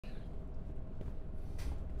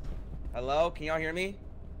Hello? Can y'all hear me?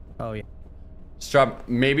 Oh yeah. Strap,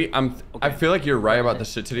 maybe okay. I feel like you're right about the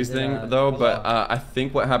shit titties thing though, but I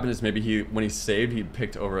think what happened is maybe when he saved, he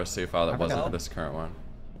picked over a save file that wasn't this current one.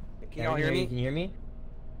 Can y'all hear me? Can you hear me?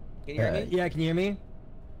 Can you hear me? Yeah, can you hear me?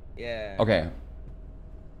 Yeah. Okay.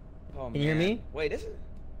 Oh, can you hear me? Wait, this is...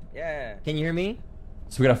 Yeah. Can you hear me?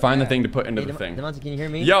 So we gotta find the thing to put into the thing. Demonte, can you hear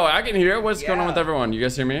me? Yo, I can hear. What's going on with everyone? You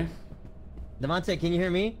guys hear me? Demonte, can you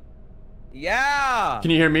hear me? Yeah. Can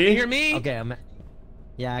you hear me? Can you hear me? Okay,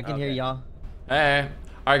 yeah, I can hear y'all. Hey.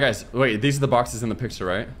 All right, guys. Wait, these are the boxes in the picture,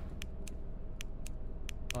 right?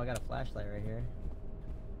 Oh, I got a flashlight right here.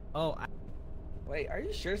 Oh. Wait, are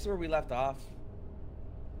you sure this is where we left off?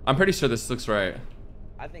 I'm pretty sure this looks right.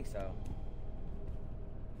 I think so.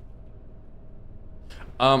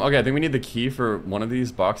 Okay, I think we need the key for one of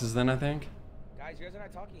these boxes then, I think. Guys, you guys are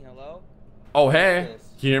not talking. Hello? Oh, hey.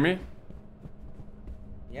 Can you hear me?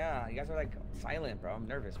 Yeah, you guys are like silent, bro. I'm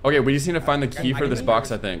nervous. Okay, we just need to find the key for this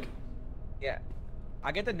box, I think. Yeah.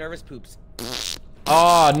 I get the nervous poops.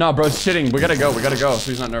 Oh, no, bro, it's shitting. We gotta go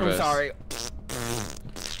so he's not nervous. I'm sorry.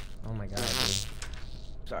 Oh my god, dude.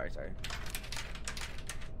 Sorry.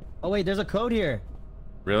 Oh wait, there's a code here.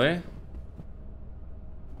 Really?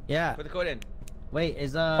 Yeah. Put the code in. Wait,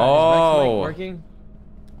 is Rex working?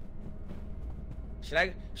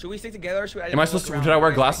 Should we stick together or should I Am I supposed to, did I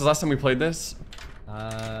wear glasses last time we played this?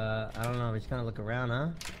 I don't know. We just kind of look around, huh?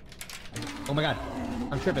 Oh my god.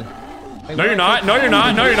 I'm tripping. Wait, no, you're not. No, you're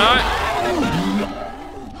not. No, you're not.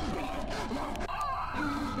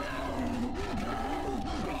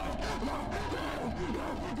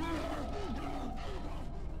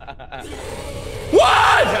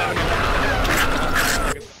 What?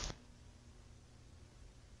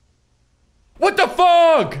 What the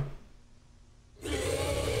fuck?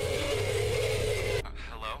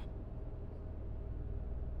 Hello?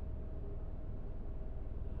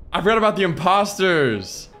 I forgot about the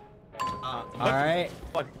imposters. Alright.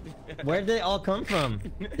 Where did they all come from?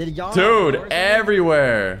 Did y'all... Dude,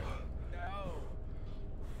 everywhere. No.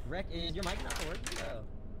 Rec, is your mic not working though?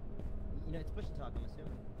 You know, it's push to talk, I'm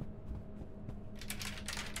assuming.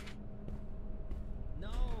 No.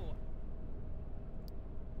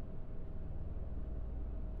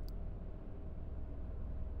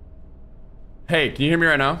 Hey, can you hear me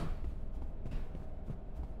right now?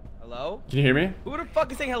 Hello? Can you hear me? Who the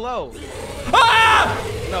fuck is saying hello? Ah!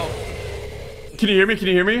 No. Can you hear me? Can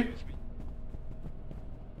you hear me?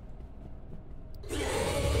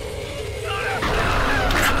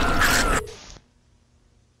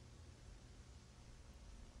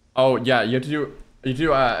 Oh yeah, you have to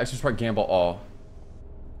do extra smart gamble all.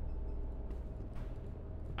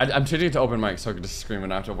 I'm changing it to open mic so I can just scream and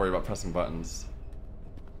not have to worry about pressing buttons.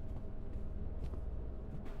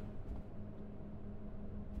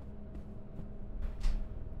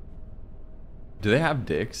 Do they have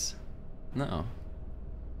dicks? No.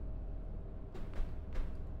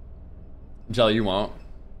 Jelly, you won't.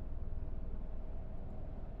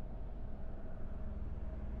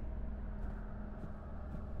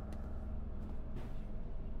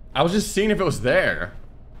 I was just seeing if it was there.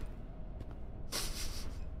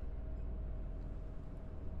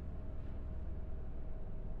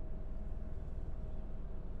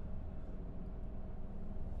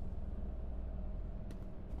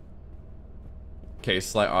 Okay,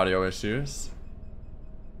 slight audio issues.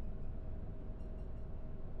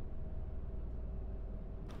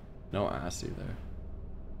 No ass either.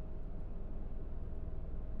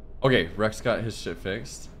 Okay, Rex got his shit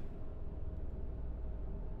fixed.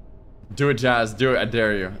 Do it, Jazz. Do it. I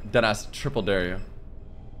dare you. Deadass. Triple dare you.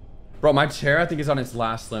 Bro, my chair I think is on its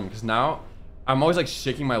last limb because now I'm always like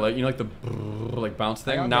shaking my leg. You know, like the like bounce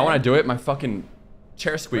thing. Now when I do it, my fucking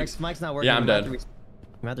chair squeaks. Rex, mic's not working. Yeah, I'm dead. I'm gonna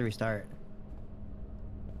have to restart.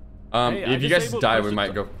 Hey, if you guys die, we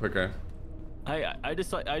might go quicker. I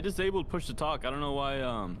disabled push to talk. I don't know why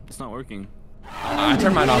it's not working. I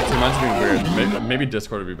turned mine off too. Mine's being weird. Maybe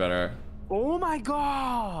Discord would be better. Oh my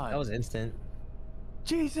god! That was instant.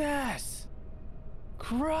 Jesus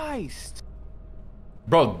Christ!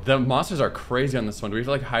 Bro, the monsters are crazy on this one. Do we have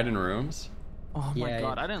to like hide in rooms? Oh my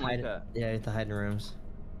god, I didn't like that. Yeah, you have to hide in rooms.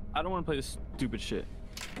 I don't want to play this stupid shit.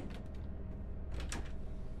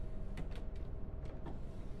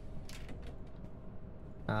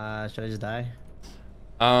 Should I just die?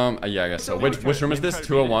 Yeah, I guess so. Which room is this?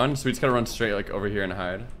 201. So we just gotta run straight like over here and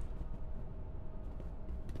hide.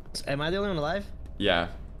 Am I the only one alive? Yeah.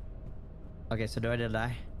 Okay, so do I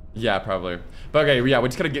die? Yeah, probably. But okay, yeah, we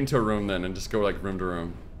just gotta get into a room then and just go like room to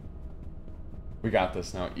room. We got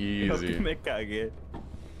this now, easy.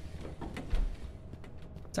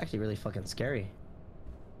 It's actually really fucking scary.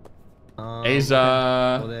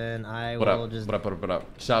 Asia. Well then I What will up? just What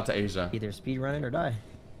up? Shout out to Asia. either speed run it or die.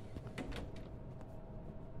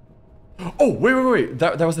 Oh, wait.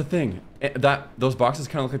 That was the thing. Those boxes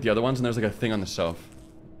kind of look like the other ones, and there's like a thing on the shelf.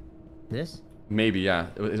 This? Maybe, yeah.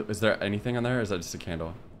 Is there anything on there, or is that just a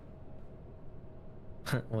candle?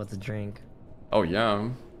 What's a drink? Oh,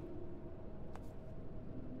 yum.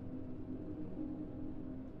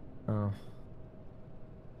 Oh.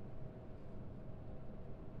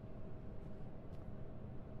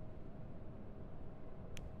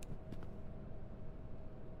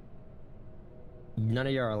 None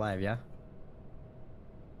of you are alive, yeah?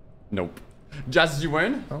 Nope. Jazz, did you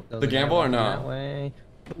win? Oh, The gamble or That no? way.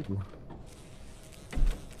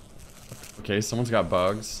 Okay, someone's got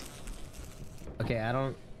bugs. Okay, I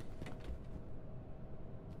don't.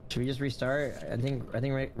 Should we just restart? I think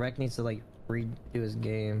Rec needs to like redo his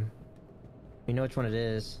game. We know which one it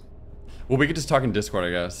is. Well, we could just talk in Discord, I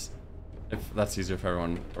guess. If that's easier for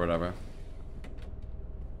everyone or whatever.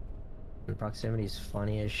 The proximity's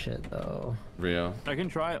funny as shit though. Real. I can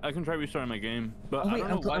try restarting my game, but Oh I wait, don't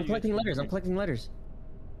know why I'm you collecting guys letters. keep I'm collecting letters.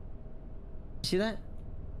 You see that?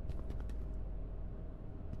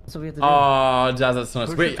 That's what we have to do. Oh, Jazz, that's so nice.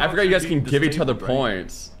 Push Wait, the I forgot you guys top can should give be each other disabled, right?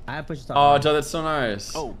 points. I have push the Oh, top. Jazz, that's so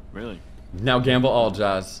nice. Oh, really? Now gamble all,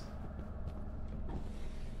 Jazz.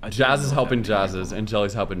 I Jazz didn't is know helping that. Jazz's, and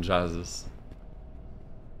Jelly's helping Jazz's.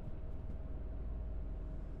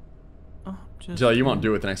 Oh, just Jelly, you won't do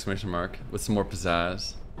it with an exclamation mark. With some more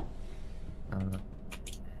pizzazz.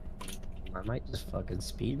 I might just fucking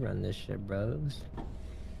speed run this shit, bros.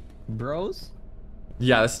 Bros?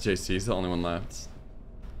 Yeah, this is JC. He's the only one left.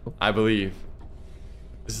 I believe.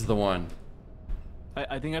 This is the one.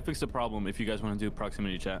 I think I fixed the problem. If you guys want to do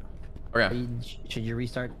proximity chat, Okay. Should you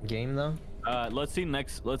restart game though? let's see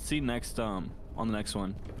next. On the next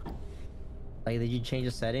one. Like, did you change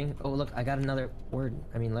the setting? Oh look, I got another word.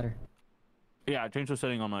 I mean letter. Yeah, I changed the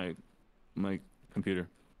setting on my computer.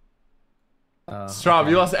 Straub,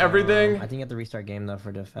 you lost everything? I think you have to restart game though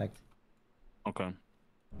for the effect. Okay.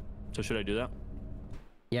 So should I do that?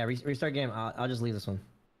 Yeah, restart game. I'll just leave this one.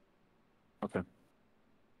 Okay.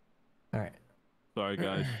 All right. Sorry,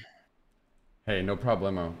 guys. Hey, no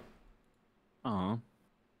problemo.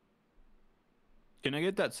 Can I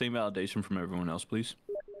get that same validation from everyone else, please?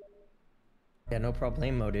 Yeah, no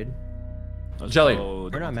problemo, dude. Let's Jelly. go.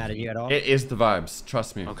 We're not mad at you at all. It is the vibes.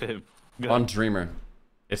 Trust me. Okay. Good. On Dreamer.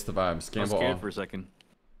 It's the vibes. I was Gamble all. scared for a second.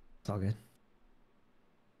 It's all good.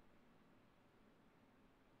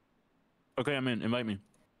 Okay, I'm in. Invite me.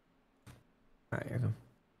 All right, here we go.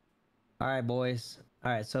 All right, boys.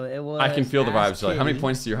 All right, so it was. I can feel the vibes, Jelly. How many Kitty,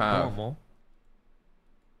 points do you have? normal.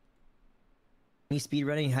 Me speed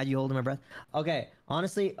running had you holding my breath. Okay,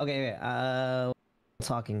 honestly, okay.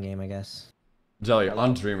 Talking game, I guess. Jelly,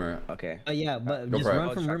 on Dreamer. Okay. Yeah, but Go just for it.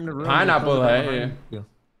 run from room to room. Pineapple, and close the door hey. behind you.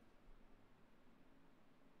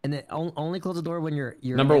 And then only close the door when you're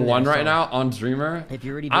Number in there, one right so now on Dreamer. If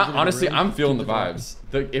you already Honestly, I'm feeling the keep it vibes.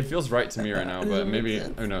 It feels right to me right now, but Doesn't make maybe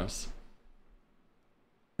sense. who knows?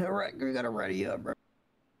 All right, we gotta ready up, bro.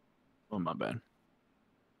 Oh, my bad.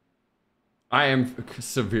 I am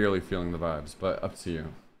severely feeling the vibes, but up to you.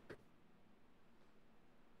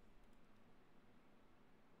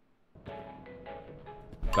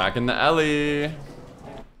 Back in the alley.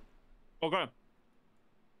 Okay.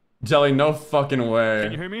 Jelly, no fucking Can you way.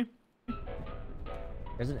 hear me?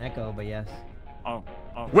 There's an echo, but yes. Oh.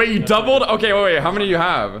 Wait, you That's doubled? right. Okay, wait. How many do you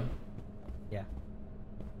have? Yeah.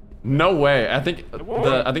 No way. I think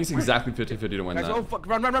Whoa. I think it's exactly 50-50 to win Guys, oh that. fuck!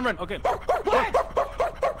 Run! Okay.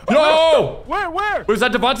 No! Where? Was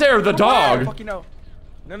that Devontae or the dog? Fucking no.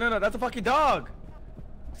 No, that's a fucking dog.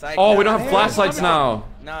 Psych, Oh, we no, don't have hey, flashlights now.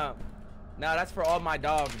 No, that's for all my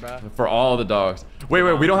dogs, bro. For all the dogs. Wait,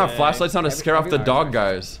 we don't have Okay. flashlights now to scare off the dog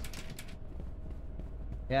guys.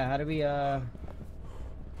 Yeah, how do we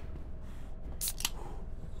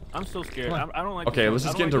I'm so scared. Come on. I don't like. Okay, let's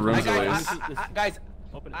just get into rooms at least. Guys,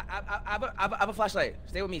 Open it. I have a flashlight.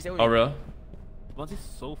 Stay with me. Oh, really? Bunty's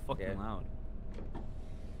so fucking Yeah. loud.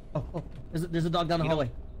 Oh, there's a dog down the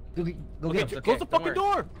hallway. Go get Okay, him. close the don't fucking worry.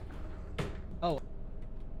 door. Oh,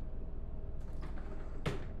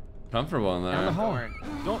 Comfortable in down the there. hall.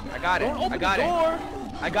 I got it. Don't open I got the it. door.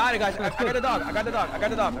 I got it, guys. I got the dog. I got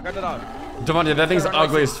the dog. Devontae, that thing's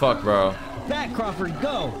ugly as fuck, bro. Back, Crawford,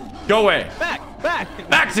 go. Go away.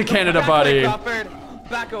 Back to Canada, buddy. Crawford.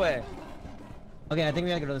 Back away. Okay, I think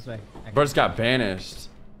we gotta go this way. Bro just got banished.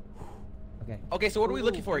 Okay. Okay, so what are we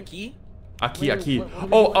looking for? A key? A key.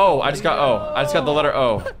 Oh, I just got O. I just got the letter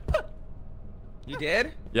O. You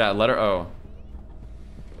did? Yeah, letter O.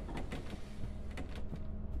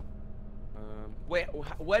 Wait,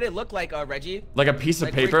 what did it look like, Reggie? Like a piece of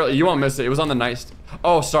Like, paper. You won't miss it. It was on the nightstand.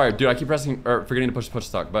 Oh, sorry, dude. I keep pressing or forgetting to push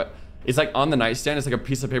talk, but it's like on the nightstand. It's like a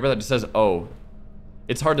piece of paper that just says "O."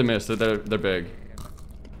 It's hard to miss. They're big.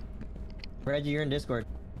 Reggie, you're in Discord.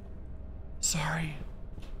 Sorry.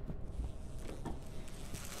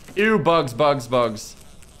 Ew, bugs.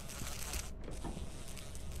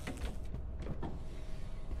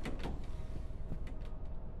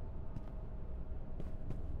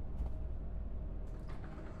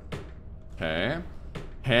 Okay.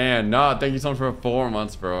 Hannah, thank you so much for 4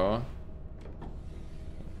 months, bro.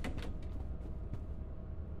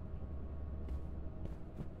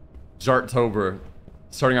 Jartober.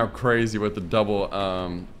 Starting out crazy with the double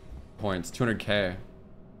points. 200k.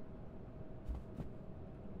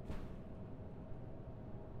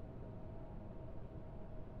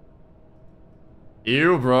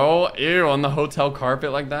 Ew, bro. Ew, on the hotel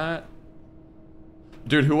carpet like that.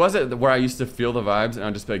 Dude, who was it where I used to feel the vibes and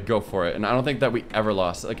I'd just be like, go for it. And I don't think that we ever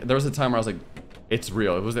lost. Like, there was a time where I was like, it's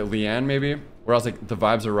real. Was it Leanne, maybe? Where I was like, the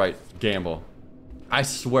vibes are right. Gamble. I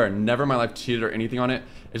swear, never in my life cheated or anything on it.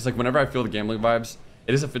 It's like, whenever I feel the gambling vibes,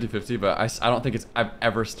 it is a 50-50, but I don't think I've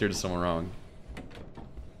ever steered someone wrong.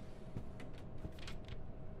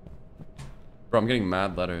 Bro, I'm getting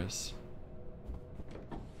mad letters.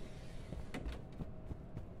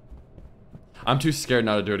 I'm too scared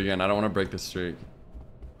now to do it again. I don't want to break this streak.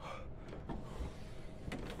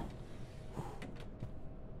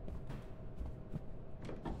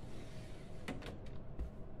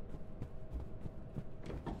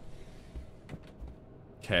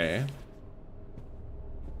 Okay.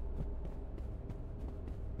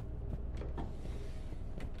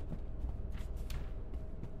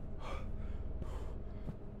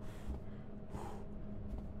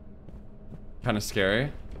 Kind of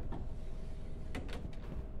scary.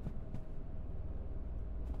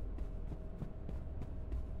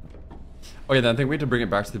 Okay, then I think we have to bring it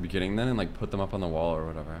back to the beginning then and like put them up on the wall or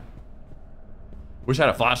whatever. Wish I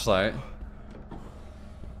had a flashlight.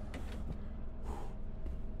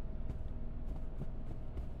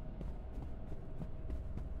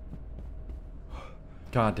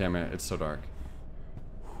 God damn it, it's so dark.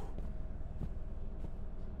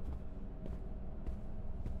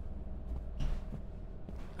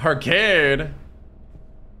 Arcade!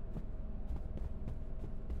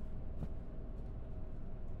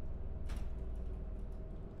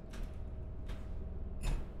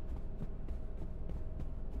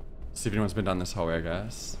 See if anyone's been down this hallway, I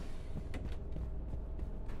guess.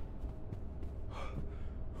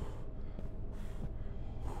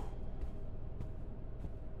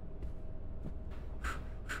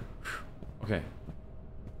 Okay.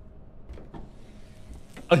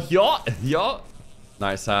 Yeah.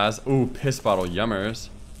 Nice ass. Ooh, piss bottle yummers.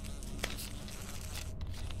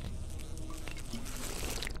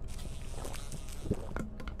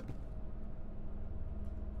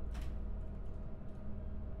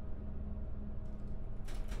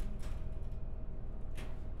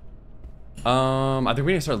 I think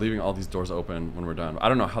we need to start leaving all these doors open when we're done. I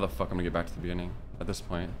don't know how the fuck I'm gonna get back to the beginning at this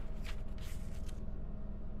point.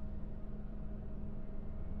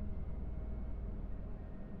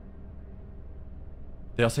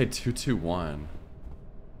 They all say 221.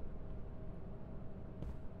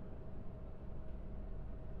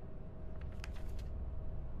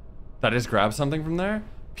 Did I just grab something from there?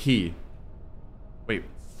 P. Wait.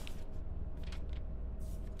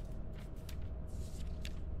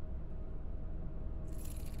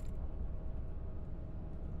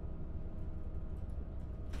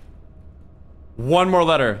 One more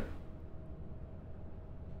letter.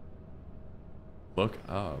 Look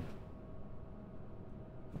up.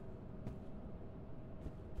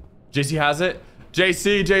 JC has it.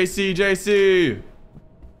 JC.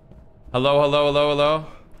 Hello.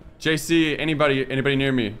 JC, anybody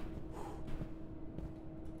near me?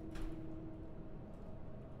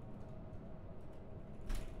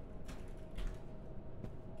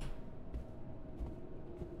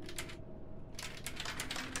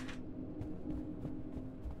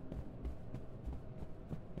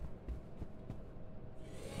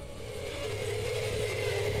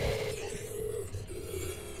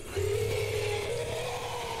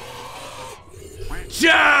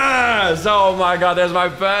 Jazz! Oh my god, there's my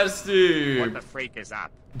bestie! What the freak is up?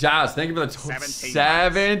 Jazz, thank you for the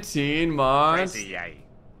 17 months. Crazy, eh?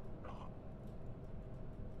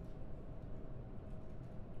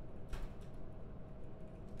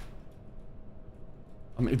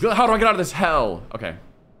 I mean, how do I get out of this hell? Okay.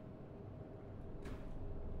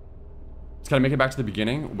 Just gotta make it back to the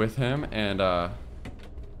beginning with him and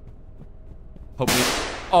hopefully.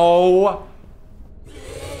 Oh!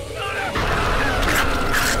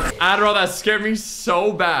 Adderall, that scared me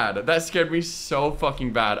so bad. That scared me so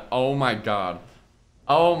fucking bad. Oh my god.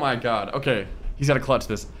 Oh my god. Okay, he's got to clutch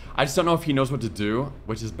this. I just don't know if he knows what to do,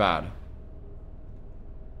 which is bad.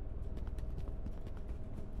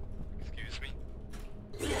 Excuse me.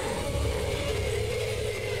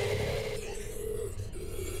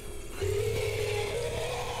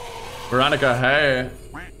 Veronica, hey.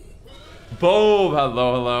 Boom.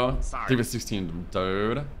 Hello, hello. Sorry. I think it's 16,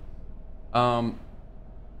 dude.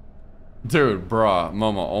 Dude, bruh,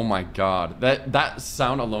 Momo, oh my god. That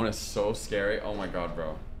sound alone is so scary. Oh my god,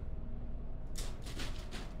 bro.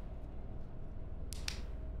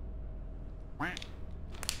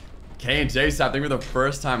 K and J Sap, thank you for the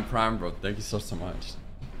first time Prime, bro. Thank you so much.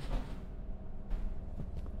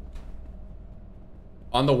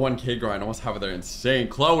 On the 1K grind, almost half of there. Insane.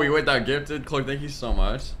 Chloe with that gifted. Chloe, thank you so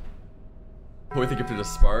much. Chloe, the gifted a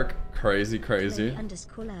spark. Crazy, crazy.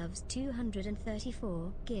 Underscore loves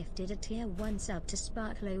 234 gifted a tier 1 sub to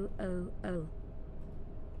Sparklow 00.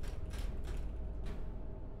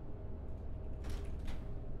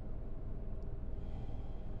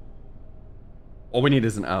 All we need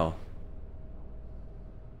is an L.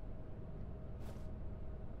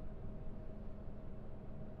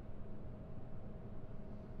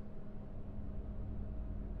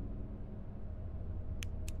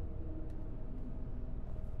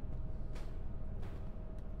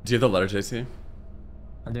 Do you have the letter, JC?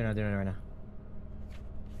 I'm doing it right now.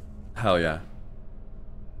 Hell yeah.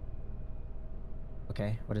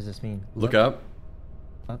 Okay, what does this mean? Look up.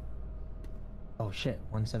 Up. Oh shit,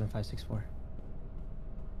 17564.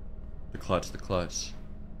 The clutch, the clutch.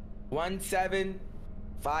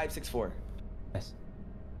 17564. Yes.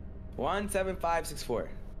 17564.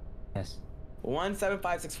 Yes.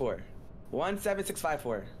 17564.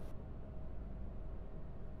 17654.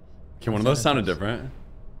 Okay, one of those sounded different.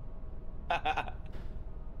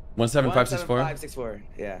 17564. 17564.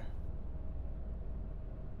 Yeah.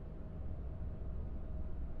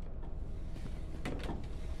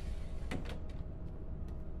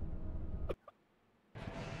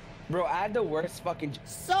 Bro, I had the worst fucking.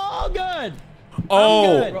 So good!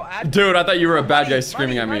 Oh, good. Bro, dude, I thought you were a bad guy Money,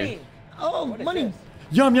 screaming at me. money. Oh, What is money! this?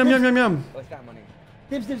 Yum, yum, yum, yum, yum. What's that money?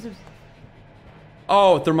 Dips, dips, dips.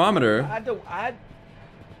 Oh, thermometer. Bro,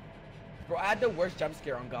 I had the worst jump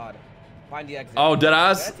scare on God. Find the exit. Oh,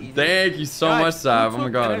 deadass. That's easy. Thank you so Guys, much, Sav. who Oh my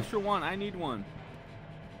took god. An extra one. I need one.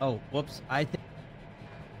 Oh, whoops. I think.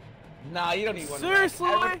 Nah, you don't need one. Seriously?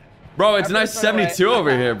 Bro, it's a nice Everyone's 72 right.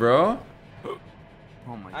 over here, bro.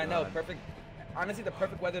 Oh my god. I know, perfect. Honestly, the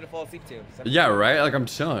perfect weather to fall asleep to. Yeah, right? Like, I'm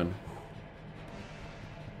chilling.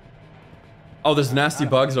 Oh, there's nasty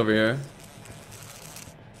bugs over here.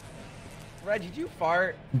 Reg, did you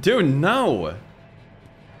fart? Dude, no.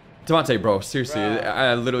 Devontae, bro, seriously, Bro.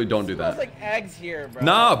 I literally don't do Smells that. like eggs here, bro.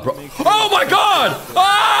 Nah, bro. Oh my god!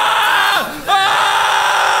 Ah!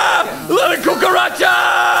 Ah! Little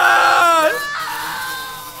cucaracha!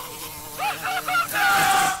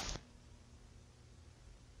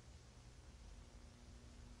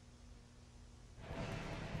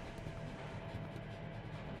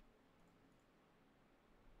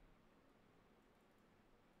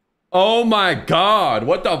 Oh my god,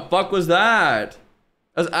 what the fuck was that?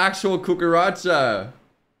 That's actual cucaracha.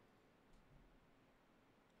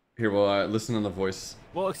 Here, well, listen to the voice.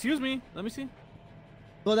 Well, excuse me. Let me see.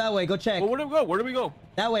 Go that way. Go check. Well, where do we go? Where do we go?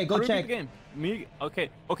 That way. Go How do we beat check. the game? Me? Okay.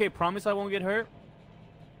 Okay. Promise I won't get hurt.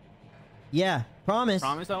 Yeah. Promise.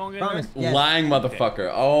 Promise I won't get Promise. hurt. Yes. Lying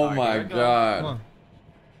motherfucker. Oh Alright, my here I go. god. Come on.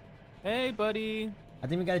 Hey, buddy. I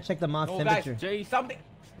think we gotta check the moth Oh, temperature. guys, Jay. something.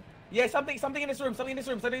 Yeah, something in this room. Something in this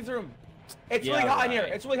room. Something in this room. It's Yeah, really hot in here.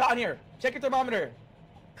 right. It's really hot in here. Check your thermometer.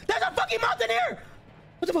 There's a fucking moth in here!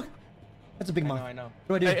 What the fuck? That's a big moth. I know.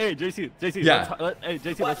 What do I do? Hey, JC. Yeah. Hey,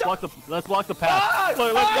 JC. What Let's the- block the path. Ah!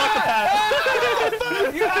 Chloe, let's block the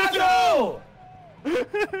path. You asshole!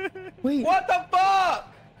 Wait, What the fuck?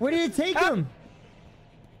 where did it take him?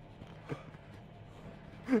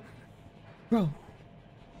 Bro,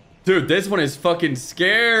 Dude, this one is fucking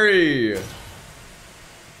scary.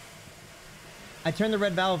 I turned the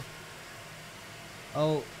red valve.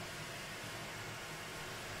 Oh.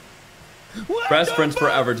 What Best the friends fuck?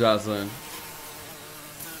 forever, Jocelyn.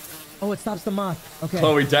 Oh, it stops the moth. Okay.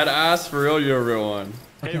 Chloe, dead ass, for real, you're a real one.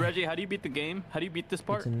 Hey, Reggie. How do you beat the game? How do you beat this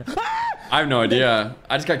part? I have no idea.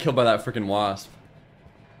 I just got killed by that freaking wasp.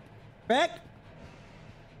 Rick?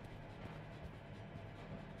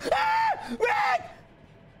 Ah! Rick!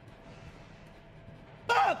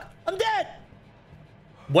 Fuck! I'm dead!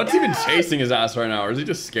 What's even chasing his ass right now? Or is he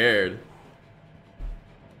just scared?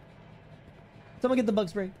 Someone get the bug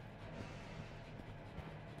spray.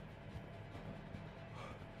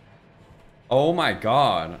 Oh my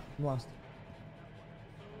god. I'm lost.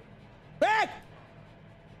 Back!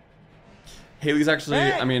 Haley's actually,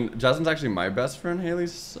 Hey! I mean, Jasmine's actually my best friend,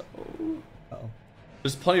 Haley's, so... Uh-oh.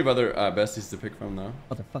 There's plenty of other besties to pick from, though.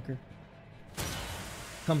 Motherfucker.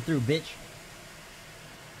 Come through, bitch.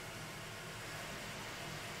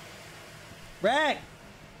 Reg!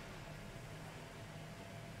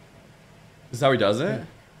 Is that how he does it?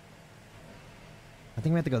 I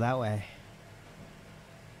think we have to go that way.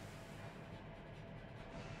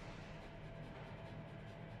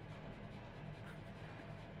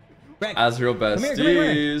 Reg, As real here,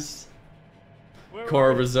 besties.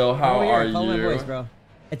 Corvazzo, how over are here. Follow my you? voice, bro.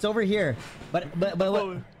 It's over here. But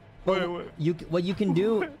Wait. what you can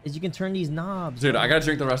do is you can turn these knobs. Dude, bro. I gotta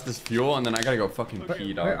drink the rest of this fuel, and then I gotta go fucking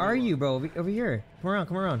pee, dog. Where are you, bro? Over here.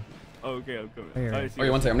 Come around. Oh, okay, I'm coming. Here. I see Okay,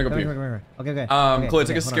 one second, I'm gonna Come go here. pee. Okay. Chloe, it's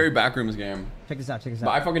like a hold scary on. Backrooms game. Check this out. But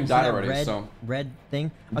I fucking See died that already, red, so... red thing.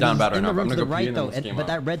 Down he's bad right in now, the but room I'm to gonna the go pee right and then though, let's game but up.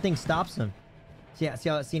 that red thing stops him. See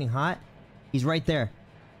how it's getting hot? He's right there.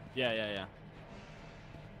 Yeah.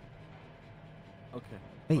 Okay.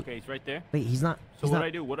 Wait. Okay, he's right there. Wait, he's not. So what I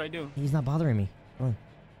do? What I do? He's not bothering me. Hold on.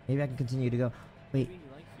 Maybe I can continue to go. Wait, Maybe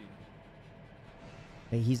he likes you.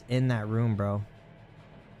 wait, he's in that room, bro.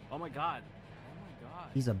 Oh my god.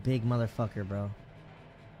 He's a big motherfucker, bro.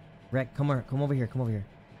 Rec, come over here.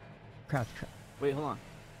 Crouch. Wait, hold on.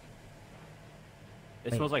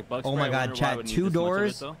 It Wait. smells like bug Oh spray. my I God, wonder why chat, I would need two this much of it,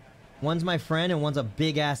 doors? though. One's my friend and one's a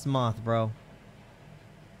big ass moth, bro.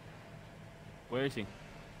 Where is he?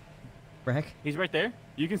 Rec? He's right there.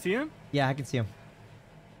 You can see him? Yeah, I can see him.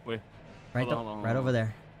 Wait. Right, Hold on, right over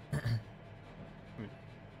there.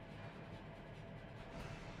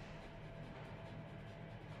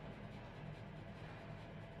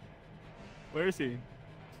 Where is he?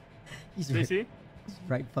 He's Do you right, see? he's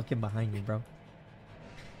right fucking behind me, bro.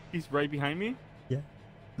 He's right behind me. Yeah.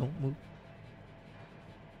 Don't move.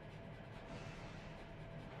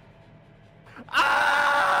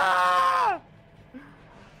 Ah!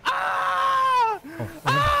 Ah! Oh,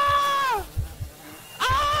 Ah!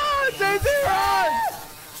 Ah! Daisy,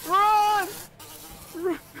 run!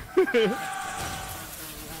 Run!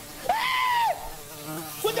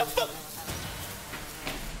 What the fuck?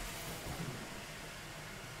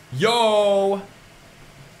 Yo!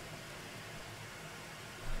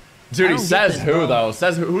 Dude, he don't get says this, who, bro. though?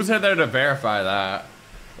 Says who's in there to verify that?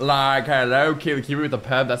 Like, hello, keep it with the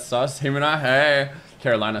peb, that's sus. Him and I, hey.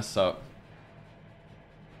 Carolina, sup.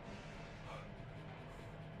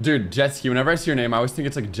 Dude, jet ski. Whenever I see your name, I always think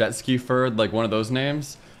it's like jet ski Ferd, like one of those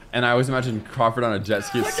names. And I always imagine Crawford on a jet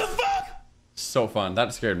ski. What the fuck? So fun.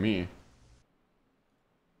 That scared me.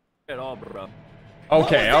 At all, bro.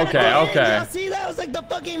 Okay. Y'all see that? It was like the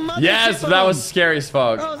fucking mother. Yes, that was scary as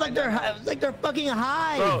fuck. Bro, it was like they're fucking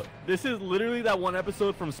high. Bro, this is literally that one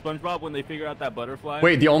episode from SpongeBob when they figure out that butterfly.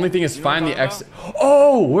 Wait, the only thing is You know what find I'm the talking exit.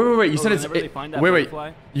 Oh, wait. You Bro, said it's. whenever they find that Wait.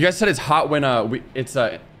 butterfly? You guys said it's hot when it's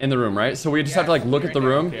in the room, right? So we just have to like look at the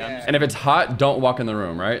room, Okay, I'm just- and if it's hot, don't walk in the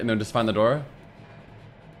room, right? And then just find the door.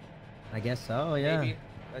 I guess so, yeah. Maybe.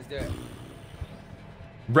 Let's do it.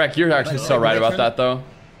 Breck, you're actually But- so but right they about turn- that though.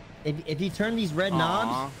 If you turn these red Aw.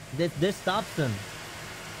 knobs, this stops them.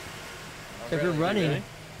 So if you're really? running, Really?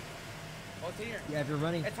 Oh, it's here. yeah, if you're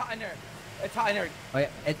running, It's hot in there. It's hot in there. oh yeah,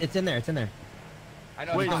 it's in there. I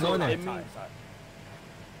know. Wait, it's hot. so It's hot, it it's hot, means- it's hot.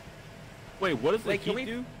 Wait, what does the Wait, can heat we-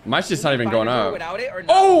 do? My shit's not even Find going a door up. Without it or no?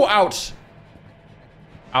 Oh, ouch!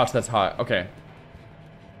 Ouch, that's hot. Okay.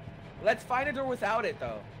 Let's find a door without it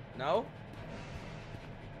though. No?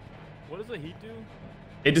 What does the heat do?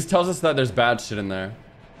 It just tells us that there's bad shit in there.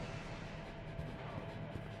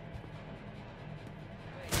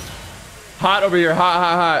 Hot over here,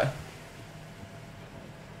 hot.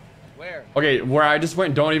 Where? Okay, where I just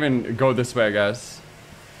went, don't even go this way, I guess.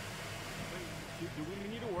 Wait, do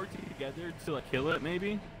we need to work together to like kill it,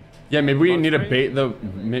 maybe? Yeah, maybe we Bug need to spray? bait the.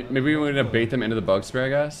 Maybe we need to bait them into the bug spray, I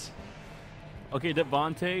guess. Okay,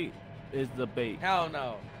 Devontae is the bait. Hell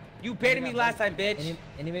no. You baited me last time, bitch.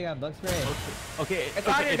 anybody got bug spray? Okay, It's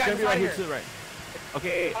out here, it's guys, gonna be it's right out here here. to the right.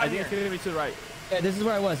 Okay, I think it's gonna be to the right. Yeah, this is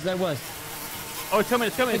where I was. Oh, it's coming,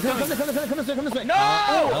 Come this way. No!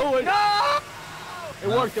 Oh, wait. No! It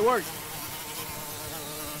worked.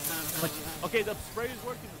 Okay, the spray is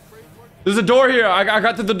working. There's a door here. I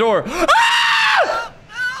got to the door. Ah!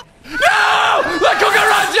 No! La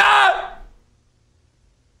cucaracha!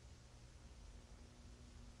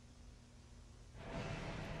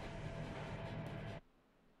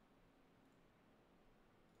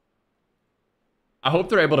 I hope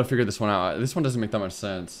they're able to figure this one out. This one doesn't make that much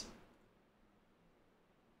sense.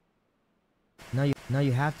 No,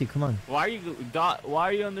 you have to. Come on. Why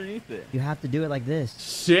are you underneath it? You have to do it like this.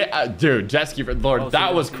 Shit, dude, jet ski for Lord, Oh, so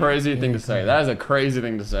that you was don't- crazy thing to come say. on. That is a crazy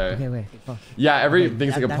thing to say. Okay, wait. Oh. Yeah, Okay,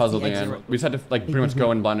 everything's like a that's puzzle the thing. exit. And we just had to like pretty much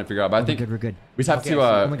go in blind and figure out. But I think We're good. we just have Okay, to.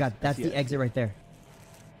 I Oh my god, that's see the it. exit right there.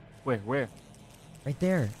 Where? Right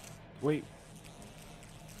there. Wait.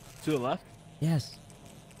 To the left? Yes.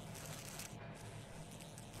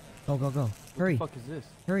 Go. Hurry. What the fuck is this?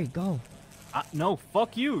 Hurry, go. No,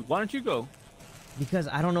 fuck you. Why don't you go? Because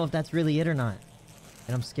I don't know if that's really it or not.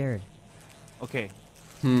 And I'm scared. Okay.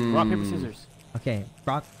 Hmm. Rock, paper, scissors. Okay,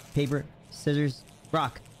 rock, paper, scissors,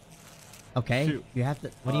 rock. Okay, Shoot. you have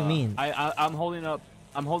to. What do you mean? I'm holding up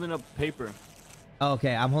paper, Oh,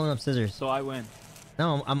 okay, I'm holding up scissors. so I win.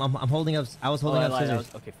 No, I'm holding up. I was holding Oh, I up lied,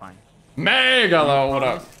 scissors. okay, fine. Megalo, what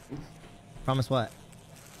up? Promise what?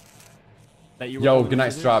 That you were Yo, holding good the night,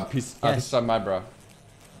 scissors? Straw. Peace. Yes. Peace out, my bro.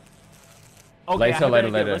 Okay, Later, I have an later,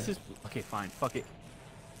 idea. later. Let's just. Okay, fine. Fuck it.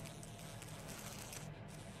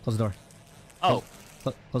 Close the door. Oh,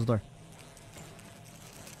 Close the door.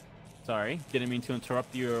 sorry. Didn't mean to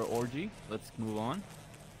interrupt your orgy. Let's move on.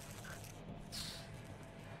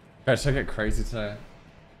 Guys, should I get crazy today?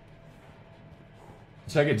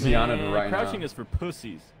 Should I get Gianna to Man, right crouching now? is for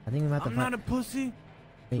pussies. I think we might have to I'm find. not a pussy.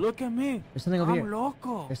 Wait. Look at me. There's something over I'm here.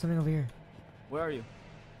 loco. There's something over here. Where are you?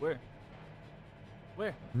 Where?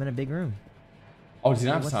 I'm in a big room. Oh, do you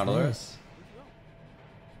not have What's sound alerts? this?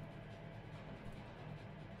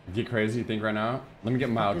 Get crazy, you think right now? Let me get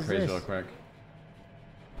mild is crazy this? real quick.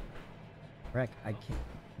 Wreck, I can't.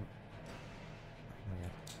 Oh my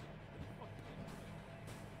god.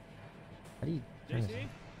 How do you turn this? JC?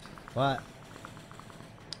 What?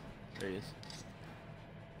 There he is.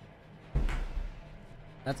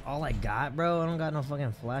 That's all I got, bro. I don't got no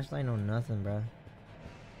fucking flashlight, no nothing, bro.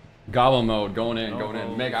 Gobble mode, going in, going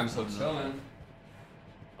Uh-oh. in. Meg, I'm so chilling.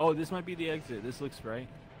 Oh, this might be the exit. This looks right.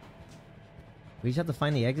 We just have to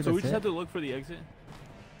find the exit. So we that's just it? have to look for the exit?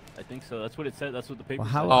 I think so. That's what it said. That's what the paper Well,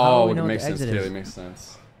 how- said. do Oh, we it know what makes the sense, exit is? Kaylee, makes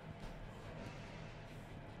sense.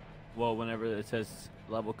 Well, whenever it says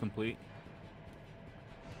level complete.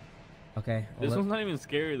 Okay. Well, This one's not even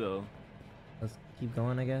scary though. let's keep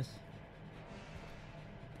going, I guess.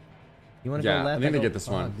 You want to Yeah, go I left? think they go- get this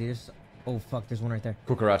fuck, one. dude, oh fuck, there's one right there.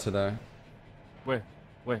 Cucaracha there. Where?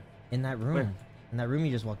 In that room. Where? In that room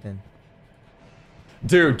you just walked in.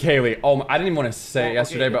 Dude, Kaylee, I didn't even want to say it Okay,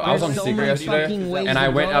 yesterday, but I was on there's so secret many yesterday, fucking ways and I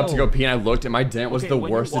to went up to go. go pee, and I looked, and my dent was Okay, the when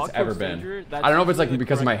you worst it's walk to a ever been. stranger, that's I don't know if it's like usually the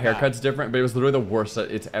because my correct haircut's path. different, but it was literally the worst that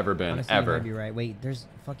it's ever been, Honestly, you might ever. be right. Wait, there's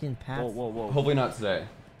fucking paths. Whoa. Hopefully not today.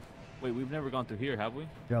 Wait, we've never gone through here, have we?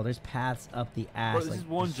 Bro, there's paths up the ass. Bro, this like, is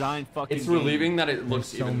one giant fucking It's game. relieving that it looks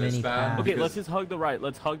so even this many bad. paths. Okay, because let's just hug the right.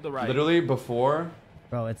 Let's hug the right. literally before,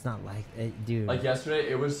 Bro, it's not like it, dude. like yesterday,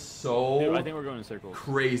 it was Dude, so I think we're going in circles.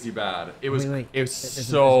 crazy bad. It was Wait. it was There must be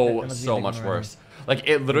so a so big much one around worse. Like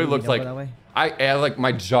it literally You looked don't like go that way? I like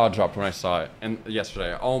my jaw dropped when I saw it and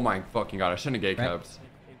yesterday. Oh my fucking god! I shouldn't have gate Right. kept. If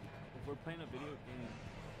we're playing a video game.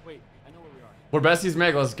 Wait, I know where we are. We're besties,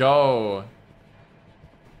 Meg. Let's go.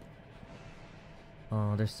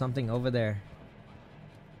 Oh, there's something over there.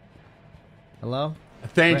 Hello?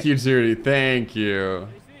 Thank Right. you, Judy. Thank you.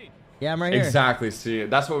 JC, Yeah, I'm right here. Exactly. See,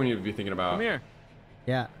 that's what we need to be thinking about. come here.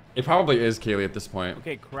 Yeah. It probably is Kaylee at this point.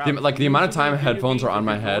 Okay, crap. Like the amount of time headphones are on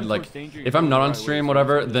my head. Like if I'm not on stream,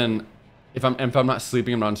 whatever, then if I'm not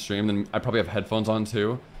sleeping, I'm not on stream, then I probably have headphones on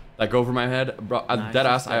too. Like go over my head, bro. Nice Dead and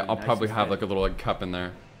ass. steady, I'll nice probably and have like a steady. little like cup in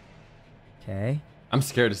there. Okay. I'm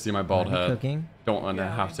scared to see my bald Are you head. cooking? Don't want to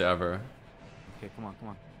Yeah. have to ever. Okay, come on.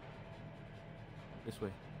 This way.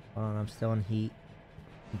 Hold on, I'm still in heat.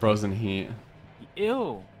 Bros in heat.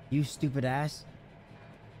 Ew. You stupid ass.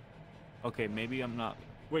 Okay, maybe I'm not.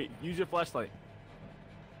 Wait, use your flashlight.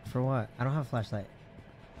 For what? I don't have a flashlight.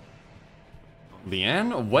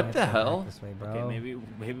 Leanne, I what have the to go back hell This way, bro. Okay, maybe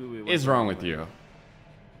we. is wrong with you? What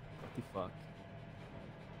the fuck?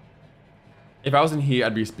 If I was in heat,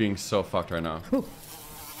 I'd be being so fucked right now.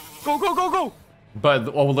 Go! But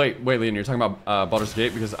oh wait, Leanne, you're talking about Baldur's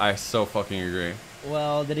Gate because I so fucking agree.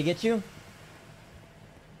 Well, did it get you?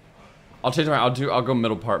 I'll change my. I'll go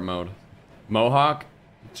middle part mode. Mohawk.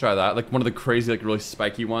 Try that. Like one of the crazy, like really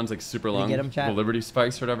spiky ones, like super Did you long. get 'em, chat? The Liberty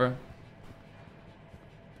spikes or whatever.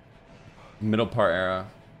 Middle part era.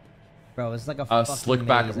 Bro, it's like a fucking Slick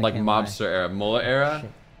back, maze, I like can't lie. mobster era. Mullet era.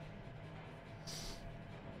 Shit.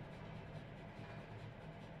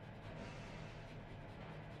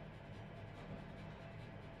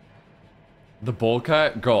 The bowl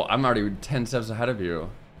cut? Girl, I'm already 10 steps ahead of you.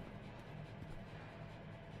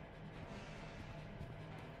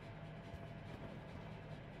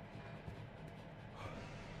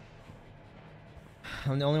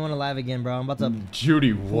 I'm the only one alive again, bro. I'm about to.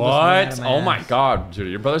 Judy, pull this one out what? of my Oh my ass. God, Judy,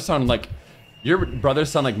 your brothers sound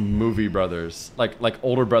like movie brothers, like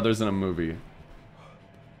older brothers in a movie.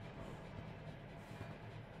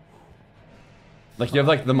 Like you have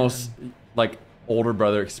like the most like older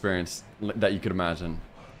brother experience that you could imagine.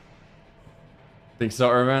 Think so,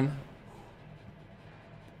 Irvin?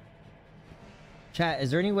 Chat,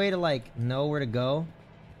 is there any way to like know where to go?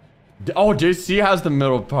 Oh, JC has the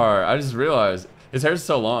middle part. I just realized his hair's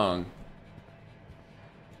so long.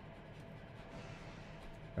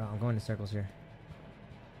 Bro, I'm going in circles here.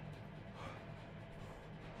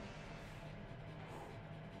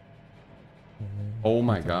 Oh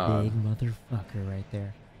my That's a God. big motherfucker right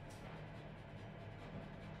there.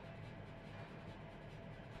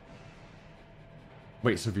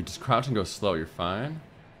 Wait, so if you just crouch and go slow, you're fine?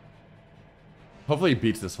 Hopefully he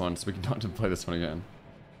beats this one so we don't have to play this one again.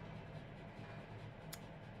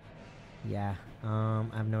 Yeah, I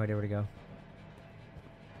have no idea where to go.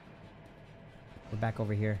 We're back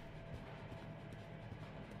over here.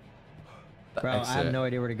 The Bro, I have exit. no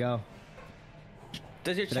idea where to go.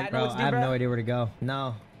 Does your chat know Bro, what to I do, have bro? no idea where to go.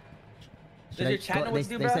 No. Does your chat know what to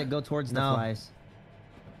do, They bro? said go towards the No. flies.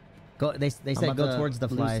 Go. They said go towards the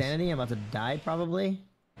flies. Sanity. I'm about to die probably.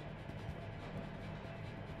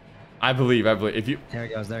 I believe. If you... There it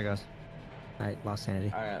goes. There it goes. All right, lost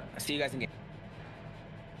sanity. All right, see you guys in game.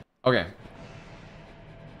 Okay.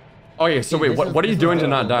 Oh yeah, so Dude, wait, this what are you is doing to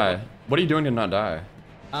horrible. not die? What are you doing to not die?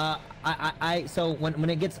 So when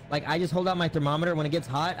it gets like I just hold out my thermometer. When it gets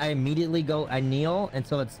hot, I immediately go. I kneel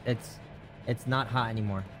until it's not hot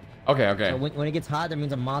anymore. Okay, okay. So when it gets hot, that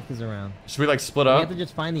means a moth is around. Should we like split We up? have to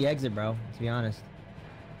just find the exit, bro. To be honest.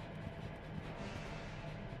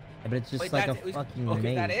 Yeah, but it's just Wait, like a that's it. fucking Okay, is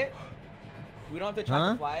maze. that it? We don't have to try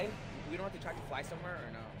Huh? to fly. We don't have to try to fly somewhere,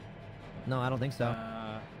 or no? No, I don't think so.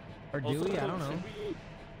 Or do Also, we? I don't know. should we-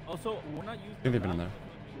 Also, we're not using. I think they've been in there.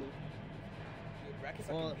 Dude, Wreck is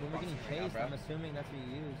like Well, a when we're boxing getting right now, chased, bro. I'm assuming that's what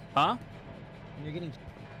you use. Huh? When you're getting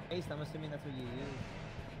chased, I'm assuming that's what you use.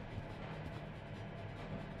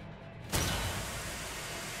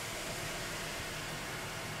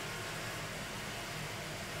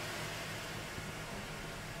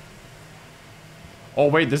 Oh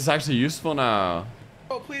wait, this is actually useful now.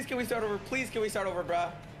 Oh, please, can we start over? Please, can we start over,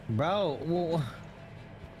 bro? Bro, well,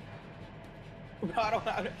 Bro, I don't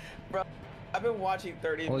have to, bro. I've been watching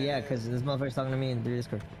 30 well yeah, minutes. because this motherfucker's talking to me through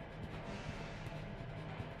Discord.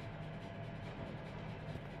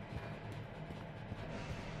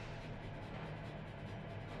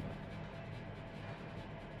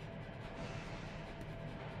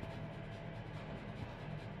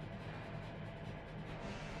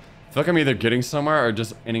 I feel like I'm either getting somewhere or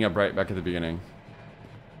just ending up right back at the beginning.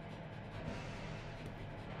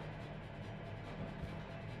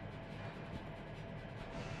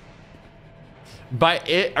 By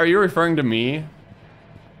it, are you referring to me?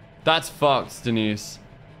 That's fucked, Denise.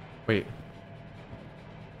 Wait.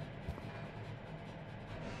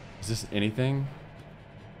 Is this anything?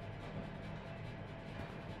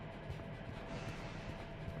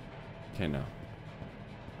 Okay, no.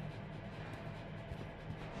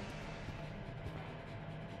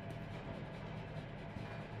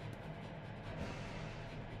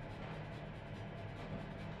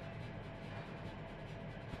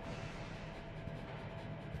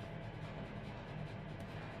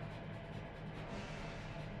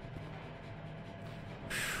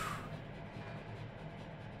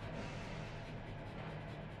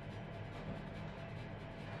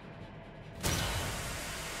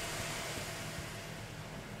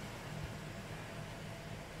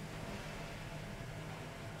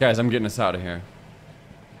 Guys, I'm getting us out of here.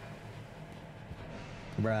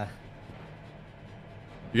 Bruh.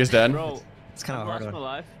 You guys dead? Bro, It's kind of a hard lost my one.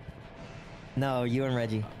 life. No, you and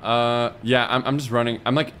Reggie. Yeah, I'm just running.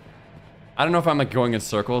 I'm like, I don't know if I'm like going in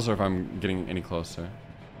circles or if I'm getting any closer.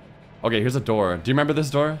 Okay, here's a door. Do you remember this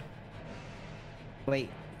door? Wait,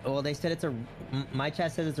 well they said it's a, my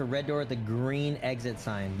chat says it's a red door with a green exit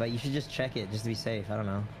sign, but you should just check it just to be safe. I don't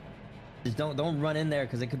know. Just don't run in there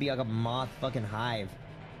because it could be like a moth fucking hive.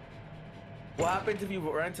 What happens if you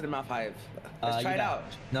run into the mouth hive? Let's You try it die. out.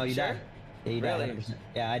 No, you Sure? die. Yeah, you Really? die 100%.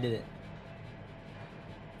 Yeah, I did it.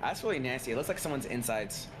 That's really nasty. It looks like someone's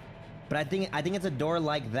insides. But I think it's a door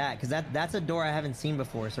like that, cause that's a door I haven't seen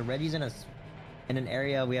before. So Reggie's in an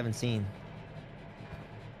area we haven't seen.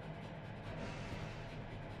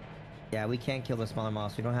 Yeah, we can't kill the smaller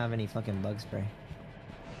moths. We don't have any fucking bug spray.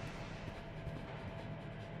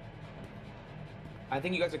 I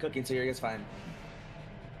think you guys are cooking, so you're guys fine.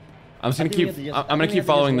 I'm just gonna I think we keep. have to just- I'm I gonna think we keep have to just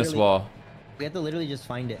following this literally- wall. We have to literally just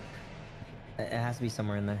find it. It has to be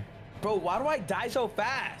somewhere in there. Bro, why do I die so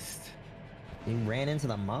fast? You ran into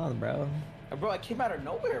the moth, bro. Bro, I came out of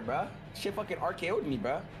nowhere, bro. Shit fucking RKO'd me,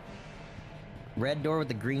 bro. Red door with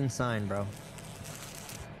the green sign, bro.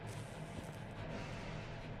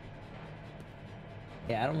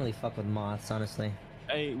 Yeah, I don't really fuck with moths, honestly.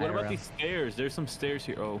 Hey, what about these stairs? There's some stairs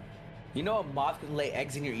here. Oh. You know a moth can lay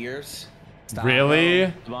eggs in your ears? Stop,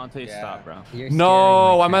 Really? Devontae, Yeah. stop, bro. You're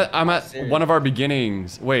No, scaring my I'm cat. at one of our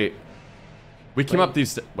beginnings. Wait. We came up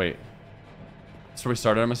these. Wait. That's where we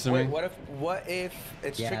started, I'm Wait, assuming. what if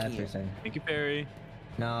it's Yeah, that's tricking what you? we're saying. Thank you, Perry.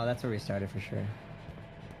 No, that's where we started for sure.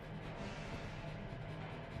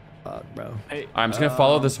 Fuck, bro. Hey, I'm just gonna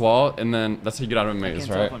follow this wall, and then that's how you get out of a I maze, can't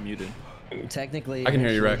tell right? if I'm muted. Technically, I can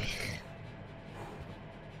hear you, Rick. actually,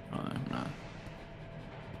 Oh, I'm not.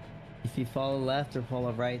 If you follow left or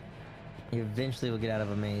follow right, you eventually will get out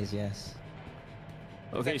of a maze, yes.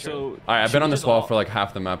 Okay, so. All right, I've should been we on this just wall all- for like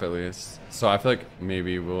half the map at least, so I feel like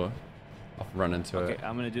maybe we'll run into Okay, it.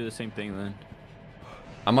 I'm gonna do the same thing then.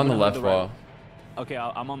 I'm on the I'm gonna left hold the right- wall. Okay,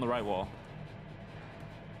 I'm on the right wall.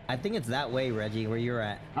 I think it's that way, Reggie, where you're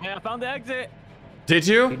at. I found the exit. Did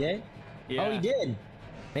You you? did? Yeah. Oh, he did.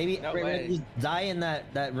 Maybe No Rick, way. just die in that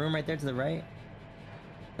room right there to the right,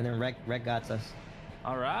 and then Rec got us.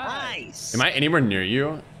 All right. Nice. Am I anywhere near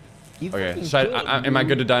you? You Okay, fucking should good, am I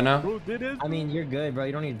good to dude. die now? Bro, did it? I mean, you're good, bro.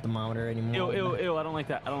 You don't need a thermometer anymore. Ew, I don't like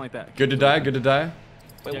that. I don't like that. Good to die? Good to die?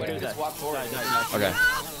 Wait, Yeah, what good if to just die. walk forward? Die. Okay.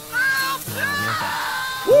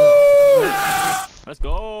 Let's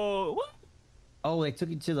go. Woo! Oh, they took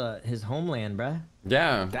you to his homeland, bruh.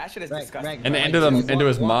 Yeah. That shit is Rec, disgusting. Rec, And Rec, into the- just into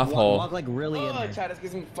his walk- moth walk- hole. Walk like really in Oh, there. Chad, this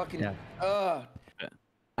gives me fucking. Yeah.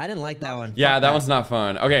 I didn't like that one. Yeah, Fuck that one's not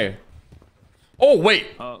fun. Okay. Oh wait.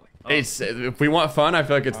 Oh, It's if we want fun, I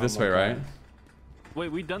feel like it's this way, right?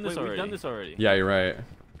 wait, we done this already. Yeah, you're right.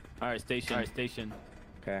 All right, station.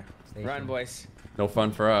 Okay. Station. Run, boys. No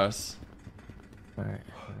fun for us. All right.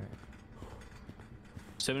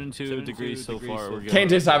 72 degrees so far. We're good. Kane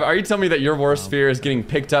J5, are you telling me that your worst fear is getting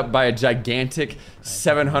picked up by a gigantic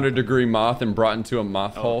 700-degree moth and brought into a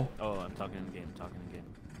moth hole? Oh, I'm talking in the game.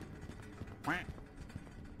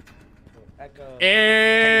 Echo.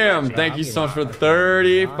 Damn! Thank you so much for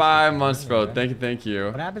 35 months, bro. Thank you.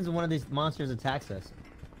 What happens when one of these monsters attacks us?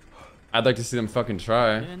 I'd like to see them fucking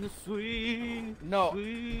try. And the sweet, No,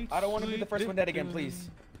 sweet, I don't want to be the first one dead again, sweet please.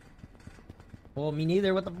 Well, me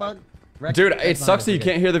neither. What the fuck? Rec- Dude, Rec's it not sucks that gonna you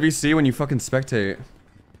forget. can't hear the VC when you fucking spectate.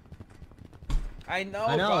 I know,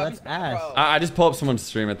 I know, bro. that's ass. I just pull up someone's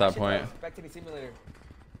stream at that point. Spectating simulator.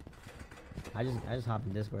 I just hopped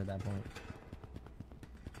in Discord at that point.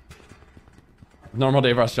 Normal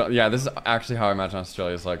day of Australia. Yeah, this is actually how I imagine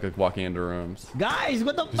Australia is like walking into rooms. Guys,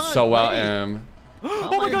 what the fuck? So well, Wait.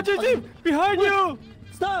 Oh my god, JC! Behind you!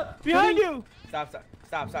 Stop! Behind you! Stop.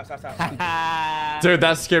 Dude,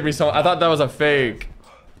 that scared me so. I thought that was a fake.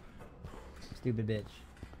 Stupid bitch.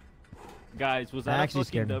 Guys, was That that a actually fucking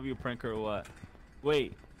scared me. W prank or what?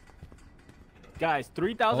 Wait. Guys,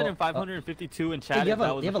 3,552 in chat Hey, you if have a-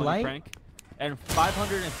 that was you a have a funny light? prank. And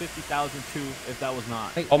 550,002 if that was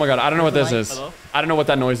not. Wait, Oh my god, I don't know what this Where's is. the light? I don't know what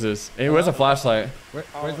that noise is. Hey, who has a flashlight?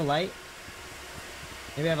 where's the light?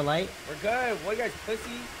 Maybe I have a light? We're good. What you guys,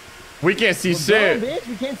 pussy? We can't see Well, shit. go, bitch,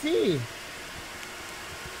 we can't see.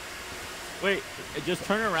 Wait, just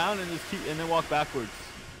turn around and just keep and then walk backwards.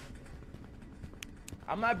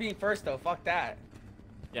 I'm not being first though. Fuck that.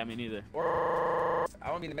 Yeah, me neither. I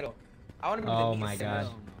want to be in the middle. I want to be in the Oh middle. my god.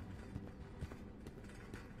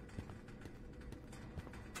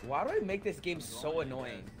 Why do I make this game so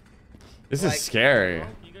annoying? This Like- is scary. Can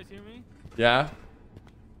you guys hear me? Yeah.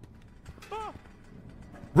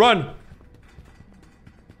 Run!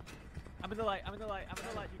 I'm in the light. You can't get me. I'm in the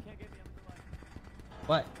light.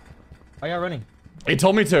 What? Why y'all running? He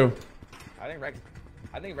told me to. I think Rex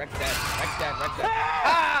dead. Rex dead.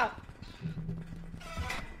 Ah!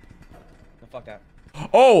 No, fuck that.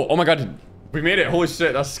 Oh my god. We made it. Holy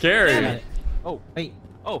shit, that's scary. Damn it. Oh, Wait.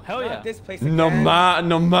 oh, hell Not yeah. this place No again.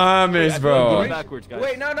 no mames, Going bro. backwards, guys.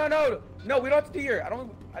 Wait, no. No, we don't have to be here. I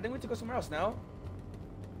think we have to go somewhere else now.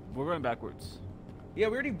 We're going backwards. Yeah,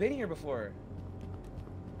 we already been here before.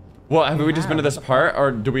 Well, have we just been to this part,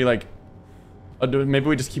 or do we like? Maybe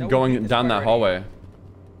we just keep No, we going did this down part that already. hallway.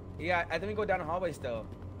 Yeah, I think we go down the hallway still.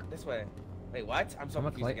 This way. Wait, what? I'm so I'm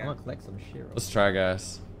confused gonna again. collect some shit. Real Let's try,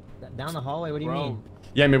 guys. quick. Down the hallway. What do you Bro. mean?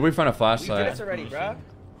 Yeah, maybe we find a We did flashlight. this already, bruh.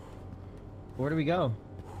 Where do we go?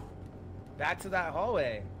 Back to that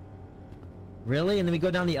hallway. Really? And then we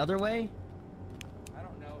go down the other way? I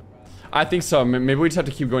don't know, bruh. I think so. Maybe we just have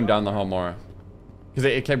to keep going down the hall more, because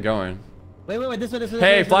it kept going. Wait. This way.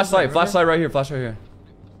 Hey, flashlight right here. Flashlight here.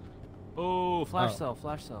 Oh, Oh, flash cell,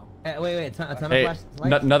 flash cell. Wait, it's not Hey, a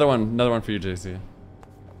flash. another one for you, JC.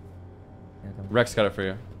 Yeah, Rex got it for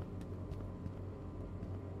you.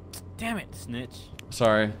 Damn it, snitch.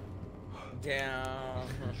 Sorry. Damn.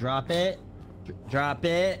 Drop it. Drop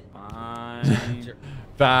it. Fine. Drop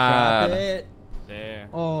Bad. it. There.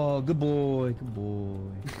 Oh, good boy. Good boy.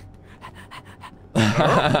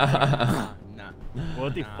 Nah.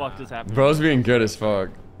 What the fuck just happened? Bro's being good as fuck.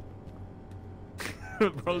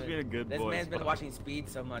 Bro's being a good This boy. man's been watching Speed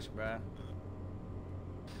so much, bruh.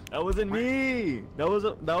 That wasn't me. That was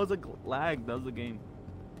a lag. That was the game.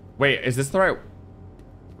 Wait, is this the right?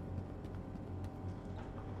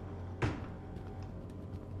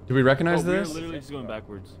 Do we recognize Bro, this? we're literally just going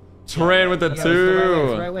backwards. Terrain with the Yeah, two.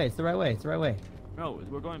 it's the right way. It's the right way. It's the right way. No,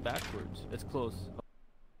 we're going backwards. It's close.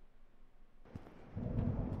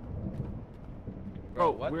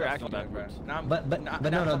 Bro, what we're the actually fuck, backwards. bruh? Now I'm- But now- no,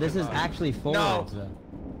 now no. I'm This is fucking lost. actually forwards. though.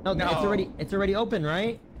 No, No. it's already open,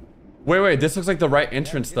 right? Wait. This looks like the right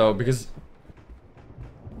entrance though, because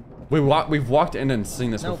we've walked in and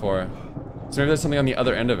seen this Nope. before. So maybe there's something on the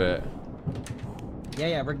other end of it.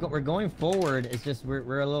 Yeah. We're going forward. It's just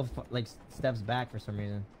we're a little like steps back for some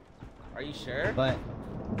reason. Are you sure? But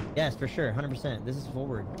yes, for sure, 100%. This is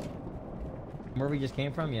forward. Where we just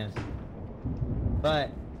came from, yes. But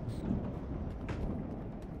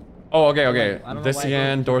Oh, okay. I don't know This why I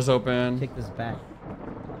again. Doors open. kick this back.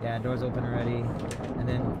 Yeah, doors open already. And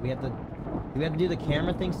then we have to. Do we have to do the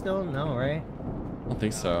camera thing still? No, right? I don't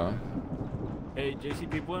think so. Hey, JC,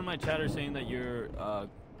 people in my chat are saying that your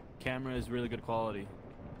camera is really good quality.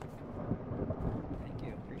 Thank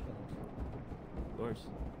you. Appreciate it. Of course.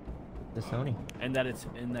 The Sony. And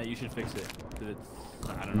that you should fix it. That it's,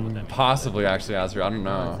 I don't know what that means. Possibly, actually, Azri. I don't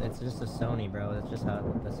No, know. it's just a Sony, bro. That's just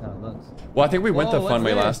that's how it looks. Well, I think we went Whoa, the fun what's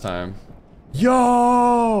way this? last time.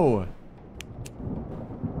 Yo!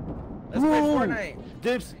 Let's play Fortnite.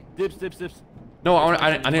 Dips. No,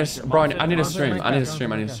 I need a bro. I need a stream. Minecraft, I need a go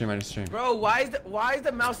stream. I need a Minecraft. stream. I need a stream. Bro, why is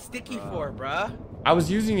the mouse sticky for, bruh? I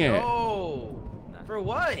was using it. Oh. For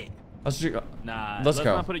what? Nah, Let's let's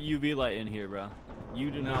go. not put a UV light in here, bro. You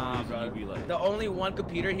do Nah, not use bro. a UV light. The only one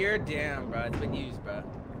computer here? Damn, bro. It's been used, bro.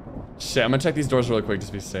 Shit, I'm gonna check these doors really quick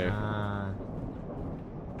just to be safe.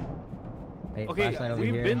 Wait, Okay, flashlight over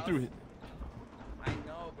we've here. been through. I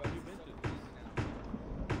know, bro. You've been through this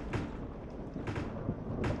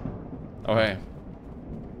now. Oh, hey.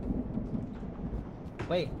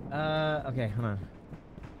 Wait, okay, hold on.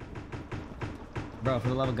 Bro, for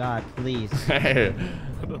the love of God, please. Hey.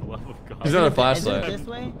 For the love of God. He's got a Is it flashlight. this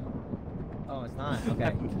way? Oh, it's not.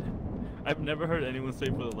 Okay. I've never heard anyone say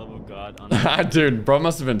 "for the love of God" on. Dude, bro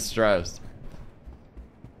must have been stressed.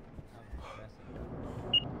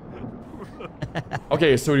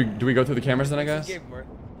 Okay, so do we go through the cameras then, I guess?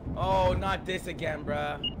 Oh, not this again,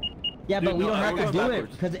 bro. Yeah, but Dude, we no, don't have we're to going do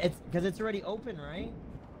it backwards. because it's already open, right?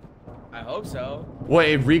 I hope so. Well,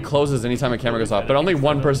 it recloses anytime a camera goes off, but only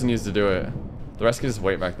one person needs to do it. The rest can just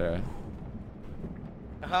wait back there.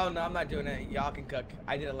 Oh no, I'm not doing it. Y'all can cook.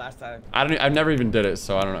 I did it last time. I've never even did it,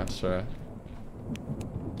 so I don't know for sure.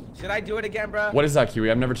 Should I do it again, bro? What is that, Kiwi?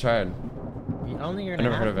 I've never tried. You only you're I've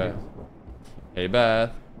never heard of it. Hey,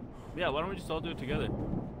 Beth. Yeah, why don't we just all do it together?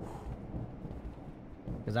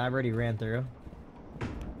 Because I already ran through.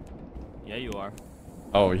 Yeah, you are.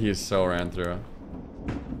 Oh, he is so ran through.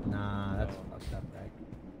 Nah, that's fucked up, right?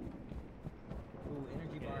 Ooh,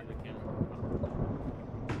 energy bar.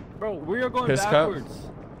 Bro, we are going Piss cup? backwards.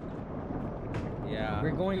 Yeah.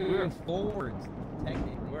 We're going forwards,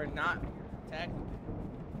 technically. We're not. Technically.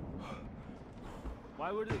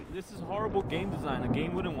 Why would it? This is horrible game design. A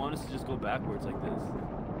game wouldn't want us to just go backwards like this,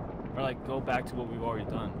 or like go back to what we've already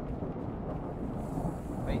done.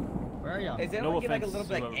 Wait, where are y'all? Is No anyone getting like a offense little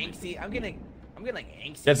bit like to whoever angsty? I'm getting like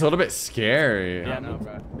angsty. It's a little bit scary. Yeah, I know,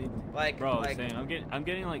 bro. Like, Bro, like, same. I'm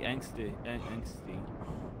getting like angsty.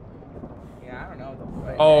 yeah, I don't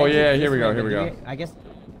know. Oh, Exit yeah, this here we way, go, but here we do go. I guess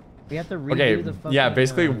we have to redo Okay, the fucking, yeah,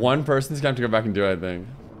 basically one person's gonna have to go back and do it, I think.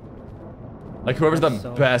 Like whoever's the That's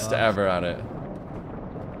so best fucked. ever at it.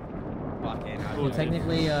 Walk in. Well,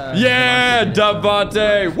 technically, Yeah, Devontae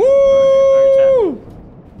Devontae! Alright, Woo!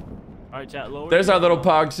 Alright, chat, lower. There's our little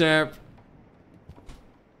pog champ.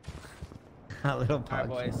 A little Alright, pog.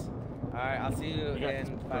 boys. Alright, I'll see you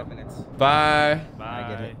in 5 minutes. Bye. Bye. I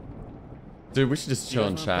get it. Dude, we should just You chill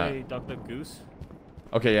guys and wanna chat. play Duck Duck Goose?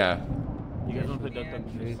 Okay, yeah. You guys want to play Duck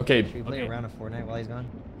Duck Goose? Okay. Should we play Okay. a round of Fortnite while he's gone?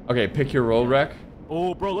 Okay, pick your role, Rec.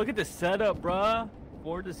 Oh, bro, look at the setup, bruh.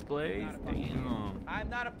 4 displays. Damn. I'm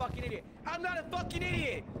not a fucking idiot. I'm not a fucking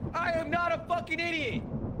idiot. I am not a fucking idiot.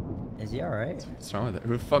 Is he alright? What's wrong with it?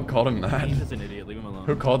 Who the fuck called him that? He's just an idiot. Leave him alone.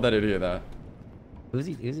 Who called that idiot that? Who's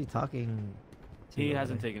he talking He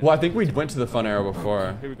hasn't taken. Well, I think we went to the fun arrow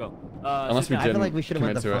before. Here we go. Unless we I didn't feel like we should have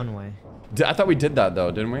went commit the to it. fun way. I thought we did that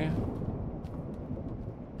though, didn't we?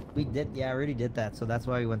 We did, yeah, I already did that, so that's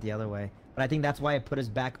why we went the other way. But I think that's why it put us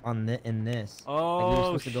back on in this. Oh, like we were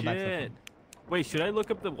supposed to go shit. back to the Wait, should I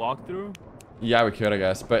look up the walkthrough? Yeah, we could, I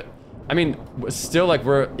guess. But I mean, still, like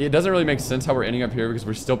it doesn't really make sense how we're ending up here because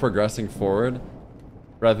we're still progressing forward,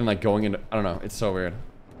 rather than like going into. I don't know. It's so weird.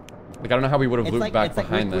 Like I don't know how we would have looped back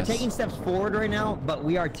behind we're this. We're taking steps forward right now, but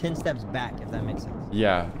we are 10 steps back, if that makes sense.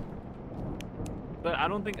 Yeah. But I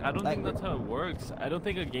don't think that's how it works. I don't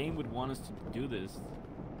think a game would want us to do this.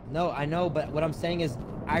 No, I know, but what I'm saying is,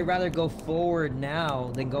 I'd rather go forward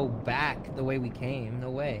now than go back the way we came. No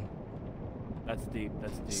way. That's deep.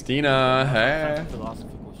 That's deep. Stina, hey. That's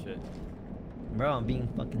philosophical shit. Bro, I'm being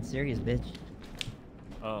fucking serious, bitch.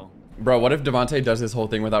 Oh. Bro, what if Devontae does this whole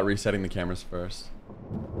thing without resetting the cameras first?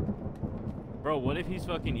 Bro, what if he's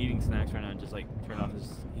fucking eating snacks right now and just like turn off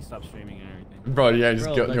he stops streaming and everything? Bro, yeah, just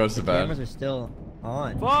Bro, goes to the bed. cameras are still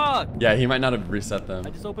on. Fuck! Yeah, he might not have reset them. I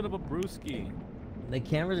just opened up a brewski. The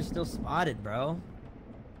cameras are still spotted, bro.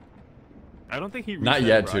 I don't think he reset Not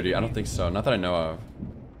yet, bro. Judy. I don't think so. Not that I know of.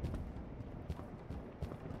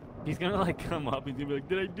 He's gonna like come up and he's gonna be like,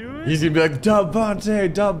 did I do it? He's gonna be like,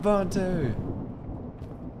 Devontae, Devontae.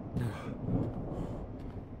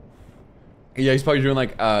 Yeah, he's probably doing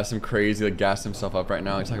like some crazy, like gassing himself up right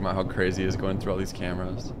now. He's talking about how crazy he is going through all these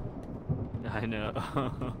cameras. I know.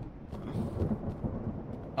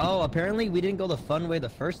 Oh, apparently we didn't go the fun way the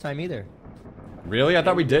first time either. Really? I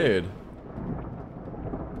thought we did.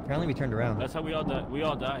 Apparently we turned around. That's how we all died. We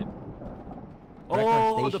all died. Back on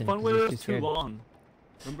Oh, the station, fun 'cause way we were was too too scared. long.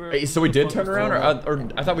 Remember? Hey, so we the did fun turn was around, so or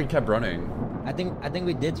long. I thought we kept running. I think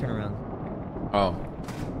we did turn around. Oh.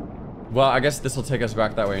 Well, I guess this will take us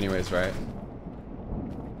back that way anyways, right?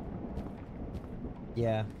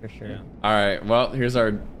 Yeah, for sure. Yeah. All right. Well, here's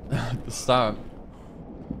our stop.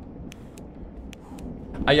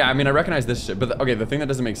 Yeah, I mean, I recognize this shit, but okay, the thing that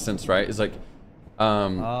doesn't make sense, right, is like,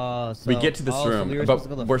 Oh, so, we get to this so room, we were supposed to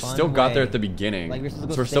go but the we're fun still got there way. at the beginning, Like, we're supposed to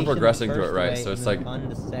go so we're still station the progressing through it, first right? way So it's and like, then fun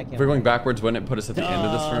the second if we're going way. backwards, wouldn't it put us at the end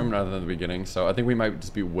of this Duh. room rather than the beginning? So I think we might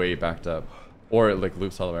just be way backed up, or it like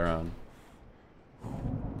loops all the way around.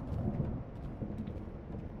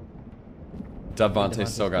 Devontae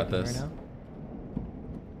still got cooking this. right now.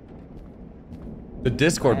 The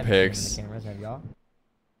Discord I haven't seen pics. the cameras, have y'all?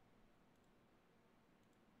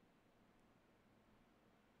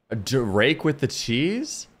 A Drake with the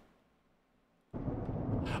cheese?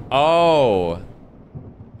 Oh.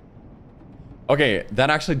 Okay, that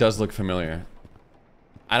actually does look familiar.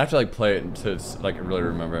 I'd have to like play it to like really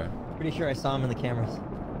remember. Pretty sure I saw him in the cameras.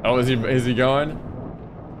 Oh, is he going?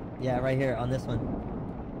 Yeah, right here on this one.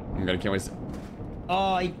 I'm gonna can't wait.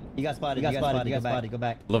 Oh, you got spotted. You got spotted. Go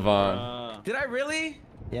back. Levon. Did I really?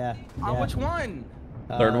 Yeah. On yeah. which one?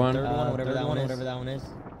 Third one? Third one, whatever Third that one one, is. whatever that one is.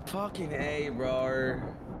 Fucking A, bro.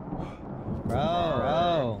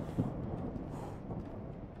 Bro.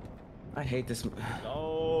 I hate this.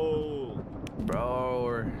 Oh.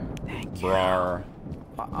 Bro. Brar.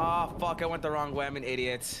 Oh, fuck. I went the wrong way. I'm an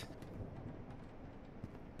idiot.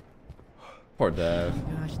 Poor Dev.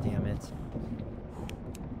 Gosh damn it. So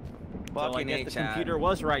I Fucking A, guess the chat. computer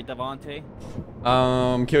was right, Devontae.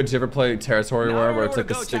 Kid, did you ever play Territory Now I War don't where know it's where like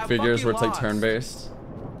to the go, stick chat. figures where Fucking it's like lost. turn-based?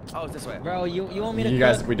 Oh, it's this way. Bro, you want me to You cook?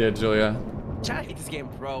 guys, we did, Julia. Chat, I hate this game,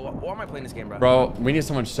 bro. Why am I playing this game, bro? Bro, we need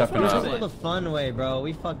someone We're chefing supposed to up. go the fun way, bro.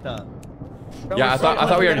 We fucked up. Bro, Yeah, we're I thought so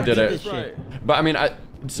we lucky already to did beat it. this shit. But I mean,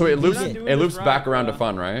 so it loops not doing it loops this back right, around to bro.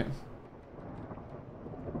 fun, right?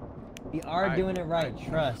 We are Alright. doing it right.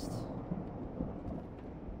 Trust.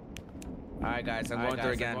 Alright, guys. I'm going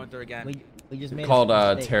through again. We just made Called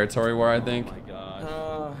a mistake. Territory War, I think. Oh my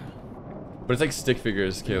gosh. But it's like stick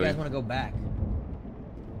figures, You guys Kaylee. want to go back?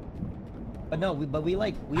 But no, we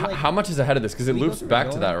like How much is ahead of this? Because it We go loops through back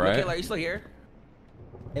to going? that, right? Okay, are you still here?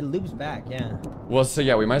 it loops back. Yeah. Well, so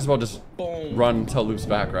yeah, we might as well just Boom. run until it loops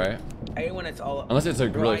back, right? Hey, when it's all. Unless it's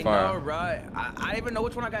like Bro, really I far. know, bro. I don't even know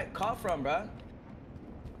which one I got caught from, bro.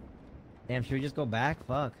 Damn, should we just go back?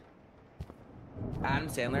 Fuck. Adam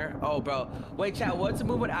Sandler. Oh, bro. Wait, chat. What's the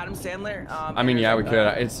move with Adam Sandler? I mean, yeah, we could.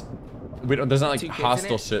 It's there's not like Two kids in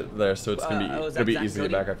hostile it? shit there, so it's gonna be Oh, is it'll be that easy to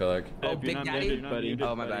get Cody? back. I feel like. Oh, If you're Big not Daddy? muted, you're muted,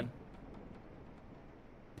 Oh, my buddy. bad.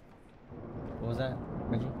 What was that,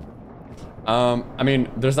 Reggie? I mean,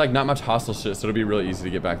 there's like not much hostile shit, so it'll be really easy to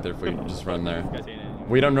get back there if we just run there. This guy's hating it.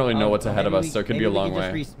 We don't really know what's Oh, ahead of maybe us, so it could maybe be a we long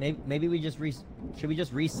could way. just maybe we just should we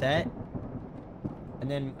just reset? And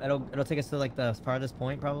then it'll take us to like the farthest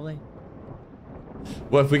point probably.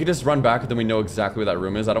 Well, if we could just run back, then we know exactly where that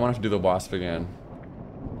room is. I don't want to have to do the wasp again.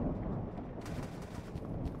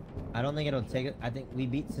 I I don't think it'll take it. I think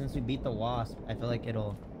since we beat the wasp, I feel like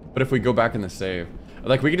it'll. But if we go back in the save,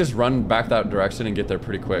 like we could just run back that direction and get there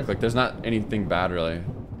pretty quick. Like there's not anything bad really.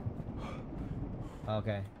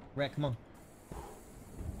 Okay. Rhett, come on.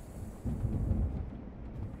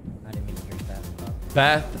 I didn't mean to drink that.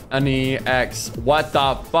 Bethany X. What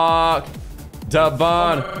the fuck?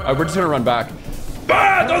 Devon. We're just gonna run back.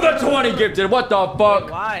 Beth on the 20 gifted. What the fuck?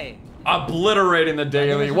 Why? Obliterating the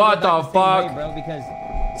daily. What the fuck? Way, bro, because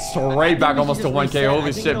straight back almost to 1K. reset.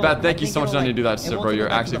 Holy shit, Beth. Thank you so much for letting me do that shit, bro. You're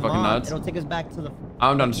actually fucking nuts. It'll take us back to the.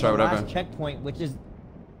 I'm done to try whatever. Last checkpoint, which is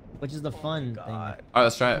the fun thing. Alright,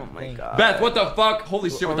 let's try it. Oh my god. Beth, what the fuck? Holy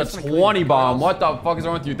shit with the 20 bomb. What the fuck is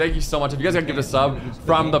wrong with you? Thank you so much. If you guys gotta give a sub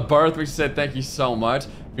from the birth, we said thank you so much.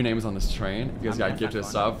 If your name is on this train, if you guys gotta give a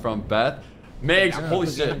sub from Beth. Megs, holy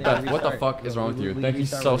shit, Beth, what the fuck is wrong with you? Thank you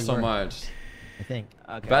so much. I think.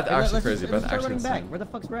 Okay. Beth Hey, actually let's crazy. just Beth start actually running back. insane. Where the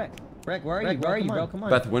fuck's Rhett? Rhett, where are you? Where are you, bro? Come on.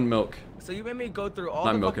 Beth, wind milk. So you made me go through all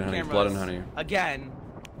Not the milk and fucking honey, cameras blood and honey. again.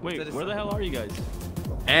 Wait, where the hell are you guys?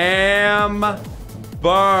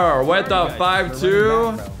 Burr with the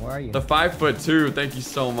 5'2". Where are you? The 5'2". Thank you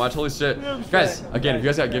so much. Holy shit. Guys, again, if you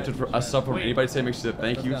guys got gifted for a sub from anybody today, make sure to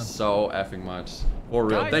thank you so effing much. For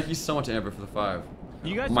real. Guys. Thank you so much, Amber, for the 5.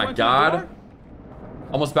 You guys Oh my went to the god. door?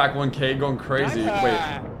 Almost back 1K, going crazy. Wait,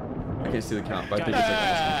 I can't see the count, but I think it's like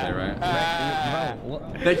almost 1K, right?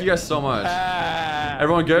 Bro, Thank you guys so much.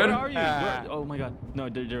 Everyone good? Where are you? Oh my god. No,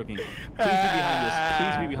 they're joking. Please be behind this.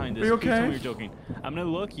 Please be behind this. Are you Please tell me okay? you're joking. I'm gonna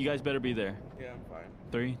look. You guys better be there. Yeah, I'm fine.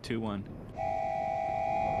 3, 2, 1.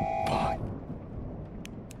 Fuck.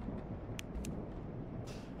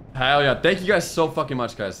 Hell yeah. Thank you guys so fucking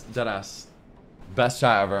much, guys. Deadass. Best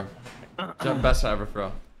chat ever. Best chat ever,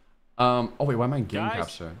 bro. Oh wait, why am I in game Guys.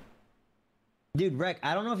 capture? dude, Rec,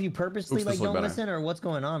 I don't know if you purposely Oops, like this look don't better. listen or what's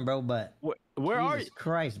going on, bro, but Where are you? Jesus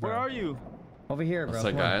Christ, bro. Where are you? Over here, bro. What's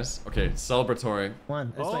up, Come on. guys? Okay, celebratory. Come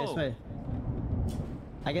on, this way, this Oh. way.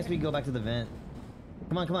 I guess we can go back to the vent.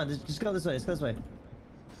 Come on, come on, just go this way, let's go this way.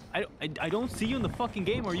 I don't see you in the fucking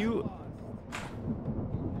game. Are you?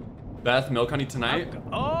 Beth, milk honey tonight.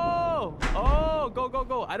 Oh, go, go,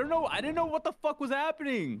 go. I don't know. I didn't know what the fuck was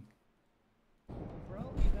happening.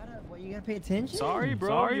 Bro, you gotta pay attention. Sorry,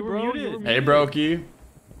 bro. You were muted. Hey, Brokey.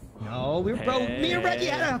 No, bro, me and Reggie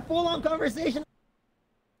had a full-on conversation.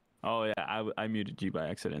 Oh yeah, I muted you by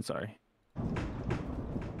accident. Sorry. Come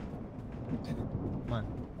on.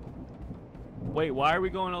 Wait, why are we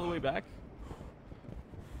going all the way back?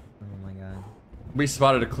 Oh my god. We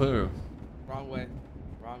spotted a clue. Wrong way.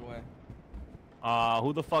 Wrong way.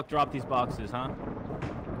 Who the fuck dropped these boxes, huh?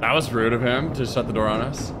 That was rude of him to shut the door on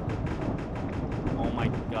us. Oh my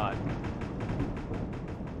god.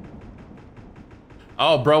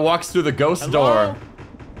 Oh, bro walks through the ghost Hello? door.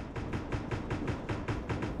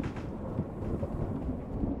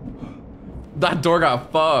 That door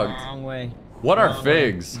got fucked. Wrong way. What are Wrong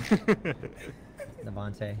way. figs?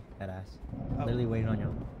 Devontae, head ass. Literally waiting on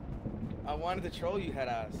you. I wanted to troll you, head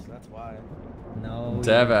ass. That's why. No.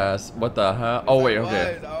 Dev ass. What the hell? Oh wait,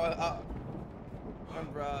 okay.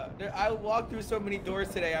 I walked through so many doors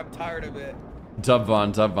today. I'm tired of it.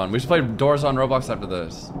 Dubvon. We should play Doors on Roblox after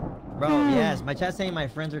this. Bro, yes, my chat's saying my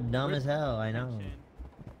friends are dumb as hell. I know.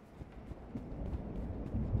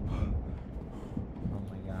 Oh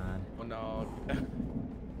my god. Oh no.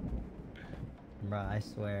 Bro, I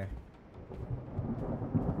swear.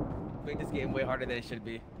 Make this game way harder than it should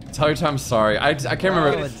be. Tell your time sorry. I can't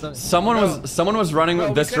remember. it's so- Someone was running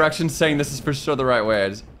Bro, this we direction saying this is for sure the right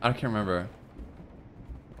way. I can't remember.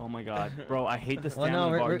 Oh my god, bro, I hate the Well, stamina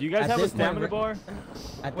no, bar. Do you guys at have a this point, stamina bar?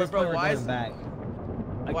 At Wait, this bro, point, we're why going is- back.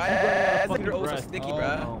 I Why keep running out of is the fucking girl so breath. sticky, Oh,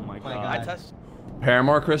 bruh? Oh my my god. I God. touched.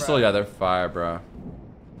 Paramore Crystal? Bruh. Yeah, they're fire, bro.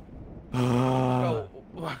 Bro,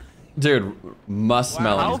 Dude,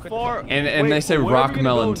 muskmelon. How far? And Wait, they say where are we rock gonna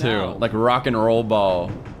melon go too, now? like rock and roll ball.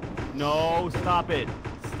 No, stop it.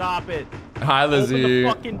 Stop it. Hi, Open Lizzie. the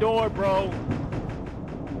fucking door, bro.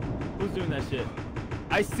 Who's doing that shit?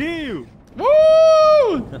 I see you.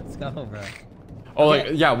 Woo! Let's go, bro. Oh, like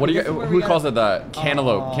Okay, yeah. What do you? this is where Who we calls gotta- it that?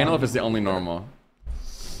 Cantaloupe. Oh. Cantaloupe is the only normal.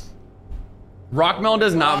 Rock melon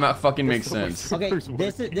does not fucking make sense. Okay,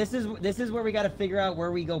 this is where we gotta figure out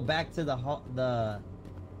where we go back to the hall. How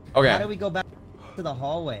do Okay, we go back to the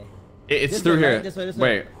hallway? it's This through way, here. right? This way, this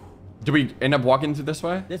way. Wait, do we end up walking through this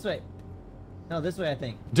way? This way. No, this way, I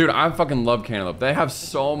think. Dude, I fucking love cantaloupe. They have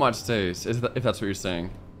so much taste. If that's what you're saying.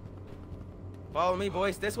 follow me,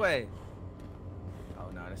 boys. This way. Oh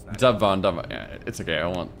no, that's not. Devon. Yeah, it's okay. I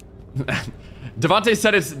won't. Devontae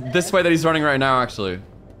said it's this way that he's running right now, actually.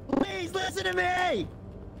 Please listen to me!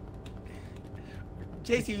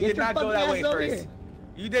 JC, you Get did your not go fucking that ass way over first. here.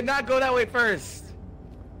 You did not go that way first.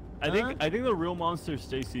 I think the real monster is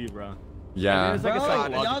JC, bro. Yeah. It's like a Bro,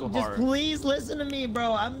 psychological y'all just horror. please listen to me,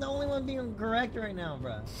 bro. I'm the only one being correct right now,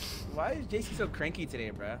 bro. Why is JC so cranky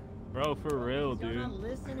today, bro? Bro, for real, dude.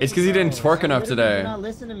 It's because he didn't twerk enough today. Do not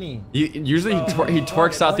listen to me. Usually he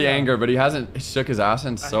twerks out the anger, but he hasn't shook his ass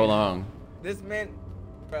in so long. This man,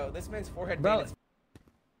 bro, this man's forehead. Bro.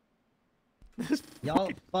 Is... Y'all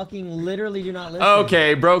fucking literally do not listen.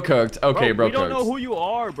 Okay, bro cooked. Okay, bro we don't cooked. know who you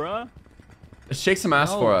are, bro. Shake some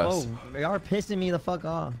ass for us. Bro, they are pissing me the fuck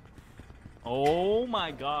off. Oh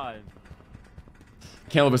my god.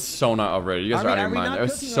 Caleb is so not overrated. You guys are out of your mind. It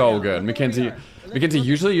was cooking so right good. now? Mackenzie,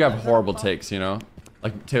 usually you have horrible takes, you know?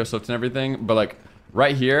 Like Taylor Swift and everything. But like,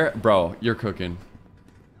 right here, bro, you're cooking.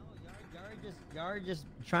 Y'all are just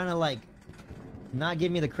trying to like, not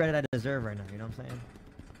give me the credit I deserve right now. You know what I'm saying?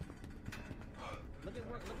 Look at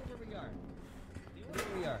where we are. Look at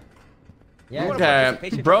where we are. Yeah.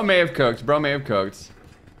 Okay, bro may have cooked. Bro may have cooked.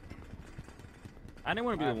 I didn't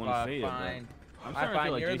want to be the one to say it, bro. I'm starting to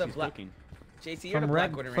feel like JC's cooking. JC, you're the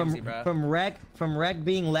black Gordon Ramsay, bro. From Rec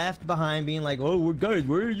being left behind, being like, oh, we're good.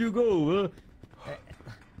 Where did you go?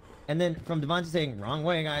 And then from Devontae saying, wrong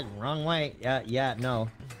way, guys, wrong way. Yeah, no.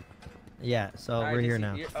 Yeah, so we're here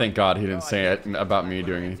now. Thank God he didn't say it about me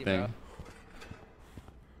doing anything.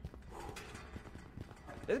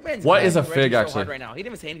 What is a fig, actually? Right now. He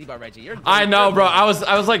didn't even say anything about Reggie. I know, bro. I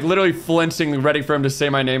was like literally flinching, ready for him to say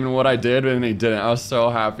my name and what I did, and he didn't. I was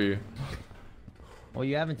so happy. Well,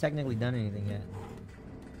 you haven't technically done anything yet.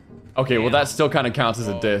 Okay, well that still kind of counts as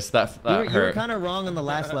a diss. That hurt. You were kind of wrong on the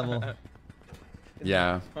last level.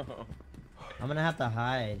 Yeah. I'm gonna have to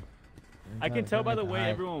hide. I can tell by the way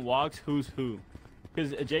everyone walks who's who.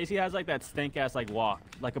 Because JC has like that stink ass like walk,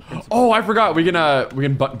 like a principal. Oh, I forgot. We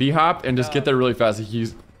can b-hop and just get there really fast.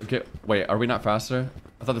 He's okay. Wait, are we not faster?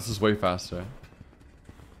 I thought this was way faster.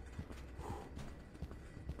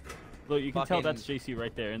 Look, you can tell that's JC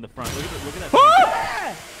right there in the front. Look at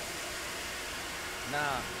that.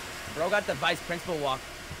 Nah, bro got the vice principal walk.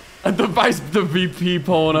 The VP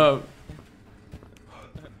pulling up.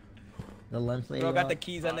 The lunch lady. Bro got the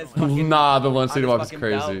keys on his fucking. Nah, the lunch lady walk is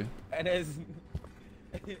crazy. And his.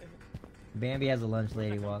 Bambi has a lunch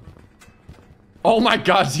lady walk. Oh my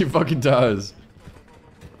God, she fucking does.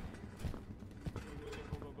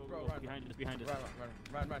 Bro, behind us.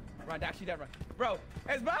 Run, actually, that run. Bro,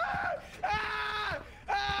 it's mine!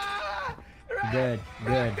 Good.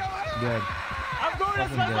 I'm going to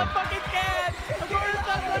stop my fucking cat!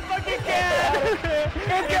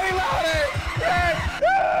 It's getting louder!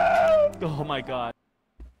 Oh my God.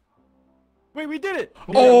 Wait, we did it!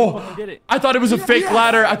 Oh, we did it. I thought it was a fake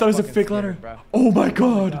ladder. I thought it was a fake ladder. Oh my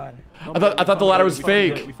God. I thought the ladder was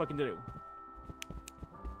fake. We fucking did it.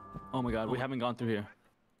 Oh my God, we haven't gone through here.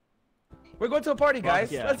 We're going to a party,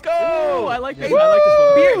 guys. Yeah. Let's go! Ooh, I like this. I like this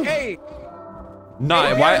one. Beer, hey!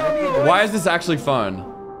 Nah, why is this actually fun?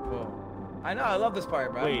 I know, I love this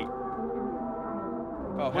part, bro. Wait.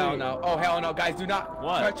 Oh, hell no. Oh, hell no. Guys, do not.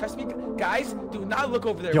 What? Trust me. Guys, do not look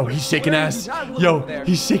over there. Yo, he's shaking ass. Yo,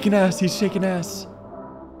 he's shaking ass. He's shaking ass.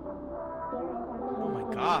 Oh my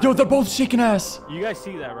God. Yo, they're both shaking ass. You guys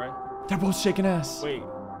see that, right? They're both shaking ass. Wait,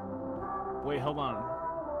 hold on.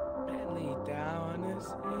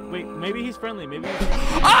 Wait, maybe he's friendly. Maybe he's friendly.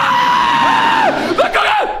 Ah! Look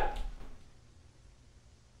at him!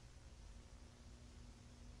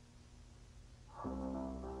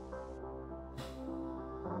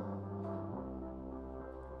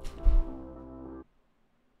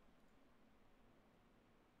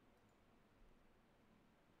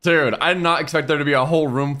 Dude, I did not expect there to be a whole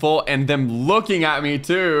room full and them looking at me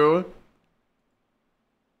too.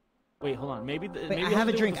 Wait, hold on. Maybe. Wait, I have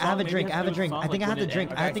a drink. I have a drink. I think I have to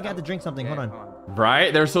drink. I think I have to drink something. Hold on.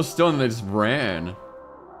 Right? They're so still and they just ran.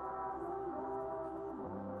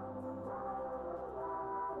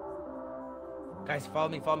 Guys, follow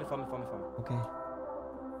me. Okay.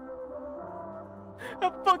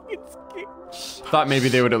 I'm fucking scared. Thought maybe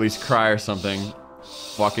they would at least cry or something.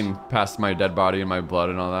 Walking past my dead body and my blood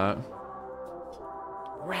and all that.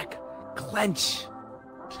 Wreck. Clench.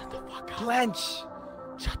 Shut the fuck up. Clench.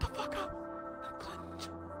 Shut the fuck up. Clench.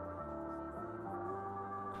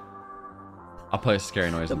 I'll play a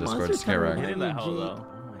scary noise in Discord to scare Hit Reg. in that hole though.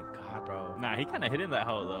 Oh my God, bro. Nah, he kind of hit in that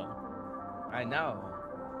hole though. I know.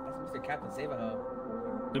 That's Mr. Captain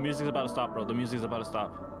Save-A-Ho. The music's about to stop, bro. The music's about to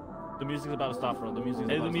stop. The music's about to stop, bro. The music's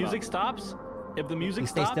about to stop. If the music stops, if the music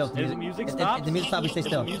stops, if the music stops, if the music stops, we stay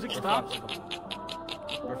still. If the music stops,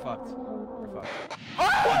 We're fucked. We're fucked. Oh,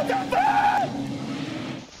 what the fuck?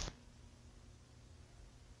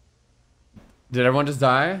 Did everyone just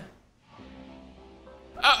die?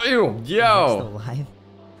 Oh, ew, Still yo. alive.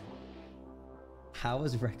 How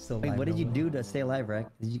is Rex still alive? Wait, what did you do to stay alive, Rex?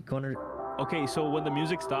 Did you go under... Okay, so when the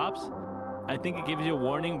music stops, I think it gives you a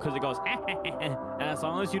warning because it goes, and as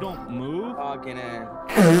long as you don't move. Fucking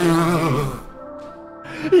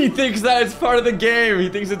He thinks that it's part of the game. He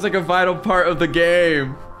thinks it's like a vital part of the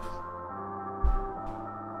game.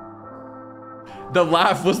 The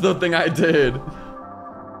laugh was the thing I did.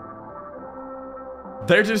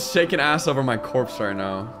 They're just shaking ass over my corpse right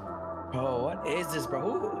now. Oh, what is this,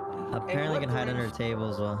 bro? Apparently, you can hide under a table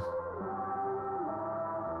as well.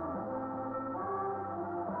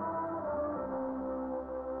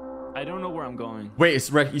 I don't know where I'm going. Wait, it's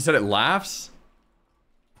Rick, you said it laughs?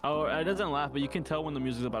 Oh, it doesn't laugh, but you can tell when the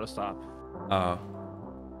music's about to stop. Oh.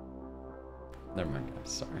 Never mind, guys.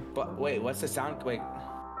 Sorry. But wait, what's the sound? Wait.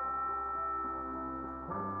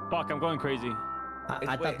 Fuck, I'm going crazy.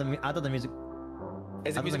 I thought the music.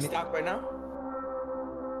 Is the music stopped right now?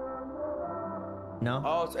 No.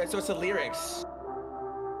 Oh, so it's the lyrics.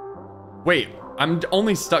 Wait, I'm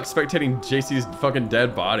only stuck spectating JC's fucking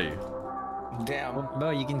dead body. Damn. Well,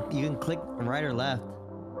 bro, you can click right or left.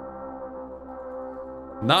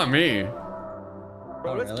 Not me.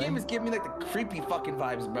 Bro, this really? game is giving me like the creepy fucking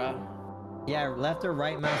vibes, bro. Yeah, left or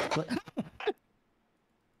right mouse click.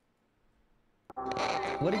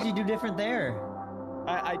 What did you do different there?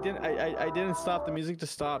 I didn't stop. The music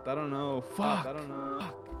just stopped. I don't know. Fuck. I don't know.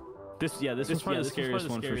 This is probably the scariest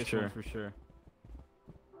one for sure.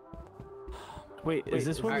 Wait, is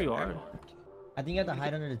this where we are? I think you have to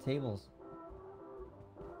hide under the tables.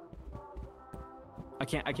 I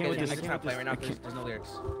can't with this. I can't play right now. There's no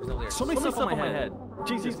lyrics. There's no lyrics. So many stuff on my head.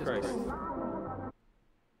 Jesus Christ.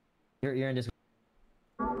 You're in this.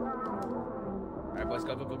 Alright, boys,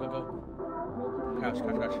 go. Crouch.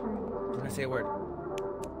 Do not say a word.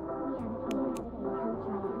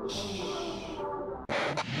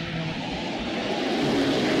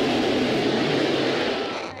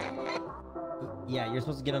 Yeah, you're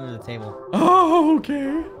supposed to get under the table. Oh,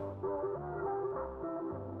 okay.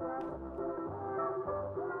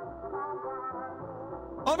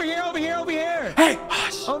 Over here! Hey,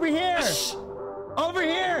 hush. Over here! Shh. Over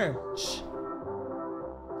here! Shh.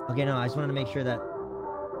 Okay, no, I just wanted to make sure that...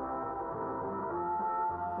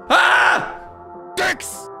 Ah!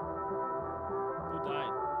 Dicks! Who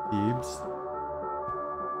died? Thebes.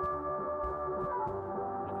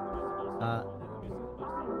 My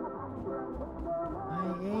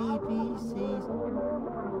ABCs.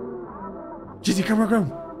 JC, come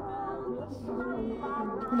on.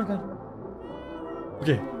 Oh my god.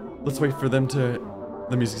 Okay, let's wait for them to...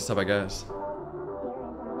 the music to stop, I guess.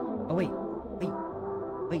 Oh, wait.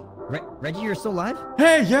 Reggie, you're still alive?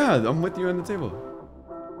 Hey, yeah, I'm with you on the table.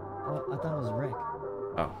 Oh, I thought it was Rick.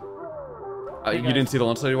 Oh. Hey, you didn't see the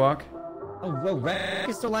lunch lady walk? Oh, whoa, Rick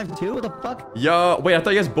is still alive too? What the fuck? Yo, wait, I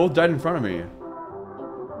thought you guys both died in front of me.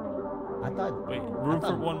 I thought... Wait, room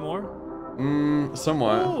for one more?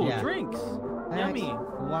 Somewhat. Oh, Yeah. drinks. X, Yummy.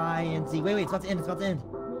 Y, and Z. Wait, it's about to end.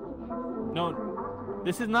 No,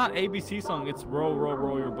 this is not ABC song. It's row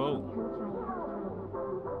your boat.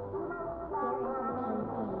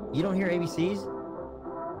 You don't hear ABCs?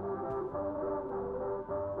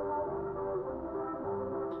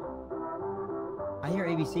 I hear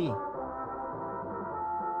ABC.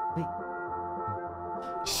 Wait.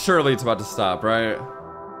 Surely it's about to stop, right?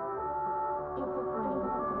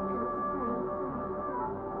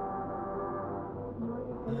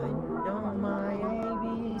 I know my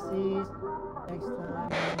ABCs. Next time.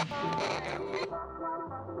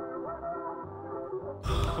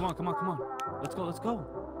 Come on. Let's go.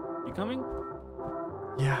 You coming?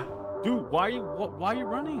 Yeah. Dude, why are you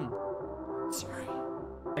running? Sorry.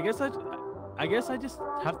 I guess I just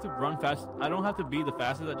have to run fast. I don't have to be the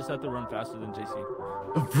fastest. I just have to run faster than JC.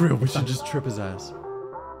 Oh, for real, we should just trip his ass.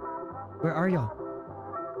 Where are y'all?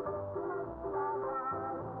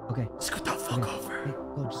 Okay. Scoot the fuck over. Hey,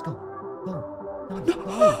 go, just go. Go. No, No. just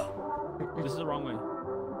go. This is the wrong way.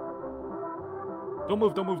 Don't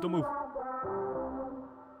move.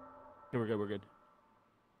 Okay, we're good.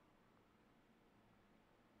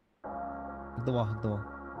 Hug the wall.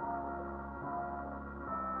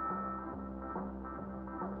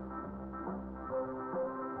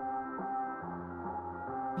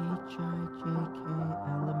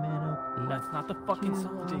 H-I-J-K-L-M-N-O-P. That's not the fucking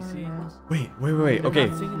song, JC. Wait. Okay,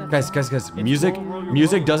 guys.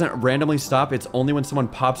 Music doesn't randomly stop. It's only when someone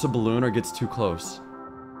pops a balloon or gets too close.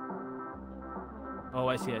 Oh,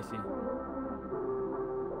 I see.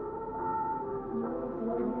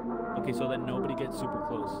 Okay, so then nobody gets super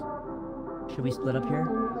close. Should we split up here?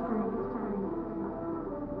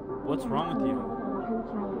 What's wrong with you?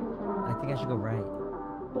 I think I should go right.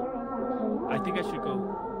 I think I should go.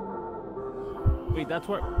 Wait, that's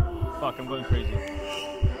where. Fuck, I'm going crazy.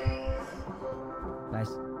 Nice.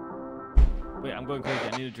 Wait, I'm going crazy.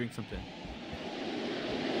 I need to drink something.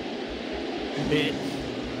 Bitch.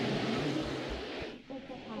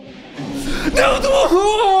 No!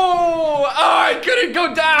 Oh, I couldn't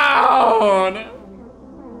go down!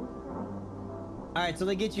 Alright, so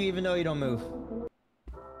they get you even though you don't move.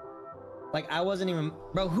 Like, I wasn't even...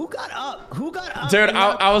 Bro, who got up? Who got up? Dude,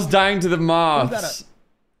 I was dying to the moths.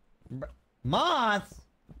 Moths?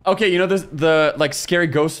 Okay, you know the like scary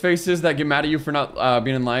ghost faces that get mad at you for not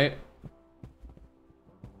being in light?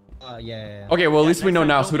 Yeah. Okay, well at least we know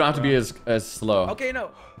now, so we don't have to be as slow. Okay,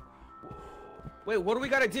 no. Wait, what do we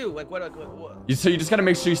gotta do? Like, what? So you just gotta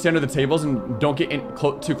make sure you stay under the tables and don't get in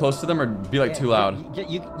too close to them or be like too loud.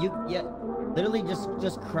 Yeah, literally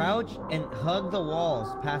just crouch and hug the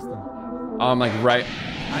walls past them. Like right.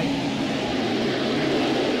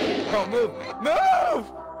 Bro, move!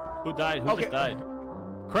 Move! Who died? Who just died?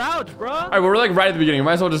 Crouch, bro! Alright, well, we're like right at the beginning.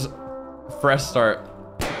 Might as well just fresh start.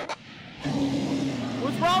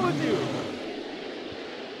 What's wrong with you?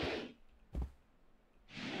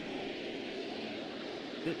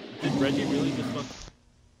 Did Reggie really just fuck?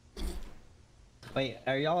 Wait,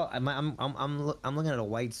 are y'all? I'm looking at a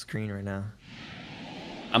white screen right now.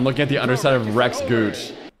 I'm looking at the underside of Rex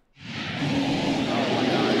Gooch. Oh my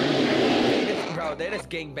god. Bro, they just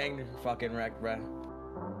gangbanged fucking wreck, bro.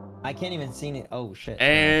 I can't even see it. Oh shit.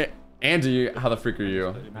 And Andy, how the freak are you?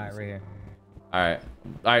 Alright, right here.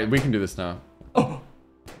 Alright, we can do this now. Oh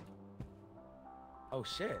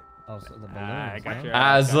shit. Oh, so the balloon. I got your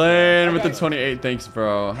Aslan with the 28, thanks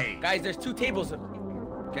bro. Hey, guys, there's 2 tables.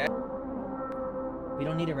 Okay. We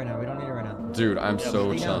don't need it right now. Dude, I'm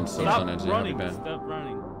so chilling, so Stop chilling. running. Stop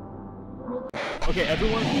running. Okay,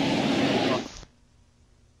 everyone.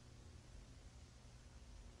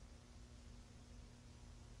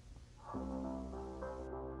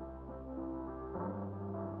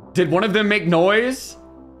 Did one of them make noise?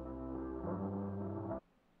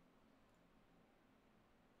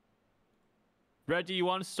 Reggie, you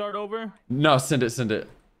want to start over? No, send it. Start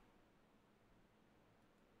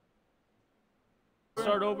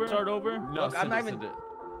over. No, Look, I'm not even...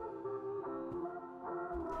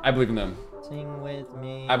 I believe in them. Sing with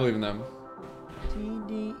me. I believe in them.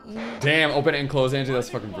 Damn, open and close, Angie. That's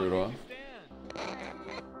fucking brutal.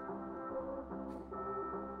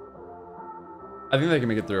 I think they can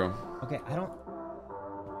make it through. Okay, I don't.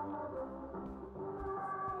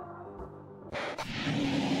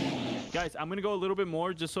 Guys, I'm gonna go a little bit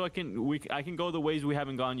more just so I can go the ways we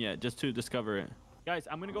haven't gone yet, just to discover it. Guys,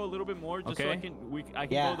 I'm gonna go a little bit more just so I can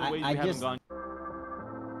go the ways we haven't gone.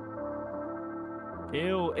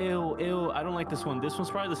 Ew. I don't like this one. This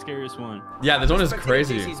one's probably the scariest one. Yeah, this one is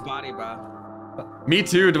crazy. JC's body, bro. Me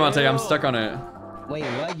too, Devontae. I'm stuck on it. Wait,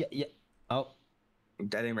 what? Yeah. Oh.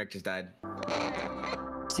 That ain't Rick just died.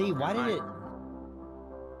 See, why did it?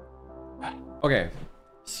 Okay,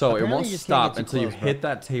 so Apparently it won't you just stop can't get too until you close, bro. hit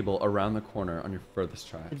that table around the corner on your furthest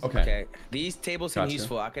try. Okay. These tables seem Gotcha.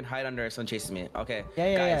 useful. I can hide under if someone chases me. Okay.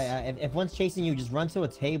 Yeah. If one's chasing you, just run to a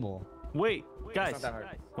table. Wait, guys. not that hard.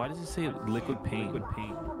 Why does it say liquid paint?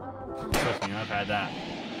 Trust me, I've had that.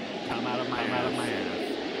 Come out of my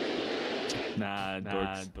ass. Nah,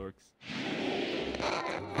 dorks.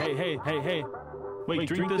 Hey. Wait,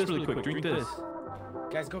 drink this really quick. Drink this.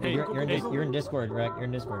 Guys, go. Hey, You're in Discord, Rek. You're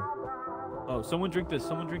in Discord. Oh, someone drink this.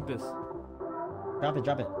 Drop it.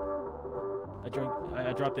 I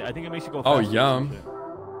dropped it. I think it makes you go Oh, faster. yum.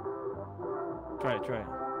 Try it.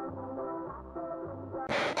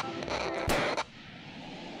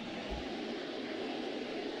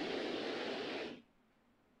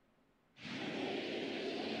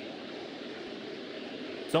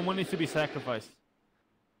 Someone needs to be sacrificed.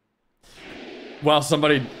 Well,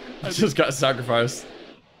 somebody just got sacrificed.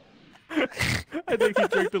 I think he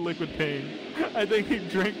drank the liquid pain. I think he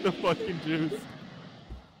drank the fucking juice.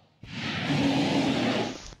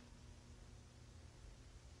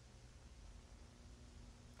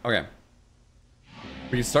 Okay.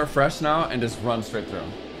 We can start fresh now and just run straight through.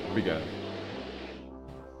 We'll be good.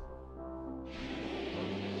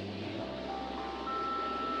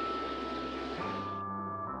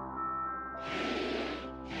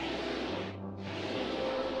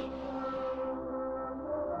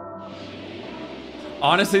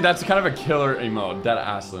 Honestly, that's kind of a killer emote. Dead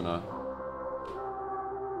ass Luna.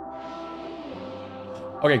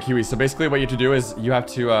 Okay, Kiwi. So basically what you have to do is you have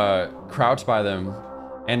to crouch by them.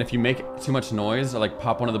 And if you make too much noise or like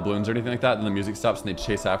pop one of the balloons or anything like that, then the music stops and they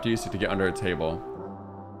chase after you, so you have to get under a table.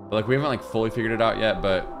 But like we haven't like fully figured it out yet,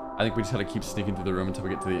 but I think we just have to keep sneaking through the room until we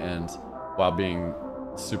get to the end while being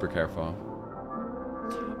super careful.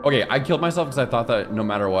 Okay, I killed myself because I thought that no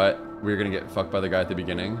matter what, we were gonna get fucked by the guy at the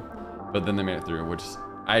beginning. But then they made it through, which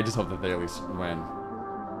I just hope that they at least win.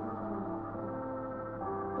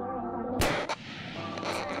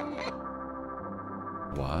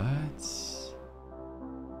 What?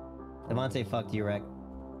 Devontae fucked you, Reg.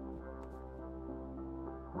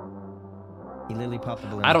 He literally popped the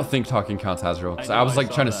balloon. I don't think talking counts Hazard because I was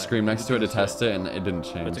like trying to scream next to it to test it and it didn't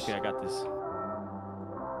change. It's okay, I got this.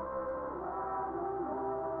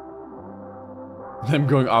 Them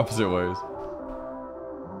going opposite ways.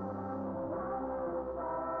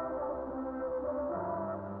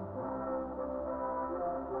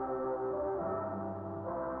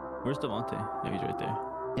 Where's Devontae? Yeah, he's right there.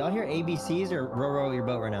 Y'all hear ABCs or row your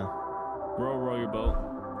boat right now? Row your boat.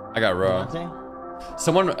 I got row. Devontae?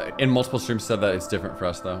 Someone in multiple streams said that it's different for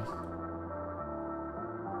us though.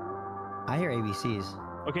 I hear ABCs.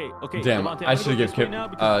 Okay. Damn, Devontae, I should have given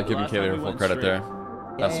Kaylee Kaylee full credit there.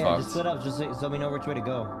 That's Yeah, fucked. just split up, just so we know which way to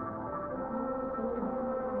go.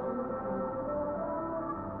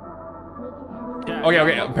 Yeah,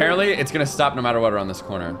 Okay. Apparently, it's gonna stop no matter what around this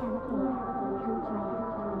corner.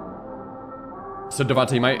 So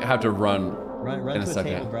Devontae, you might have to run Run in a to a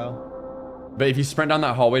second. table, bro. But if you sprint down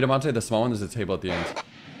that hallway, Devontae, the small one, there's a table at the end.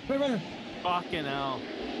 Run. Fucking hell.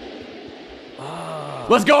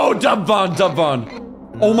 Let's go, Dubvon.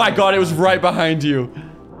 Oh my God, it was right behind you.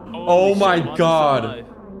 Oh my God.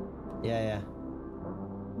 Yeah.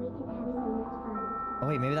 Oh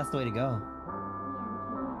wait, maybe that's the way to go.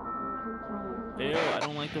 Ew, I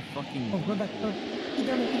don't like the fucking... Oh, run back. Oh,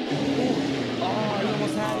 you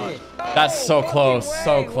almost had it. That's so close,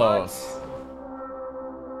 so close.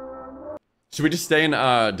 Should we just stay in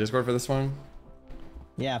Discord for this one?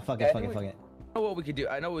 Yeah, fuck it. I know what we could do.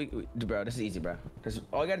 I know we do, bro. This is easy, bro.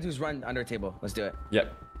 All you gotta do is run under a table. Let's do it.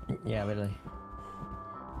 Yep. Yeah, literally.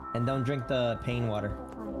 And don't drink the pain water.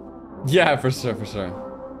 Yeah, for sure.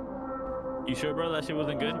 You sure, bro? That shit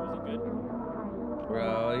wasn't good?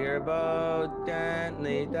 Row your boat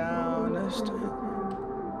gently down the street.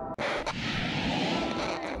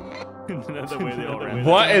 Another way they all ran.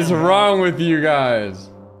 What is wrong with you guys?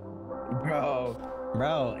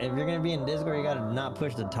 Bro, if you're gonna be in Discord, you gotta not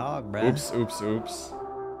push the talk, bro. Oops.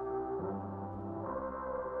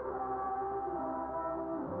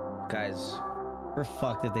 Guys, We're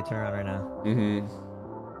fucked if they turn around right now.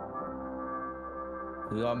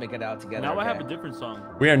 we all make it out together. Now I have okay? a different song.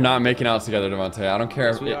 We are not making out together, Devontae. I don't care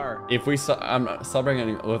Yes, we are. if I'm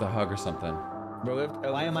celebrating with a hug or something. Bro,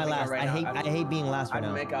 Why am I last? I hate being last right I'd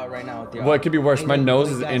now. make out right now with you. Well, it could be worse. My Wait, nose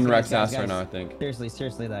wait, is guys, in guys, Rex's guys, ass right guys. now, I think.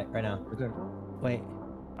 Seriously, like right now. Wait.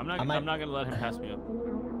 I'm not gonna let him pass me up.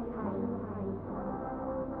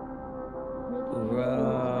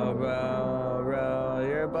 Row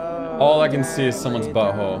your boat. All I can see is someone's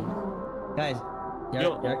butthole. Guys,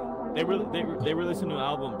 They released a new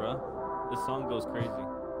album, bro. This song goes crazy.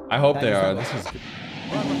 I hope they are. This is.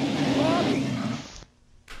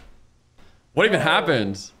 What even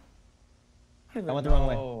happened? I went the wrong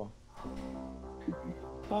way.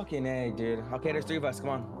 Fucking A, dude. Okay, there's 3 of us. Come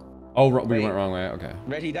on. Oh, we went wrong way. Okay.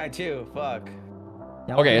 Reggie died too. Fuck.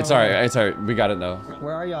 Okay, it's alright. We got it though.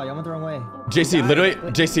 Where are y'all? Y'all went the wrong way. JC, literally,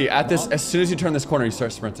 JC, at this, as soon as you turn this corner, you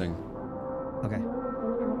start sprinting. Okay.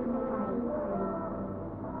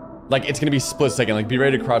 Like, it's gonna be split second. Like, be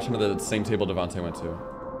ready to crouch into the same table Devontae went to.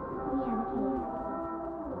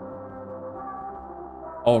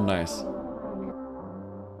 Oh, nice.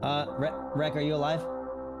 Rec, are you alive?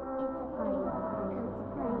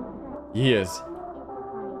 He is.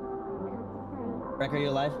 Rec, are you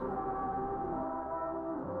alive?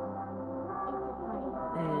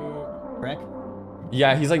 Rec?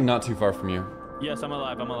 Yeah, he's like not too far from you. Yes, I'm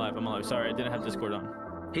alive. Sorry, I didn't have Discord on.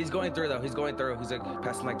 He's going through though. He's like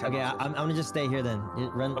passing like 10. Okay, I'm gonna just stay here then.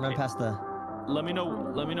 Run past the... Let me know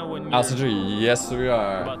when you're Alcindor, yes we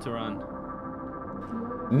are. about to run.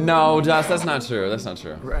 No, Josh, that's not true. That's not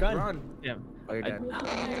true. Run. Yeah. Oh, you're dead.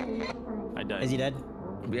 I died. Is he dead?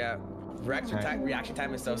 Yeah. Reaction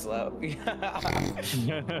time is so slow.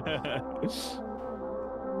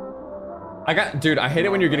 Dude, I hate it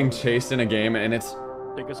when you're getting chased in a game and it's...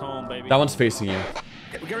 Take us home, baby. That one's facing you.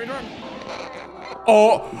 Get ready to run.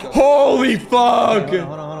 Oh, holy fuck!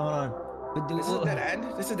 Hold on. But This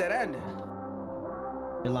is a dead end.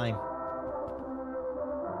 You're lying.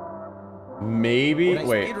 Maybe, Nice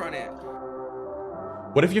wait. speed run it.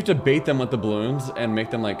 What if you have to bait them with the balloons and make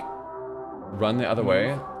them like run the other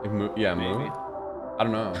way? Like, move. Maybe. I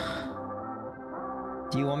don't know.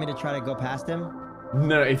 Do you want me to try to go past him?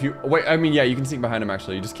 No, if you wait, I mean, yeah, you can sneak behind him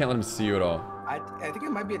actually. You just can't let him see you at all. I think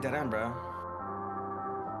it might be a dead end, bro.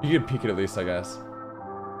 You could peek it at least, I guess.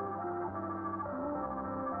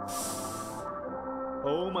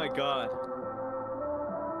 Oh my god.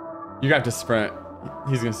 You have to sprint.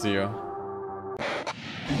 He's gonna see you.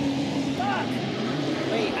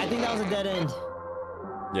 Wait, I think that was a dead end.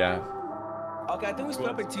 Yeah. Okay, I think we split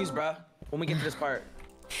up in teams, bro. When we get to this part.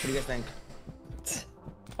 What do you guys think?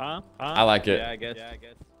 Huh? I like it. Yeah, I guess.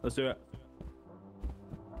 Let's do it.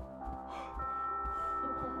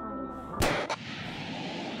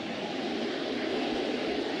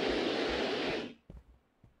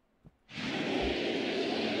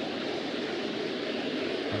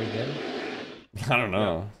 Are we good? I don't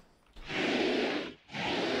know.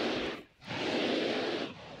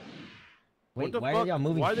 Wait, What the why fuck? are y'all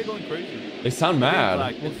moving? Why are they going crazy? They sound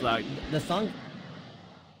mad. It's like The song.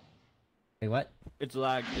 Wait, what? it's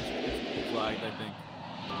lagged, I think.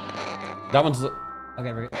 That one's.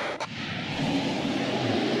 Okay, we're good.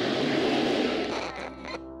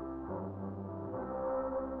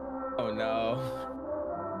 Oh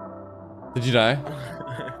no. Did you die?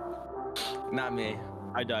 Not me.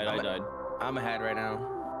 I died. I'm ahead right now.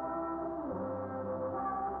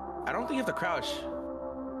 I don't think you have to crouch.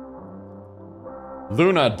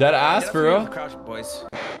 Luna, dead ass Yeah, for you have to real? crouch, boys.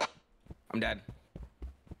 I'm dead.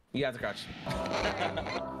 You have to crouch.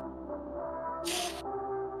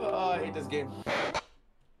 Oh, I hate this game.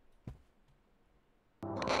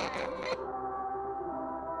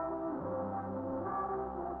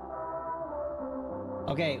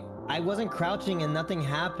 Okay, I wasn't crouching and nothing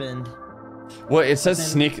happened. Well, it says then-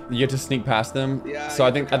 sneak. You have to sneak past them. Yeah, So you I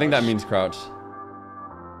have to think that crouch. means crouch.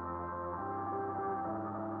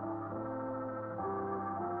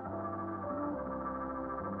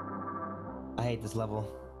 I hate this level.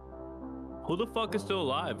 Who the fuck is still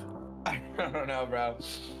alive? I don't know, bro.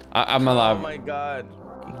 I'm Oh alive. my god.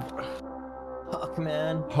 Fuck,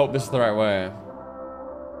 man. Hope this is the right way.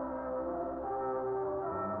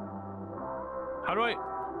 How do I?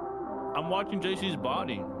 I'm watching JC's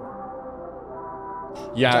body.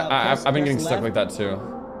 Yeah, Press- I've been press getting stuck left. like that too.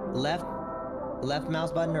 Left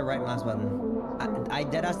mouse button or right mouse button? I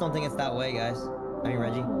deadass don't think it's that way, guys. I mean,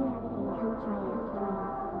 Reggie.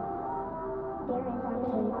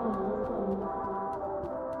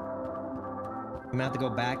 You might have to go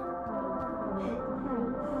back.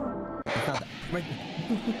 It's not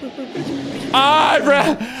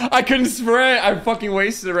that. I couldn't sprint. I fucking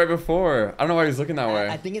wasted it right before. I don't know why he was looking that way.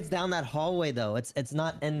 I think it's down that hallway though. It's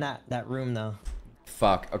not in that room though.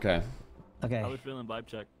 Fuck. Okay. Okay. I was feeling vibe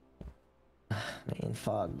check. Man,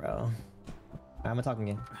 fuck, bro. I'm gonna talk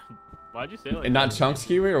again. Why'd you say like And not that? chunks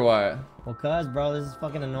kiwi or what? Well, cuz, bro, this is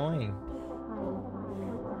fucking annoying.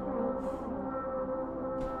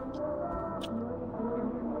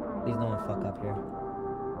 Please no one fuck up here.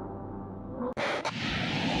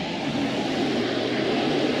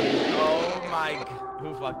 Oh my.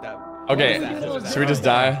 Who fucked up? Okay. Who was that? Who was Should we just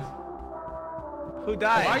die? Who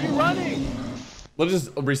died? Why are you running? We'll just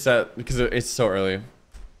reset because it's so early.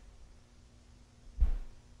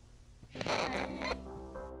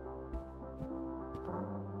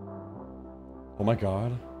 Oh my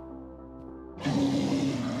god.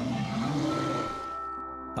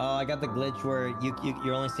 Oh, I got the glitch where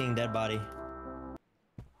you're only seeing dead body.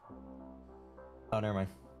 Oh, never mind.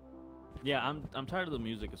 Yeah, I'm tired of the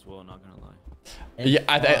music as well. Not gonna lie. Yeah,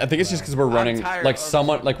 I think it's just because we're running tired like of-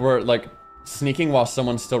 someone like we're like sneaking while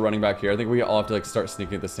someone's still running back here. I think we all have to like start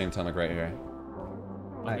sneaking at the same time, like right here.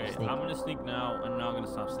 Alright, Okay, sneak. I'm gonna sneak now, and now I'm gonna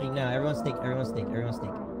stop Sneak sneaking. now. Everyone sneak. Everyone sneak. Everyone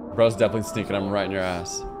sneak. Bro's definitely sneaking. I'm right in your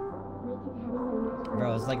ass.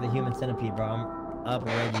 Bro, it's like the human centipede, bro. I'm up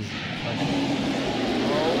Reggie's.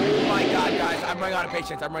 Oh my god, guys. I'm running out of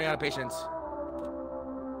patience. I'm running out of patience.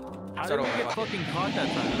 How So did we don't get fuck it. fucking caught that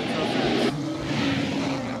time? That makes no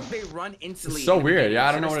sense. They run instantly. It's so and weird. they Yeah,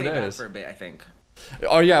 I don't know should've what it stayed back is. For a bit, I think.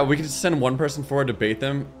 Oh yeah, we could just send one person forward to bait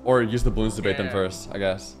them, or use the balloons to bait them Yeah. first, I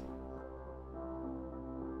guess.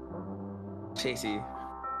 Chasey.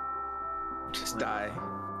 Just die.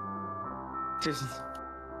 Just.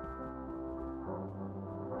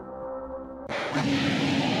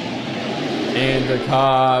 In the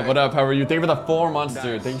car. What up? How are you? Thank you for the 4 months, dude.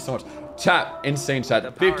 Nice. Thank you so much. Chat, insane The chat. power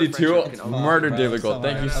of 52 friendship can murder bro, difficult. so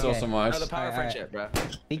Thank you hard. so Okay. so much. No, the power of Alright, friendship, bro.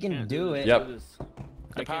 We can do it. Yep.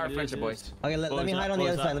 The power of friendship, boys. Okay, let me hide on the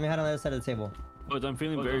other side. Let me hide on the other side of the table. But I'm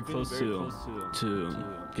feeling very close to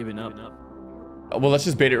giving up. Well, let's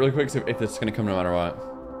just bait it really quick. So if it's gonna come no matter what.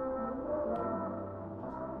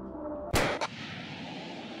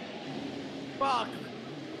 Fuck!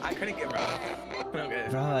 I couldn't get, bro. Okay.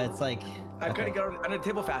 Bro, it's like. I couldn't get under the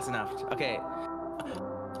table fast enough. Okay.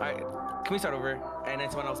 Alright. Can we start over? And then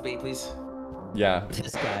someone else bait, please. Yeah.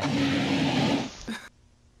 This guy.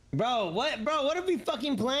 Bro, what? Bro, what are we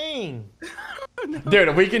fucking playing?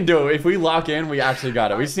 Dude, we can do it. If we lock in, we actually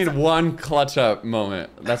got it. We just need one clutch up moment.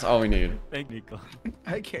 That's all we need. Thank Nico.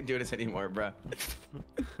 I can't do this anymore, bro.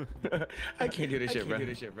 I can't do this shit, bro.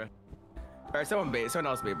 All right, someone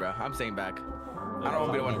else bait, bro. I'm staying back. I don't want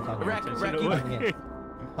to be the one. Rack, you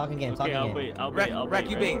Talking game. Okay, I'll bait. I'll bait. Rack,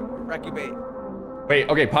 you bait. Rack, you bait. Wait,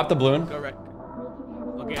 okay, pop the balloon. Go, Rack.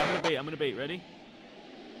 Okay, I'm gonna bait. Ready?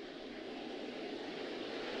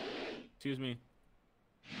 Excuse me.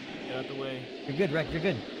 Get out the way. You're good, Reck. You're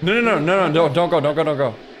good. No, don't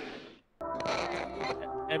go.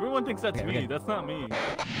 Everyone thinks that's me. That's not me.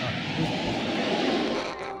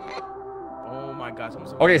 Oh my gosh.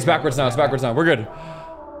 Okay, it's backwards now. We're good.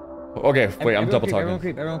 Okay, wait, I'm double talking.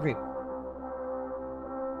 Everyone creep.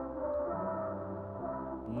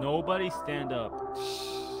 Nobody stand up.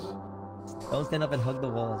 Don't stand up and hug the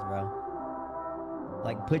walls, bro.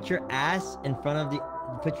 Like, put your ass in front of the...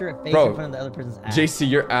 Put your face in front of the other person's ass. JC,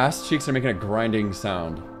 your ass cheeks are making a grinding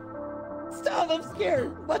sound. Stop, I'm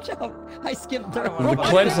scared. Watch out. I skipped through. The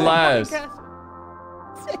clenched lies. Stop.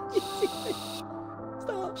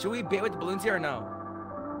 Should we bait with the balloons here or no?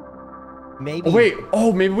 Maybe.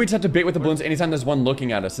 Maybe we just have to bait with the balloons anytime there's one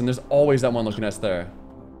looking at us, and there's always that one looking at us there.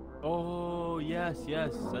 Oh, yes.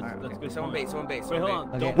 That's good. Someone bait. Wait, hold on.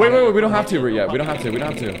 Okay. Wait, we don't have to yet. We don't have to.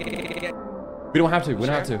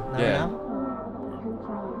 Yeah.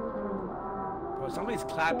 Bro, somebody's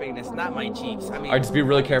clapping. It's not my cheeks. I mean. Alright, just be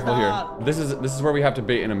really careful here. This is where we have to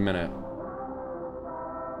bait in a minute.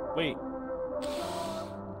 Wait.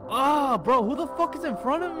 Ah, bro, who the fuck is in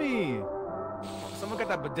front of me? Someone got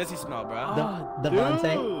that badizzy smell, bro. The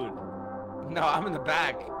Devontae? No, I'm in the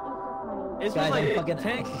back. It's Guys, like I'm fucking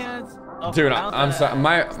 10 cans of Dude, Bounce I'm Ass. sorry.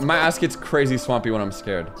 My ass gets crazy swampy when I'm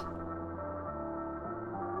scared.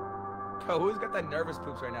 Bro, who's got that nervous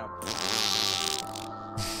poops right now?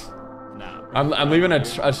 Nah. I'm leaving a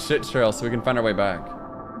shit trail so we can find our way back.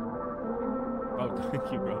 Bro,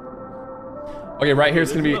 thank you, bro. Okay, right here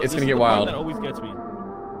it's gonna This is get the part wild. That always gets me.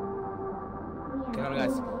 Okay,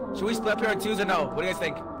 guys. Should we split up here on twos or no? What do you guys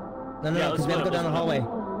think? No, Yeah, because we have to go down the hallway.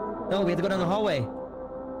 No, we have to go down the hallway.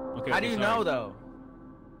 Okay. How do you know though?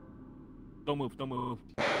 Don't move.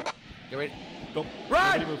 Get ready. Don't.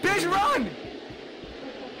 Run! Nobody move, Bitch, nobody run! move.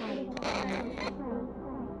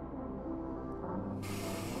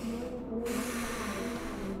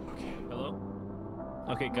 Hello?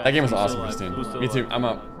 Okay, guys. That game was who's awesome, still alive? Christine. Who's still Me too. alive? I'm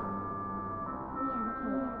up.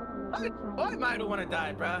 Why am I the one to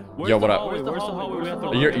die, bruh? Where's Yo, the what up? hallway? Where's the hallway? We have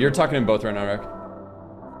to You're talking in both right now, Rick.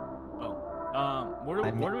 Oh. Where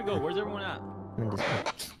do we go? Where's everyone at? I'm in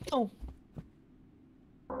Discord. Oh.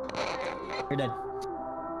 You're dead.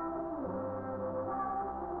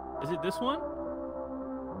 Is it this one?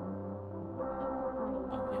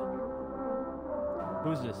 Oh, yeah.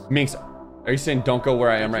 Who's this? Minx, are you saying don't go where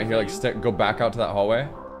I am right here? Like, go back out to that hallway?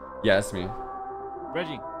 Yeah, it's me.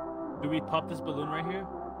 Reggie, do we pop this balloon right here?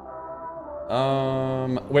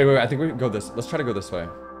 Wait. I think we can go this. Let's try to go this way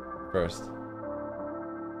first.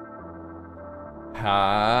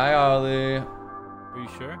 Hi, Ollie. Are you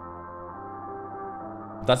sure?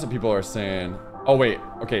 That's what people are saying. Oh, wait.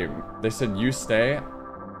 Okay. They said you stay.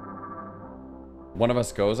 One of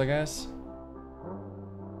us goes, I guess.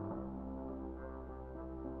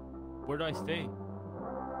 Where do I stay?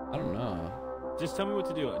 I don't know. Just tell me what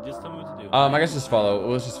to do. I guess just follow.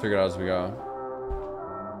 Let's just figure it out as we go.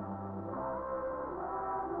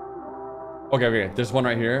 Okay. There's one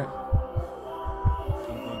right here.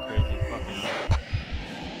 I'm going crazy. Fucking.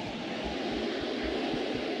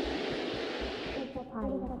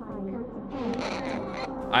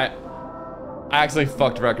 I actually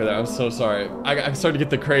fucked record there. I'm so sorry. I started to get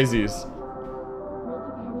the crazies.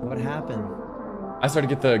 What happened? I started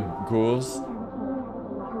to get the ghouls.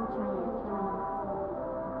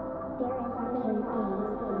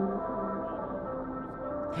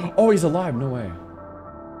 Oh, he's alive. No way.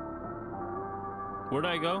 Where'd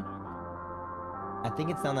I go? I think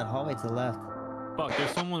it's down that hallway to the left. Fuck,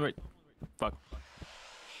 there's someone right. Fuck.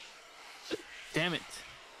 Damn it.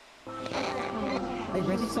 Hey,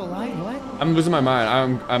 Reggie's still alive? What? I'm losing my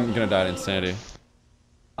mind. I'm gonna die in insanity.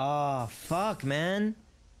 Oh, fuck, man.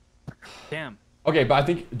 Damn. Okay, but I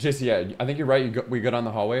think, JC, yeah, I think you're right. We go down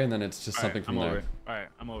the hallway and then it's just something from I'm there. over it. Alright,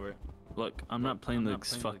 I'm over it. Look, I'm not playing the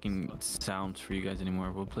fucking sounds for you guys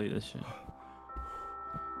anymore. We'll play this shit.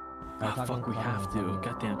 Ah, fuck, we have to.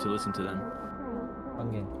 Goddamn, to listen to them.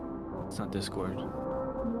 Okay. It's not Discord.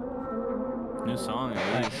 New song,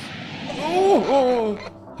 at least. Oh.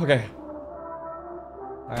 Okay.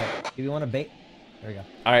 Alright, do we want to bait? There we go.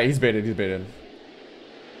 All right, he's baited.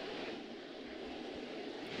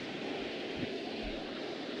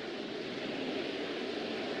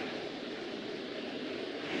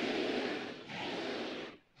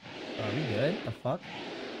 Are we good? The fuck?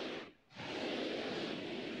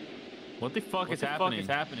 What the fuck is happening?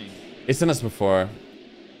 It's done this before.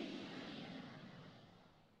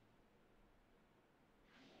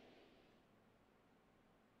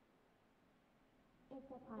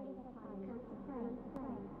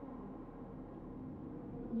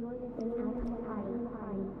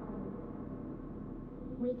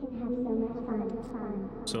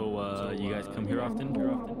 So, you guys come here often?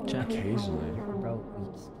 Chat? Occasionally. Bro,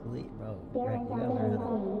 we just delete, bro. Greg, you gotta learn how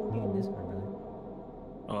to mute in Discord, brother.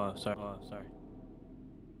 Oh, sorry.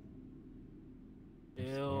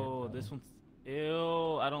 Ew, this one's...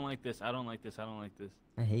 Ew, I don't like this. I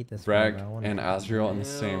hate this. Reg one, bro. I wanna- and Azriel on the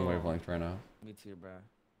same wavelength right now. Me too, bro.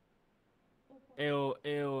 Ew.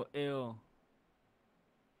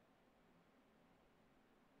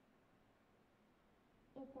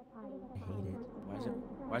 I hate it.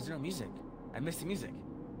 Why is there no music? I missed the music.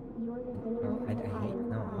 Bro, I hate.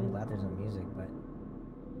 No, I'm glad there's no music, but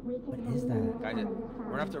what is that? Guys, we're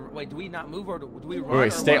gonna have to wait. Do we not move or do we run? Wait,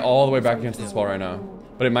 or stay what? all the way back against this wall right now.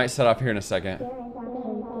 But it might set up here in a second.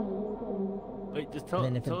 Wait, just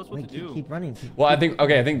And then tell if us what to do. keep running. Well, I think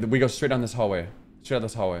we go straight down this hallway. Straight out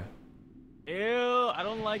this hallway. Ew, I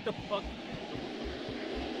don't like the fuck.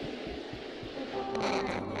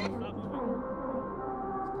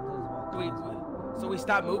 So we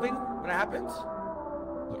stop moving when it happens?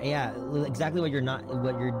 Yeah, exactly what you're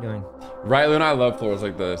doing. Right, Luna, I love floors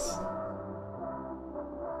like this.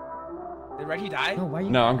 Did Reggie die? No, why are you?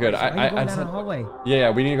 No, I'm good. Why are you I going just down had, the hallway.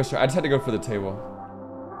 yeah, we need to go straight. I just had to go for the table.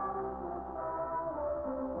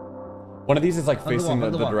 One of these is like Hug the facing wall,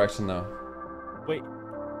 hug the the wall. direction though. Wait.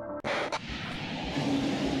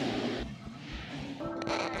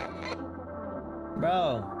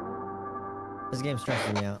 Bro, this game's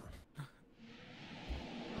stressing me out.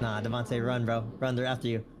 Nah, Devontae, run, bro. Run, they're after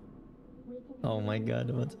you. Oh my god,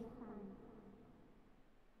 Devontae.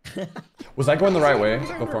 Was I going the right way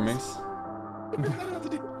before Minx?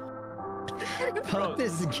 Fuck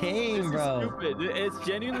this game, bro. Stupid. It's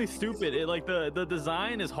genuinely stupid. It like the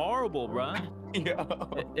design is horrible, bro.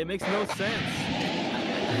 It makes no sense.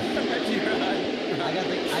 I got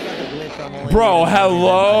the glitch from only. Bro,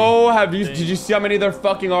 hello? Did you see how many there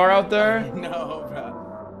fucking are out there? No,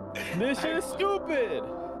 bro. This shit is stupid.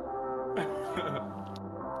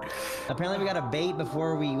 Apparently we got to bait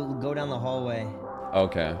before we go down the hallway.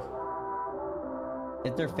 Okay.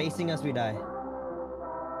 If they're facing us, we die.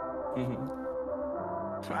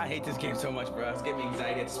 I hate this game so much, bro. It's giving me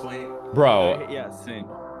anxiety at this point. Bro. Yeah, same.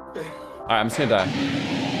 Alright, I'm just gonna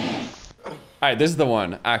die. Alright, this is the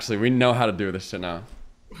one. Actually, we know how to do this shit now.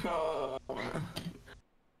 Oh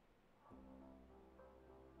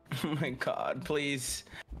my god, please.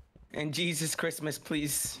 And Jesus Christmas,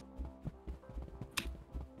 please.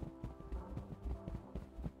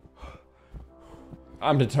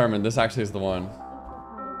 I'm determined. This actually is the one.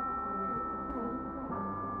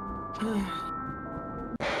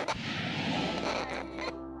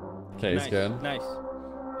 Okay, he's good. Nice.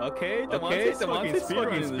 Okay, Devontae's fucking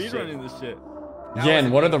speedrunning this shit.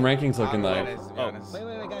 Yen, what are the rankings looking like? Wait, guys.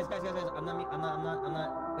 I'm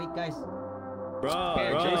not. Wait, guys.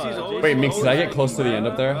 Bro, Wait, Minx, did I get close to the end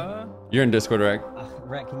up there? You're in Discord, right?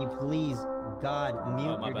 Rhett, can you please, God,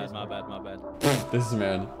 mute my your Discord? bad. This is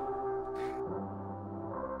man.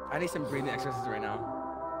 I need some breathing exercises right now.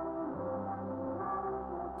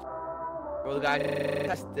 Bro, the guy,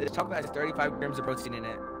 this chocolate has 35 grams of protein in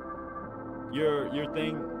it. Your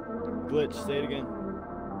thing glitch. Say it again.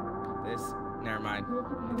 Never mind.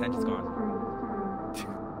 The tension's gone.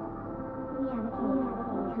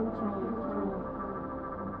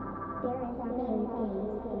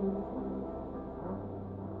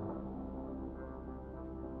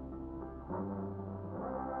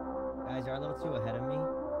 Guys, you're a little too ahead of me.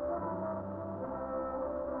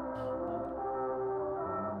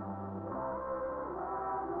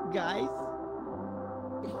 Guys?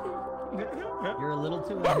 You're a little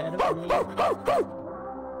too ahead of me.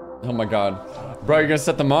 Oh my god. Bro, you're gonna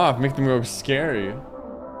set them off, make them go scary.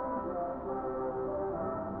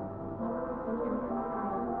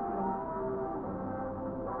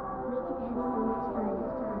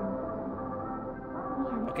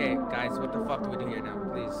 Okay, guys, what the fuck do we do here now?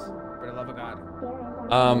 Please, for the love of God.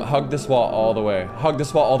 Hug this wall all the way. Hug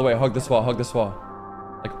this wall all the way. Hug this wall. Hug this wall.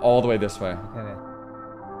 Like all the way this way. Okay.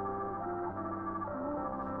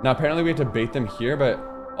 Now apparently we have to bait them here, but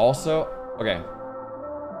also, okay.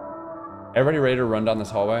 Everybody ready to run down this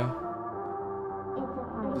hallway?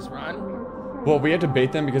 Just run? Well, we have to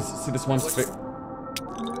bait them because see this one's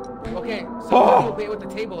Okay, so we'll bait with the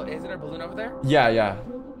table. Isn't there a balloon over there? Yeah.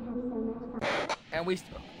 And we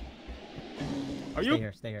Are you? Stay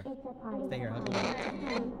here. Stay here. Stay here. Hug the wall.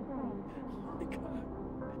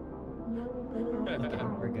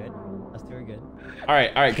 We're good. Us two are good. All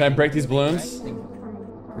right. Can I break these balloons?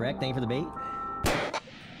 Correct. Thank you for the bait.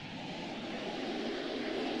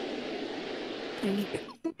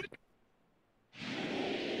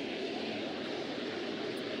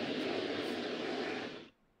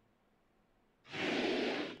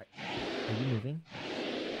 Are you moving?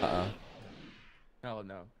 Oh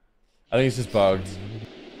no. I think it's just bugged.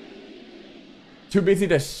 Too busy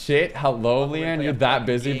to shit? Hello, Leanne? You're that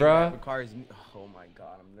busy, bro? Oh my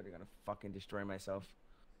god, I'm literally gonna fucking destroy myself.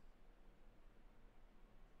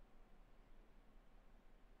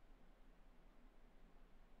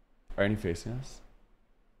 Are any facing us?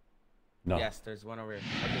 No. Yes, there's one over here.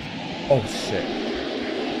 Oh shit.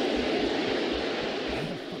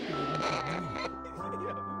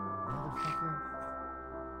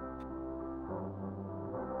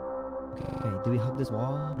 Okay, do we hug this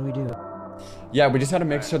wall? What do we do? Yeah, we just had to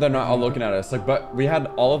make sure they're not all looking at us. Like, but we had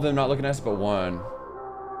all of them not looking at us, but one.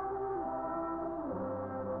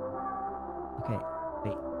 Okay,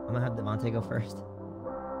 wait. I'm gonna have Devontae go first.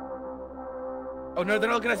 Oh no, they're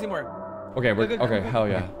not looking at us anymore. Okay, we're Good. okay. Hell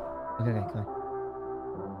yeah. Okay, come on.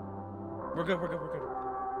 We're good.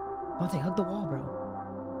 Devontae, hug the wall, bro.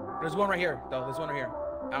 There's one right here, though. There's one right here.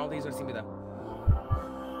 I don't think he's gonna see me though.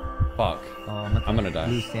 Fuck. Oh, I'm gonna die.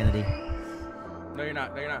 Lose sanity. No, you're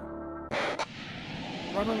not. Run.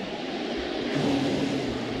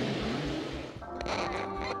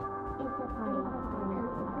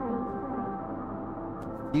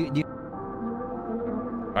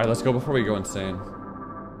 All right, let's go before we go insane.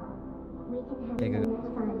 Okay, go.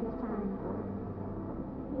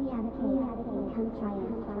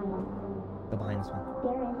 Go behind this one.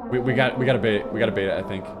 We gotta bait it. We gotta bait it. I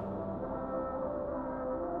think.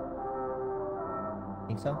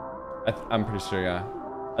 Think so? I'm pretty sure. Yeah.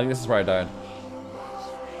 I think this is where I died.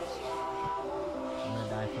 I'm gonna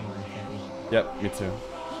die from my sanity. Yep, me too.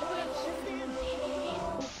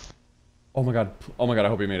 Oh my god. I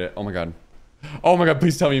hope you made it. Oh my god,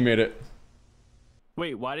 please tell me you made it.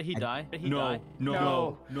 Wait, why did he die? No.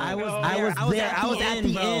 I was there. I was at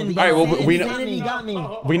the end. All right, well, we Insanity know. got me.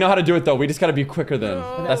 We know how to do it though. We just gotta be quicker then.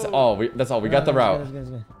 That's all. We got the route.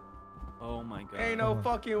 Oh my god. Ain't no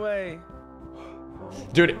fucking way.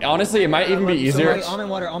 Dude, honestly, it might even be easier. I'm in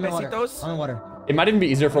water. It might even be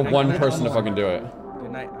easier for one person to fucking do it.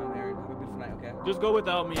 Good night. I'm Aaron. Have a beautiful night, okay? Just go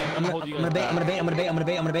without me. I'm gonna hold you guys back. I'm gonna bait. I'm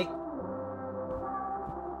gonna bait.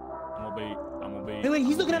 Wait,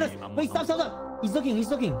 he's looking at us. Wait, stop. He's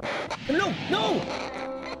looking. No.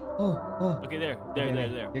 Oh. Okay, there.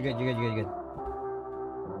 You're good.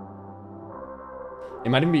 It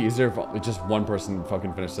might even be easier if just one person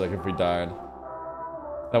fucking finished it, like if we died.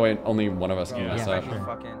 That way only one of us can mess up.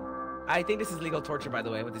 I think this is legal torture, by the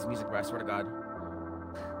way, with this music, bro. I swear to God.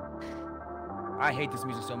 I hate this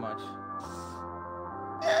music so much.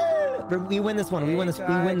 We win this one. We win this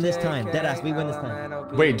time. Deadass, we win this time.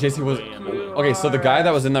 Wait, JC was... Okay, so the guy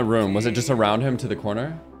that was in that room, was it just around him to the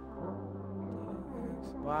corner?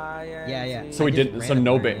 Yeah. So we didn't... So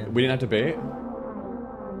no bait. We didn't have to bait?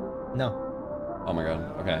 No. Oh my god.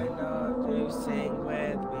 Okay.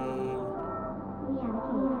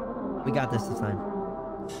 We got this time.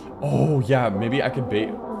 Oh, yeah. Maybe I could bait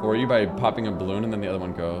for you by popping a balloon and then the other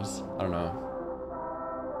one goes. I don't know.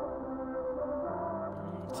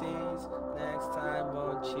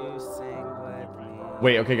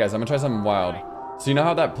 Wait, okay, guys. I'm gonna try something wild. So you know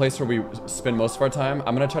how that place where we spend most of our time?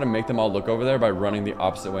 I'm gonna try to make them all look over there by running the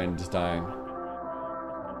opposite way and just dying.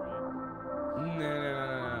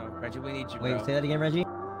 No. Reggie, we need you, bro. Wait, say that again, Reggie?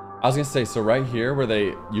 I was gonna say, so right here where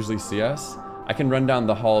they usually see us, I can run down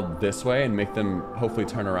the hall this way and make them hopefully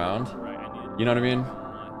turn around. You know what I mean?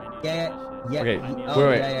 Yeah. Okay, Oh,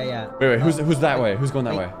 wait. Yeah. Wait, who's that way? Who's going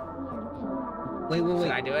that way? Wait.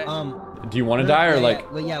 Can I do it? Do you want to die or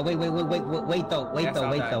like? Wait, though.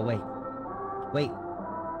 Wait.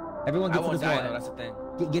 Everyone get to this wall. That's the thing.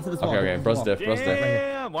 Get to this wall. Okay, bro's diff.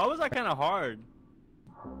 Damn, why was that kind of hard?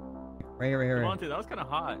 Right here. That was kind of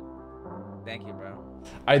hot. Thank you, bro.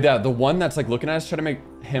 The one that's like looking at us, try to make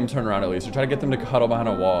him turn around at least, or try to get them to huddle behind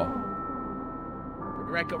a wall.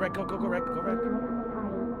 Reg, go, Reg. Is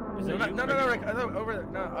No, Reg. Over there.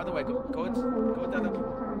 No, other way. Go with the other.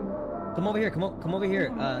 Come over here. Come over here.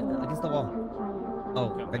 Against the wall.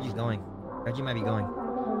 Oh, Reggie's going. Reggie might be going.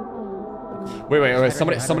 Wait.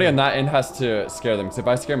 Somebody on that end has to scare them. Because if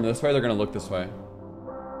I scare them this way, they're gonna look this way.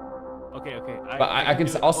 Okay. But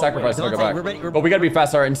I'll sacrifice if I go back. But we gotta be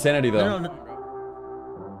fast. Our insanity though. No.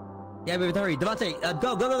 Yeah, but hurry. Devontae,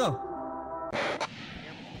 go.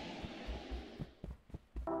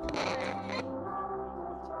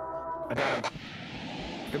 I got him.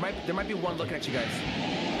 There might be one looking at you guys.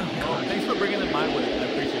 Oh, thanks for bringing it my way. I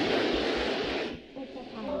appreciate that.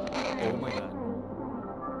 Oh my god.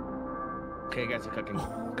 Okay, you guys are cooking.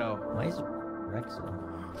 Go. Why is Rex so?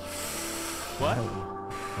 What? Oh,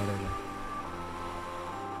 there we go.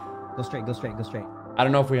 Go straight, go straight, go straight. I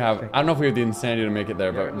don't know if we have the insanity to make it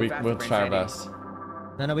there, but we'll try our best.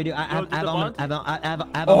 No, we do. I have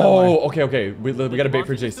Oh, okay. We gotta bait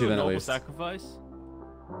for JC then at least. Sacrifice?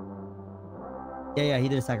 Yeah, he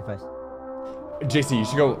did a sacrifice. JC,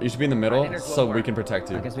 you should be in the middle so we can protect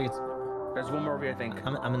you. I guess we could... There's one more over here, I think.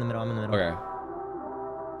 I'm in the middle. Okay.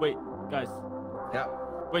 Wait, guys. Yeah.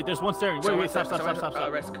 Wait, there's one staring. Wait,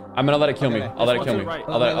 stop. Risk. I'm gonna let it kill me. Okay. I'll let it kill me. Right.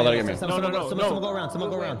 I'll let it get me. Someone go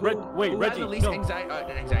around. Wait, Reggie. The least No.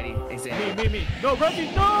 anxiety. Me. No,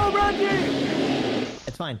 Reggie. No, Reggie.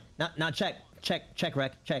 It's fine. Now check,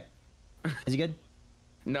 Rec. Check. Is he good?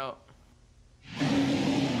 No.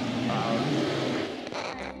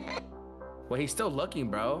 Well, he's still looking,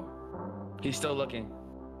 bro. He's still looking.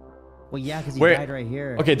 Well, yeah, because he Wait. died right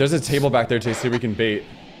here. Okay, there's a table back there, JC. We can bait.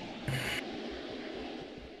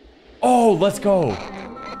 Oh, let's go.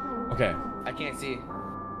 Okay. I can't see.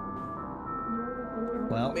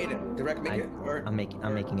 Well, Made it. Did Rick make it? Or I'm making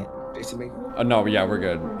it. JC make No, yeah, we're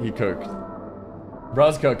good. He cooked.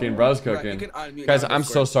 Bro's cooking. Right, you can unmute Guys, now on I'm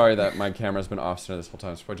so Discord. sorry that my camera's been off this whole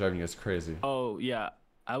time. It's probably driving you guys crazy. Oh yeah,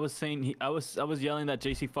 I was saying I was yelling that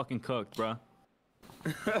JC fucking cooked, bro.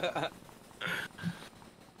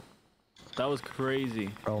 That was crazy.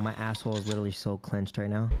 Bro, my asshole is literally so clenched right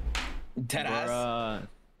now. Dead ass. Bruh.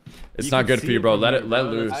 It's You not can good see for you, it bro. from Let here, it bro.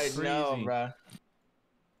 loose. That's I know, crazy. bro.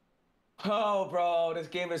 Oh, bro, this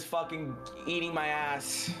game is fucking eating my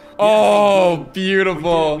ass. Oh,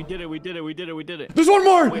 beautiful. We did it. There's one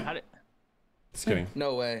more. Wait, how did... Just kidding.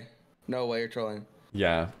 No way, you're trolling.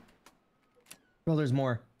 Yeah. Bro, there's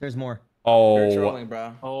more. You're Oh. trolling,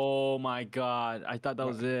 bro. Oh my god, I thought that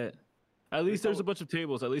was it. At least there's a bunch of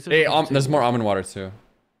tables. At least Hey, there's a bunch of there's tables. more almond water too.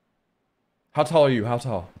 How tall are you? How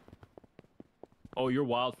tall? Oh, you're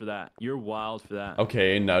wild for that. You're wild for that.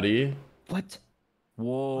 Okay, nutty. What?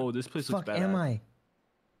 Whoa, this place looks Fuck bad. am I?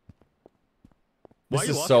 Why This are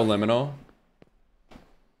you is so walking? liminal.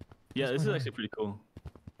 Yeah, this is actually pretty cool.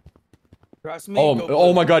 Trust me. Oh, go blue.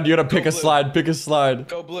 oh my God! You gotta pick Go a blue. slide. Pick a slide.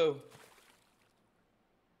 Go blue.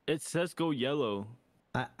 It says go yellow.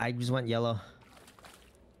 I just went yellow.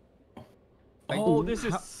 Oh, this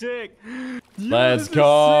is sick. Yo, Let's this is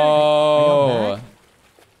go. sick.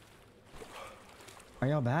 Are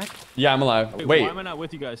y'all back? Yeah, I'm alive. sick. Wait, Why am I not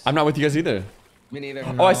with you guys? I'm not with you guys either. Me neither.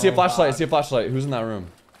 Oh, I see a flashlight. I see a flashlight. Who's in that room?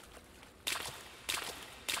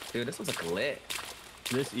 Dude, this looks like lit.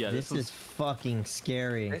 This This is fucking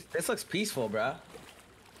scary. This looks peaceful, bro.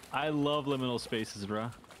 I love liminal spaces, bro.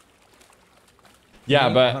 Yeah,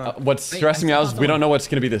 Wait, but hold on. what's Wait, stressing me I out saw is we don't someone. know what's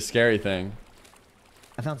gonna be the scary thing.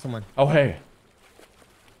 I found someone. Oh, hey.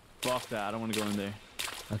 Fuck that. I don't want to go in there.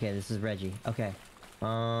 Okay, this is Reggie. Okay.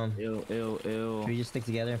 Ew. Should we just stick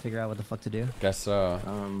together and figure out what the fuck to do? Guess so.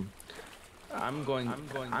 I'm going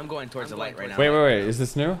towards the light right now. Wait. Is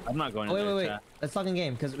this new? All I'm not going Oh, in there. wait. chat. Let's talk in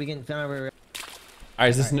game because we can find out where right,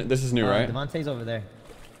 is this new? This is new, right? Devontae's over there.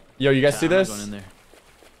 Yo, you guys Chat, see I'm not this? going in there.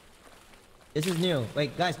 This is new.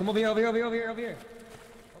 Wait, guys, come over here. Look.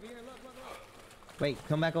 Wait,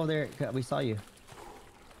 come back over there. We saw you.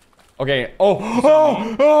 Okay. Oh,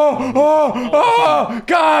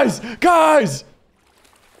 guys!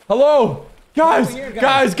 Hello, guys! Over here,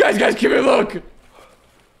 guys. Guys! Give me a look.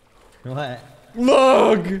 What?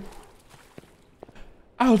 Look.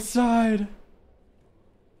 Outside.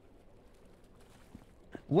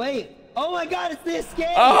 Wait. Oh my God! It's the escape.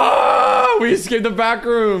 Ah! We escaped the back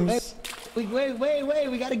rooms. Wait.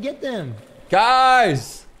 We gotta get them.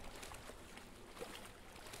 Guys.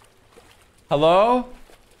 Hello?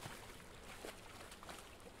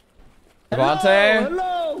 Devontae?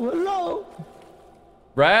 Hello.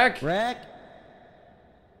 Rec?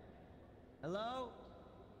 Hello.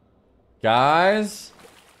 Guys?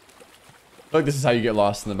 Look, this is how you get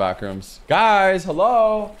lost in the back rooms. Guys,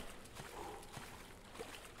 hello?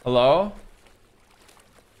 Hello?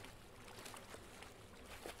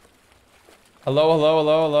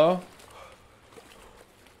 Hello?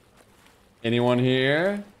 Anyone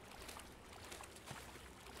here?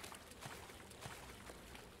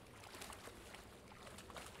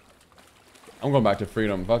 I'm going back to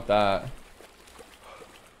freedom. Fuck that.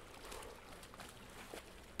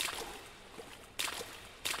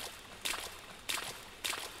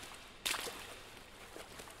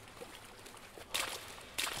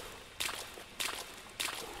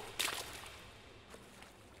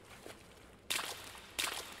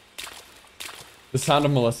 The sound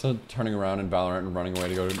of Melissa turning around in Valorant and running away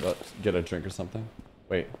to go get a drink or something.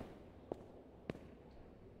 Wait.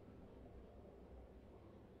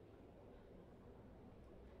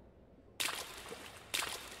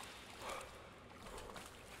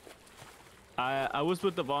 I was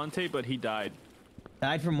with Devontae, but he died.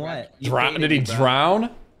 Died from what? Did he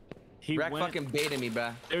drown? He Rack went, fucking baited me,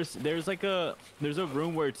 bruh. there's a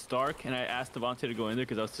room where it's dark, and I asked Devontae to go in there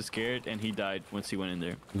because I was too scared, and he died once he went in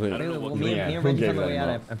there. I don't know what. Me Yeah, and who Reggie gave on the that way out.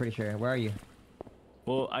 email? I'm pretty sure. Where are you?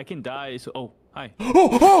 Well, I can die. So, oh, hi.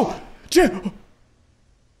 Oh! Jim!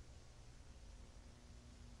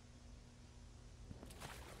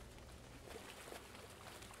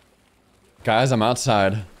 Guys, I'm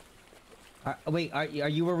outside. Wait, are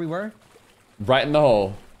you where we were? Right in the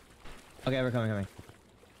hole. Okay, we're coming.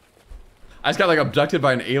 I just got like abducted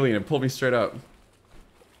by an alien and pulled me straight up.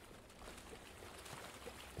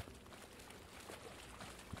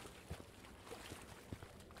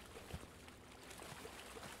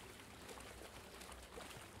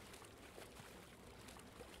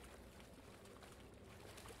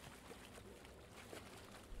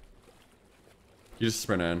 You just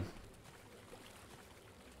sprint in.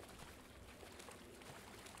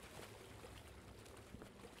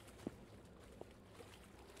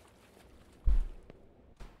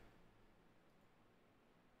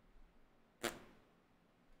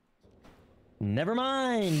 Never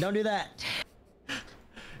mind. Don't do that.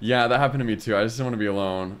 Yeah, that happened to me too. I just didn't want to be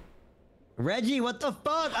alone. Reggie, what the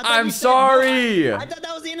fuck? I'm sorry. I thought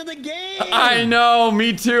that was the end of the game. I know,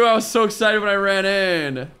 me too. I was so excited when I ran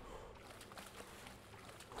in.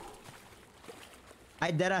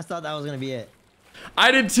 I deadass thought that was gonna be it.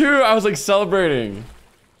 I did too. I was like celebrating.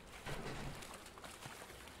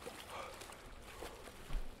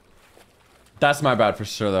 That's my bad for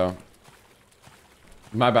sure, though.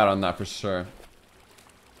 My bad on that for sure.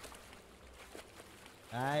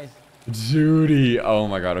 Guys. Judy. Oh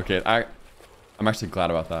my god. Okay. I'm actually glad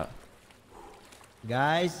about that.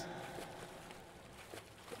 Guys.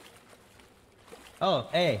 Oh,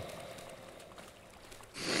 hey.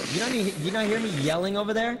 You not hear me yelling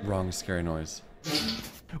over there? Wrong scary noise.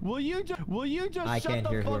 Will you just I shut can't the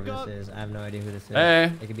hear fuck whoever up? this is. I have no idea who this is.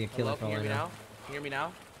 Hey. It could be a killer. Hello, can you hear me now? Can you hear me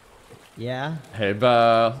now? Yeah. Hey,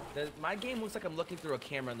 Belle. My game looks like I'm looking through a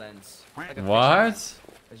camera lens. Like a What?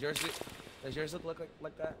 Does yours look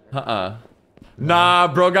like that? Uh-uh. Nah,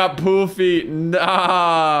 bro got pool feet.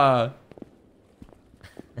 Nah.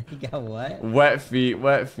 You got what? Wet feet,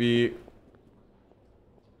 wet feet.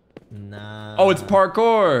 Nah. Oh, it's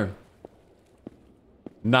parkour.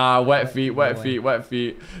 Nah, wet feet, wet feet, wet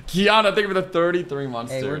feet. Kiana, think of the 33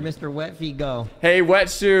 monster. Hey, where'd Mr. Wet Feet go? Hey, wet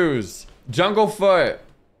shoes. Jungle foot.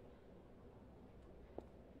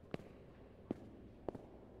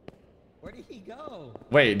 Where did he go?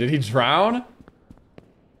 Wait, did he drown?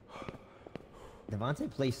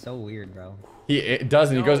 Devontae plays so weird, bro. It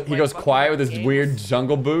doesn't. No, He goes my quiet with his fucking weird games-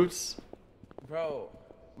 jungle boots. Bro,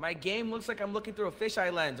 my game looks like I'm looking through a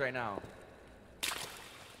fisheye lens right now.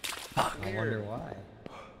 I wonder why.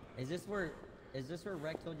 Is this where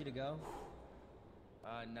Rec told you to go?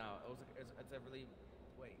 No. It's a really...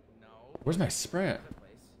 Wait, no. Where's my sprint? Other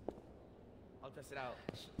place. I'll test it out.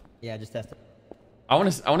 Yeah, just test it. I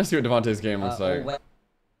want to see what Devontae's game looks like. Wet.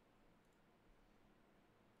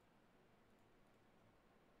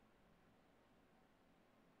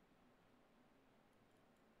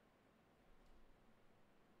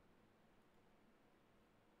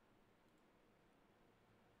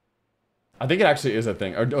 I think it actually is a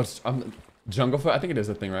thing. Or jungle foot. I think it is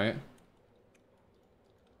a thing, right?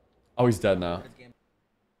 Oh, he's dead now.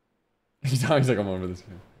 He's like, I'm over this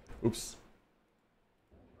game. Oops.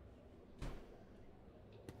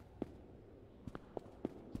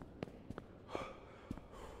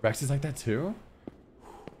 Rex is like that too?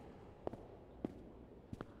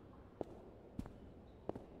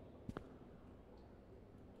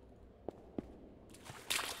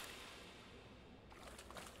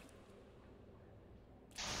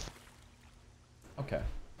 Okay.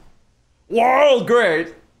 Whoa,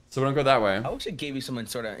 great! So we don't go that way. I wish it gave you some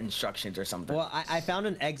sort of instructions or something. Well, I found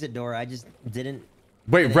an exit door. I just didn't.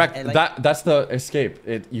 Wait, and Rex, like, that's the escape.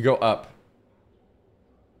 You go up.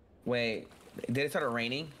 Wait, did it start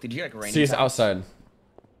raining? Did you hear like raining? See, it's sounds? outside.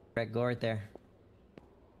 Rec, go right there.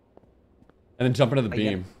 And then jump into the yeah.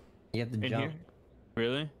 beam. You have to In jump. here?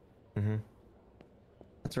 Really? Mm-hmm.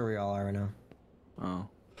 That's where we all are right now. Oh.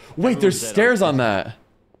 Wait, there's Everyone's dead stairs on on that.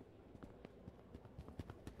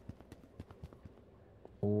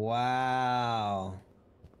 Wow.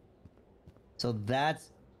 So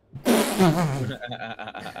that's.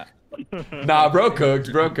 Nah, bro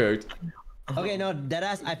cooked, bro cooked. Okay, no,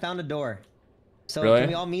 deadass. I found a door. So Really? can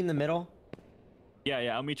we all meet in the middle? Yeah,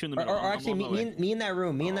 I'll meet you in the middle. Or actually, me in that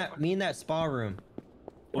room. Me in that spa room.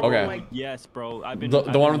 Okay. Yes, bro. I've been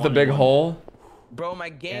The one with the big hole? Bro, my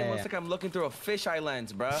game looks like I'm looking through a fisheye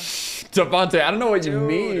lens, bro. Devontae, I don't know what you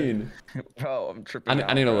mean. Bro, I'm tripping out,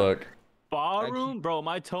 I need to look. Spa room? Bro,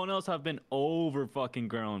 my toenails have been over fucking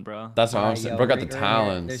grown, bro. That's what I'm saying. Bro got the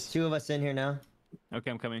talons. There's 2 of us in here now.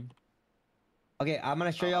 Okay, I'm coming. Okay, I'm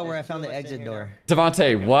gonna show y'all where I found the exit door.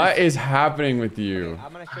 Devontae, what is happening with you?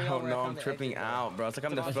 I'm gonna show I y'all don't where I know, found I'm the tripping exit door. out, bro. It's like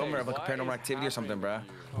I'm the filmer of like a paranormal activity or something, bro.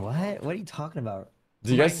 What? What are you talking about?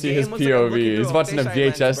 Do you guys My see his game looks like I'm looking POV? He's through a watching a fisheye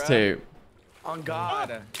lens, VHS bro. tape. On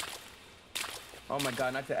God. Oh my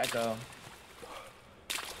God, not to echo.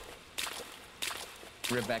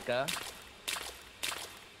 Rebecca.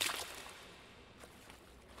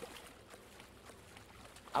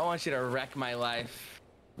 I want you to wreck my life.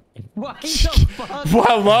 Why the fuck?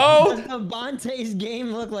 Hello? Does Devontae's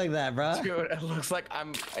game look like that, bro? Dude, it looks like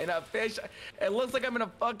I'm in a fish. It looks like I'm in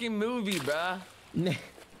a fucking movie, bruh.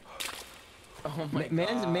 Oh my God.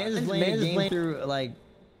 Man's playing a game through like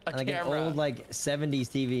an camera. old like 70s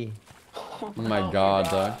TV. Oh my God,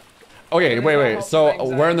 dog. Okay, wait. So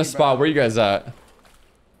we're in the spot. Where you guys at?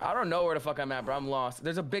 I don't know where the fuck I'm at, bro. I'm lost.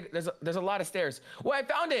 There's a lot of stairs. Well, I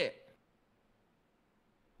found it.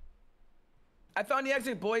 I found the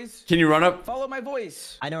exit, boys. Can you run up? Follow my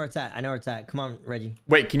voice. I know where it's at. I know where it's at. Come on, Reggie.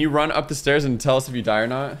 Wait, can you run up the stairs and tell us if you die or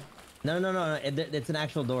not? No. It's an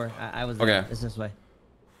actual door. I was Okay. It's this way.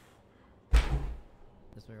 This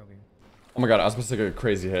way over here. Oh my God, I was supposed to take a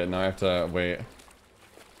crazy hit. Now I have to wait.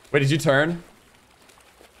 Wait, did you turn?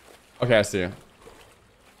 Okay, I see you.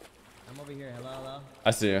 I'm over here. Hello.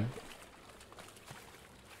 I see you.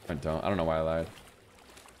 I don't know why I lied.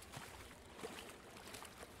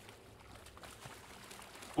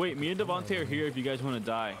 Wait, me and Devontae are here if you guys want to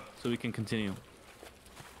die, so we can continue.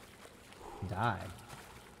 Die.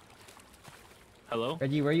 Hello?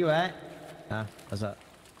 Reggie, where you at? What's up?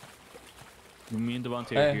 Me and Devontae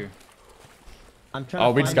Hey. are here. I'm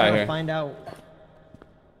trying we just got here. find out.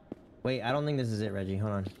 Wait, I don't think this is it, Reggie.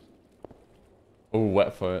 Hold on. Oh,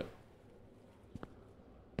 wet foot.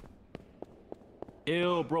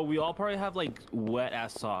 Ew, bro, we all probably have like wet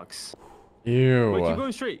ass socks. Ew. Wait, keep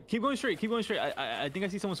going straight. Keep going straight. Keep going straight. I think I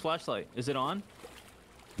see someone's flashlight. Is it on?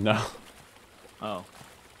 No. Oh.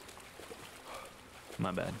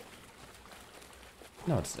 My bad.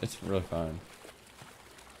 No, it's really fine.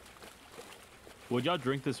 Would y'all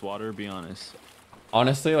drink this water? Be honest.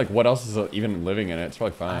 Honestly, like, what else is even living in it? It's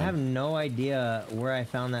probably fine. I have no idea where I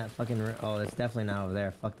found that fucking. Oh, it's definitely not over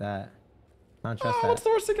there. Fuck that. I don't trust that. What's the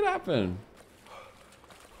worst that could happen?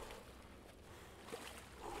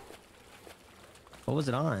 What was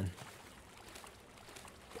it on?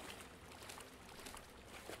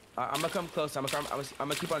 I'm gonna come close. I'm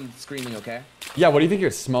gonna keep on screaming, okay? Yeah, what do you think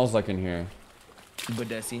it smells like in here?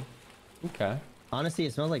 Badesi. Okay. Honestly,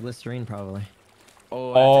 it smells like Listerine, probably.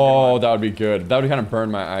 Oh, that's a good Oh, one. that would be good. That would kind of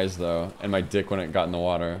burn my eyes, though, and my dick when it got in the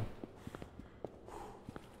water.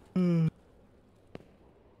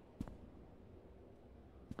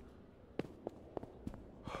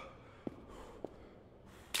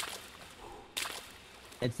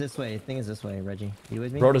 It's this way. The thing is this way, Reggie. You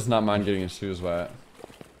with me? Bro does not mind getting his shoes wet.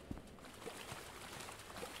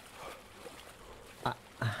 I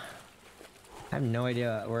have no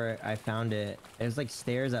idea where I found it. There's like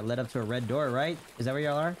stairs that led up to a red door, right? Is that where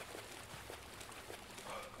y'all are?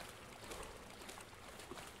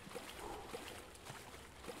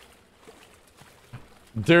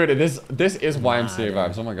 Dude, this is YMCA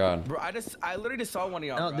vibes. Oh my God. Bro, I literally just saw one of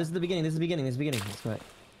y'all. No, bro. this is the beginning. This is the beginning. This is the beginning. This way.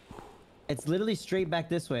 It's literally straight back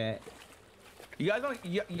this way. You guys don't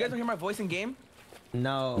hear my voice in game?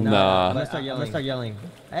 No. Nah. I'm gonna start yelling.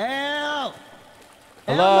 Help!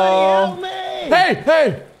 Hello? Somebody help me!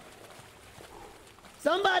 Hey!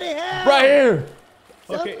 Somebody help! Right here!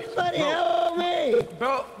 Okay, Somebody bro. help me!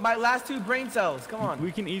 Bro, my last 2 brain cells. Come on.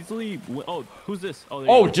 We can easily. Oh, who's this? Oh, there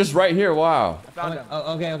you Oh, go. just right here. Wow. I found him.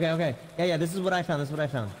 Oh, okay. Yeah, this is what I found.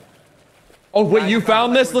 Oh, wait, you I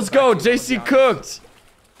found this? Let's go. found it. JC cooked.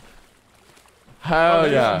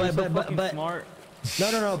 Hell yeah. but- So fucking but- smart.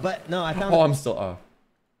 No, I found Oh, I'm still off.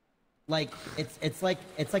 like it's like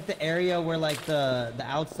the area where like the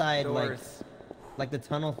outside Doors. like the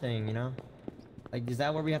tunnel thing, you know? Like, is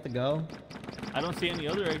that where we have to go? I don't see any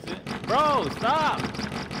other exit. Bro, stop!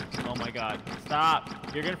 Oh my God,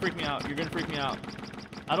 stop! You're gonna freak me out. You're gonna freak me out.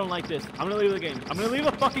 I don't like this. I'm gonna leave the game. I'm gonna leave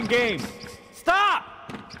the fucking game. Stop!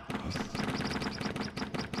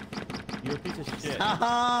 You're a piece of shit.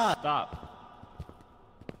 Haha! Stop.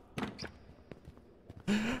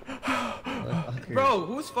 Bro,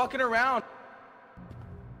 who's fucking around?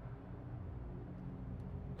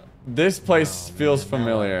 This place feels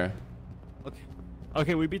familiar. Okay.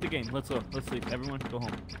 Okay, we beat the game. Let's go. Let's leave. Everyone, go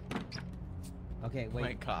home. Okay, Oh my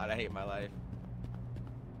wait. god, I hate my life.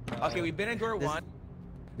 Okay, we've been in door 1.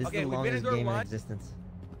 This Okay, is the we've been in longest door game in 1. existence.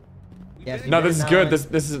 We've Yes, been in No, door this is now good.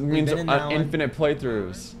 in- This means been in now in- infinite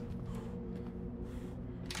playthroughs.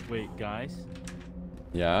 Wait, guys.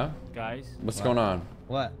 Yeah? Guys. What's going on?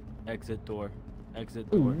 What? Exit door. Exit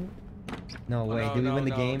door. No, wait. Did we win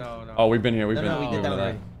the game? No. Oh, we've been here. We've No, been no, we did over that that.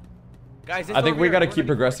 already. Guys, this I think over we here. gotta We're keep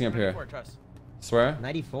 94, progressing up here. 94, Trust. Swear?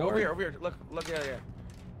 94? Over here. Look, yeah.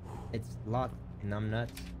 It's locked and I'm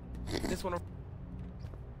nuts. This one.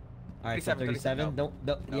 Alright, so 37, 37.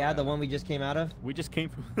 Yeah, the one we just came out of. We just came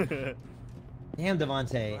from. Damn,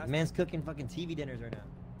 Devontae. Man's cooking fucking TV dinners right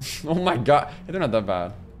now. Oh my god. Hey, they're not that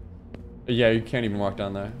bad. Yeah, you can't even walk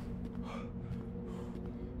down there.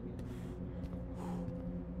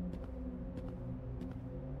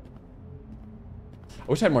 I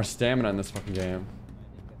wish I had more stamina in this fucking game.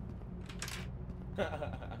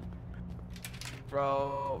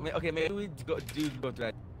 Bro, okay, maybe we go through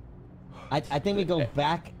that. I think we go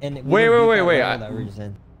back and Wait. that we're just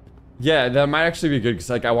in. Yeah, that might actually be good because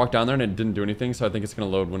like I walked down there and it didn't do anything, so I think it's gonna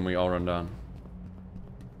load when we all run down.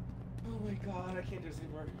 Oh my god, I can't do this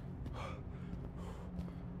anymore.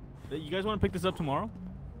 You guys want to pick this up tomorrow?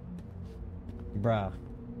 Bruh.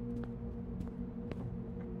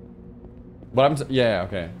 But yeah,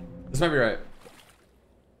 okay. This might be right.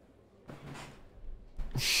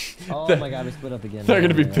 Oh my god, we split up again. They're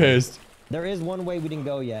gonna be Yeah. pissed. There is one way we didn't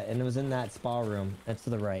go yet, and it was in that spa room. That's to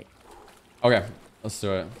the right. Okay, let's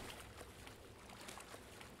do it.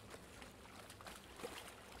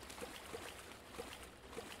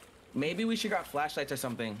 Maybe we should got flashlights or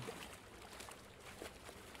something.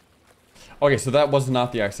 Okay, so that was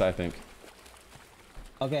not the exit, I think.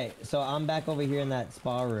 Okay, so I'm back over here in that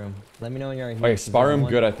spa room. Let me know when you're here. Okay, spa room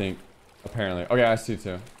good, I think. Apparently. Okay, I see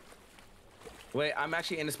too. Wait, I'm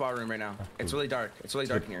actually in the spa room right now. It's really dark. It's really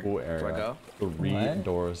dark in here. Cool Do I area. go? 3 What?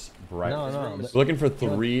 doors, bright. No, This no. room is- We're looking for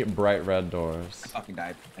 3 bright red doors. I fucking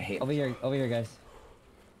died. I hate Over here, guys.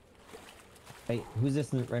 Hey, who's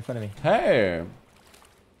this right in front of me? Hey!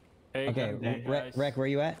 Hey, Okay, hey, guys. Rec, where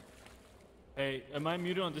you at? Hey, am I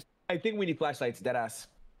muted on this? I think we need flashlights, deadass.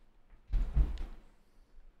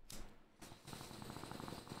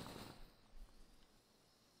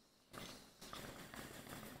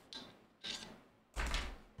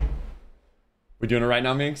 We doing it right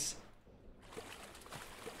now, Minx?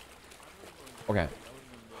 Okay.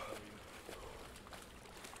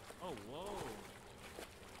 Oh, whoa.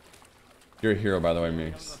 You're a hero, by the way,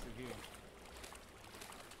 Minx.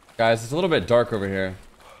 Guys, it's a little bit dark over here.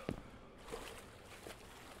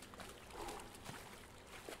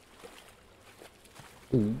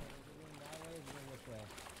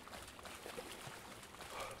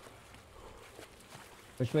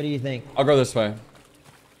 Which way do you think? I'll go this way.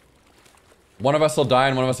 One of us will die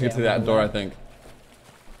and one of us will get to Yeah, that door, I think.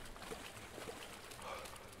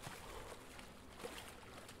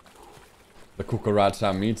 The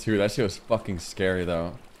cucaracha, me too. That shit was fucking scary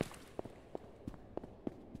though.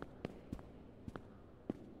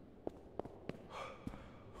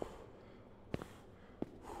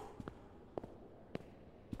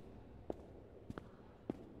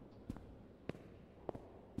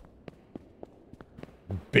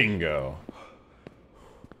 Bingo.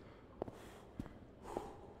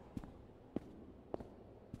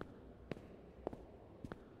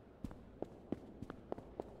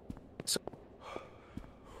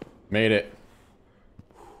 Made it.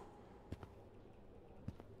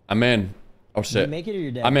 I'm in. Oh Did shit. you make it or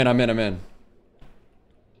you're dead? I'm in.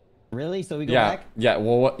 Really? So we go Yeah, back? yeah.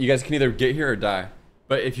 Well, what, you guys can either get here or die.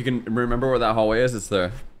 But if you can remember where that hallway is, it's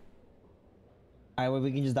there. Alright, well,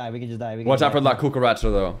 we can just die. We can just die. We can Watch just out for die. that cucaracha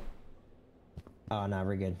though. Oh, nah,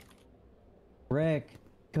 we're good. Rick,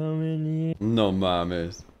 come in here. No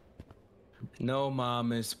mames. No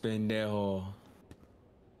mames, pendejo.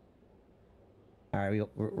 Alright,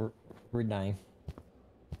 we're dying.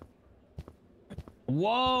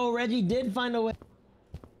 Whoa, Reggie did find a way.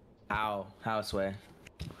 How? How, Sway?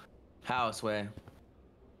 How, Sway?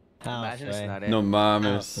 Imagine this is not it. No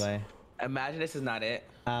mames. Sway. Imagine this is not it.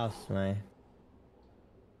 House, Sway.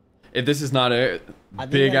 If this is not it, I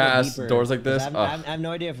think big we gotta go ass deeper, doors like 'cause this. I have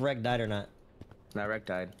no idea if Rec died or not. Not Rec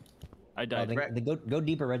died. I Oh, died. then go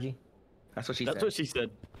deeper, Reggie. That's what she That's said. what she said.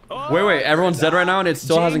 Wait, everyone's dead right now and it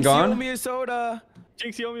still hasn't Jinx, you owe gone? me a soda.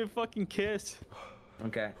 Jinx, you owe me a fucking kiss.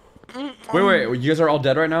 Okay. Wait, you guys are all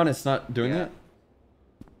dead right now and it's not doing Yeah. it?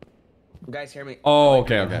 Guys, hear me. Oh,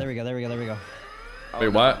 okay, There okay. we go. Oh, Wait,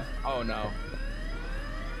 no. what? Oh no.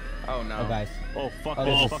 Oh no. Oh, guys. Oh, fuck Oh,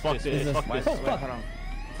 this. this is- Fuck fuck this. this is- Fuck Wait, this. wait, hold on.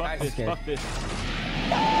 Fuck this, Okay. fuck this.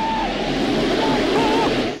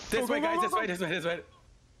 This way, guys. This way. This way. This way.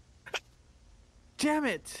 Damn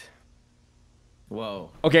it. Whoa.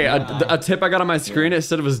 Okay, a tip I got on my screen. It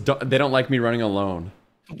said it was they don't like me running alone.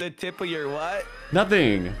 The tip of your what?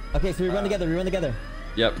 Nothing. Okay, so we run together. We run together.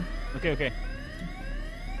 Yep. Okay, okay.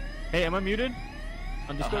 Hey, am I muted?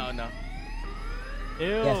 On Discord? Oh no. Ew,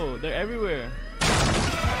 Yes. they're everywhere.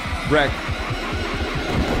 Wreck.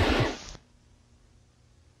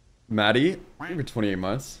 Maddie, you were 28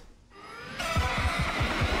 months.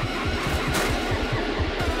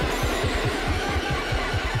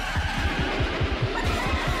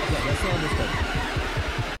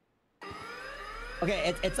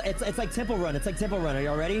 Okay, it's like Temple Run. It's like Temple Run. Are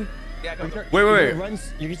y'all ready? Yeah, go. Wait.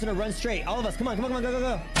 You're just gonna run straight. All of us. Come on, go. It's like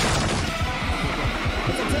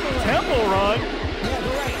Temple Run. Temple Run? Yeah, go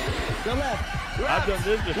right. Go left. I've done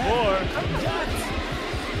this before. Left.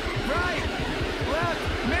 Right. Left.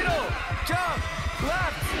 Middle. Jump.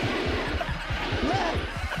 Left.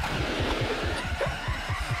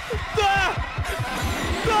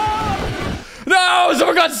 No!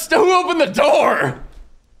 Someone got who opened the door?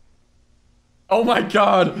 Oh my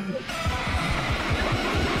god.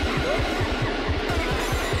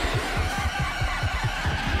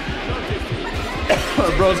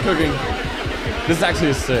 Bro's cooking. This actually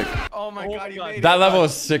is sick. Oh my god, you made it. That level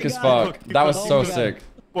is sick as fuck. That was so my God. sick.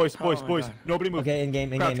 Boys, my God. nobody move. Okay, in game.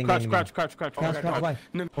 Crouch, crouch. Crouch, why?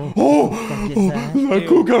 Oh! La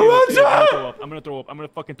cucaracha! I'm gonna throw up. I'm gonna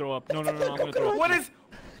fucking throw up. No, I'm gonna throw up. What is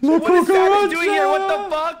La Savage doing here? What cucaracha!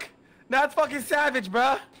 the fuck? That's fucking savage,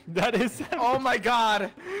 bruh. That is Oh my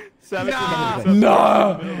god. Savage. Nah.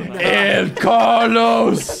 Nah! El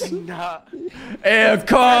Carlos! Nah. El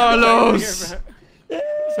Carlos!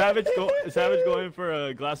 Savage go in for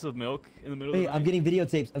a glass of milk in the middle Hey, of the I'm night. getting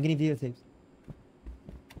videotapes.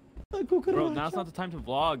 Bro, now's not the time to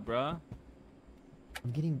vlog, bro.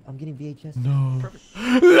 I'm getting VHS. No.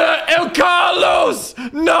 El Carlos!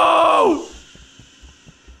 No!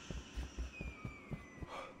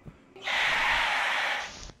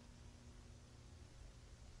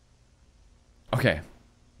 Okay.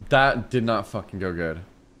 That did not fucking go good.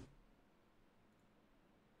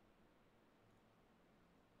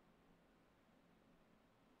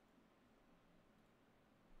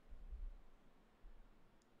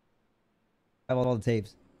 I have all the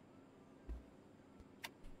tapes.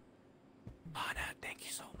 Mana, thank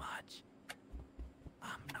you so much. I'm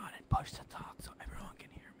not in push to talk, so everyone can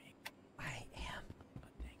hear me. I am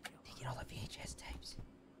Thank you. taking all the VHS tapes.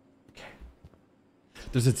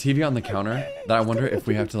 There's a TV on the counter that I wonder if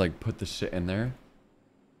we have to like put the shit in there.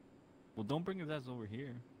 Well, don't bring his ass over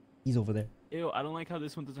here. He's over there. Ew, I don't like how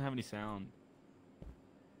this one doesn't have any sound.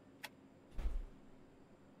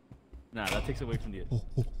 Nah, that takes away from the.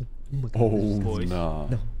 Oh, Boys. nah.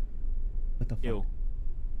 No. What the fuck? Ew.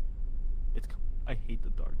 I hate the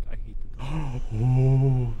dark. I hate the dark.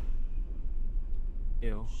 Oh.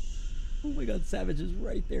 Ew. Oh my god, Savage is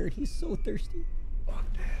right there. He's so thirsty. Fuck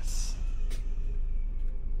this.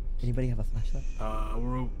 Anybody have a flashlight?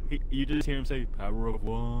 Power of. You just hear him say, "Power of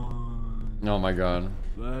one." Oh my god.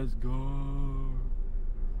 Let's go.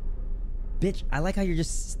 Bitch, I like how you're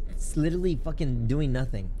just literally fucking doing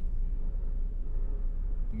nothing.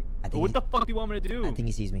 I think What the fuck do you want me to do? I think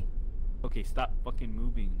he sees me. Okay, stop fucking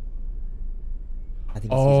moving. I think he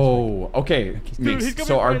sees us. Oh, okay. Dude, Meeks, he's coming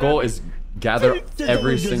so our right goal at me. is gather Just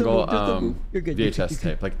every don't move, single just don't move. You're good, you're good, VHS you're good.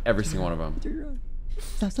 tape, like every single one of them. Turn around.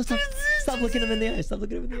 Stop. Stop looking him in the eye. Stop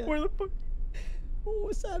looking him in the eye. Where the fuck? Oh,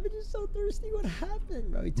 Savage is so thirsty. What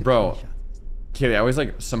happened, bro? He took Bro. 20 shots. Kaylee, I always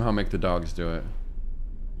like somehow make the dogs do it.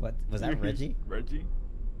 What? Was that Reggie? Reggie?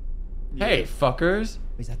 Hey, fuckers.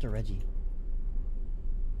 He's after Reggie.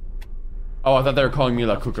 Oh, I thought they were calling me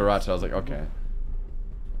La Cucaracha. I was like, okay.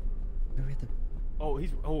 We're at the... Oh,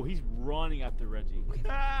 he's running after Reggie.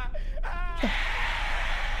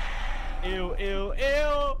 Ew.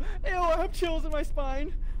 I have chills in my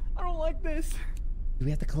spine. I don't like this. Do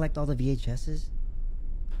we have to collect all the VHSs?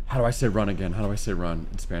 How do I say run again? How do I say run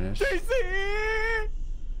in Spanish? JC!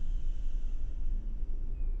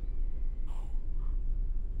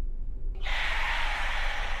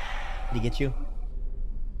 Did he get you?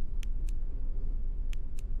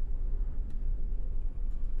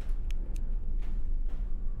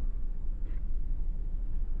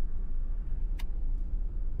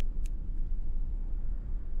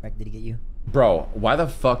 Right, did he get you? Bro, why the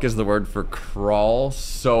fuck is the word for crawl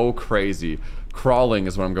so crazy? Crawling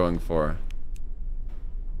is what I'm going for.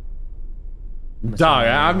 Dog,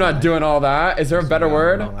 I'm not doing all that. Is there a better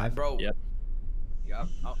word? Bro. Yep. Yep.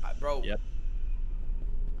 Oh, bro. Yep.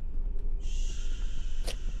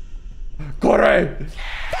 Corre!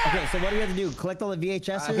 Okay, so what do we have to do? Collect all the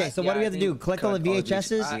VHSs? Okay, so what do we have to do? Collect all the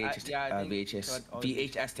VHSs?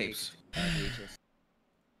 VHS tapes.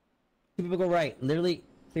 Two people go right. Literally,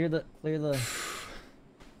 clear the.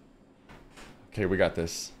 Okay, we got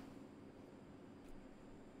this.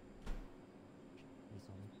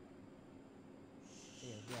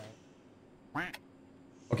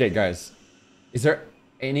 Okay, guys. Is there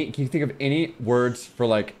any? Can you think of any words for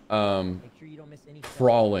like Make sure you don't miss any.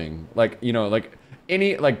 crawling? Like, you know, like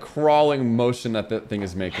any like crawling motion that the thing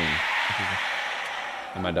is making.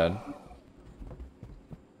 Am I dead?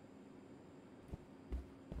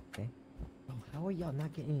 Okay. Oh, how are y'all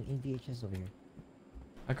not getting any VHS over here?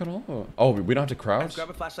 I got all. Oh, we don't have to crouch. Grab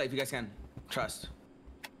a flashlight if you guys can. Trust.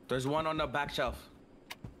 There's one on the back shelf.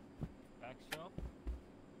 Back shelf?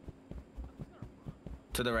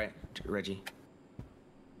 To the right, Reggie.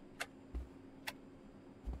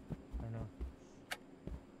 I don't know.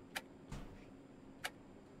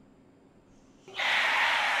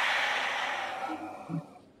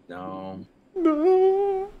 No.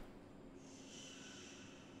 No.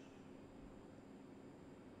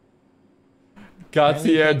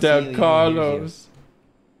 Gautier del Carlos.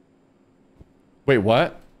 Wait,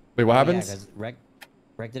 what? Wait, what happens? Yeah, because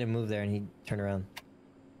Reg didn't move there and he turned around.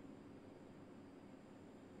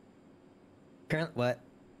 Current what?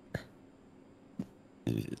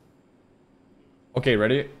 Okay,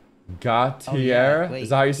 ready? Gautier? Wait, Is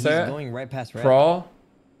that how you say he's it? going right past Reg. Crawl?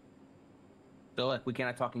 So like we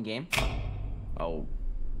cannot talk in game. Oh,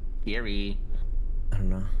 scary. I don't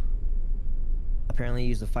know. Apparently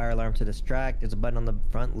use the fire alarm to distract. There's a button on the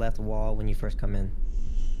front left wall when you first come in.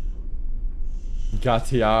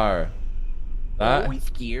 Gautier. That? Oh,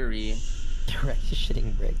 scary. Rex is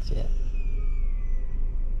shitting bricks, yeah.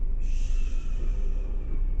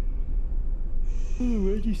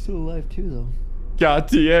 Ooh, Reggie's still alive too, though.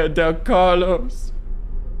 Gautier del Carlos.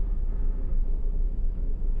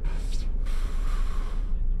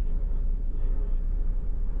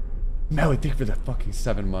 Melly, thank you for the fucking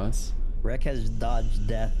 7 months. Rec has dodged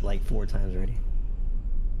death like 4 times already.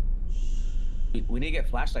 We need to get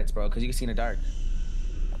flashlights, bro, because you can see in the dark.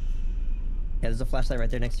 Yeah, there's a flashlight right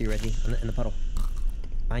there next to you, Reggie, in the puddle.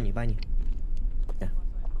 Behind you. Yeah.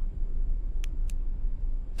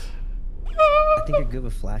 I think you're good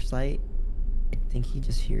with flashlight. I think he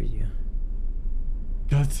just hears you.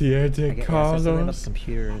 Gautier del Carlos. Something about the Carlos.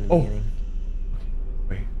 computer in the Oh. beginning.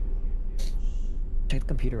 Wait. Check the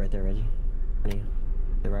computer right there, Reggie. To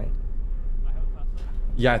the right.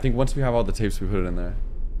 Yeah, I think once we have all the tapes, we put it in there.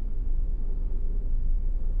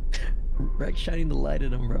 Rex shining the light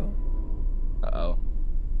at him, bro. Uh-oh.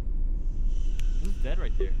 Who's dead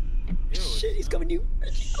right there? Ew, Shit, he's coming to you.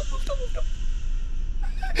 Reggie, don't move.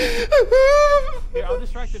 Here, I'll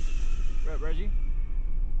distract him. Reggie.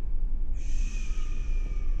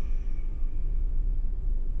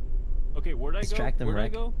 Okay, where'd I Distract go? them, Where'd I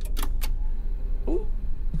Rec. go? Ooh.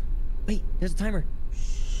 Wait, there's a timer.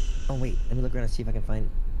 Oh, wait. Let me look around and see if I can find...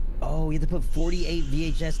 Oh, you have to put 48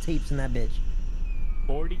 VHS tapes in that bitch.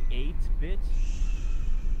 48, bitch?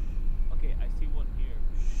 Okay, I see one here.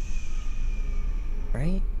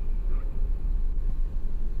 Right?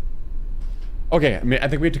 Okay, I mean, I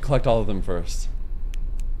think we have to collect all of them first.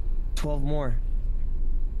 12 more.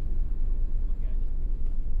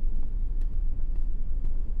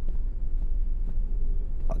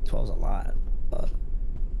 Oh, 12's a lot.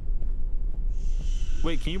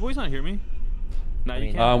 Wait, can you boys not hear me? No,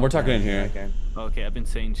 you can't. We're talking in here. Okay. Okay, I've been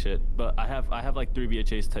saying shit, but I have like 3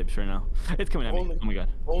 VHS types right now. It's coming at me. Oh my god.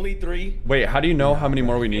 Only 3? Wait, how do you know how many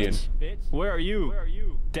more we need? Bitch. Where are you?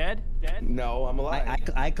 Dead? No, I'm alive.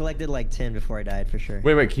 I collected like 10 before I died, for sure.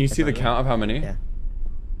 Wait, can you see the count of how many? Yeah.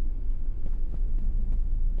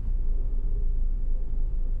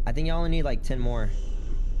 I think you only need like 10 more.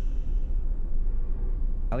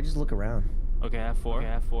 I would just look around. Okay, I have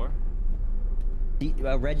 4.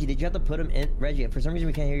 Reggie, did you have to put them in? Reggie, for some reason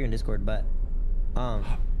we can't hear you in Discord, but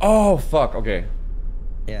Oh fuck. Okay.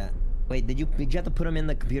 yeah. Wait, did you have to put them in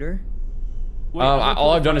the computer? Wait,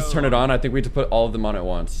 All I've done is turn it on. I think we have to put all of them on at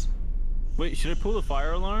once. Wait, should I pull the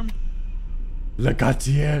fire alarm? Le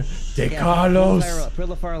Gautier de Yeah, Carlos. Pull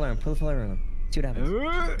the fire alarm. See what happens.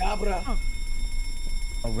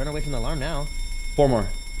 Oh, run away from the alarm now. 4 more.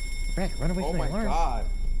 Reck, run away Oh from the my alarm. god.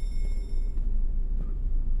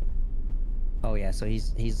 Oh yeah, so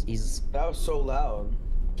he's That was so loud.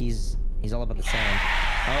 he's all about the sound.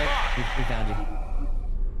 Oh, we found you.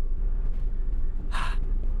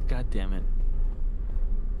 God damn it.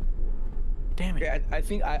 Damn it. Okay, I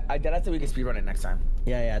think I think we can speedrun it next time.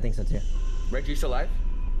 Yeah, I think so too. Reggie, you still alive?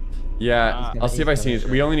 Yeah, I'll see if I see he's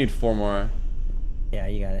it. We only need 4 more. Yeah,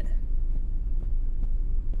 you got it.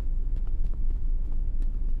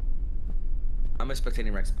 I'm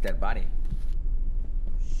spectating Rex's dead body.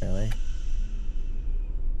 Really?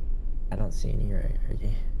 I don't see any right,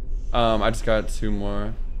 Reggie. I just got 2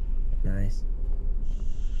 more. Nice.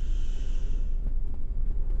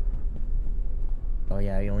 Oh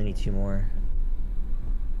yeah, you only need 2 more.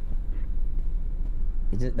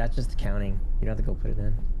 That's just counting. You don't have to go put it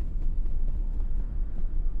in.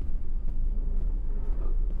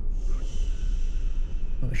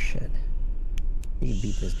 Oh shit. You can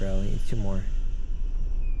beat this, bro. You need 2 more.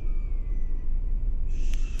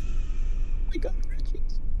 Oh my god, Reggie.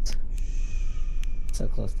 So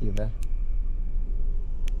close to you, bro.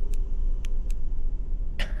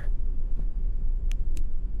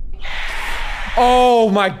 Oh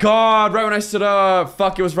my god, right when I stood up.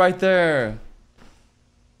 Fuck, it was right there.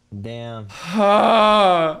 Damn.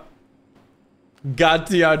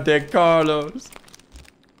 Gatia de Carlos.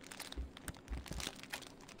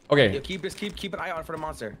 Okay. Yo, keep an eye out for the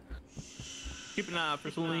monster. Keep an eye out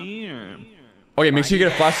for Celine. Okay, make sure you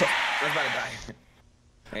get a flashlight. Let's about to die.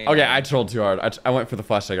 Hey, Okay, I trolled too hard. I went for the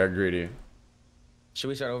flashlight. I got greedy. Should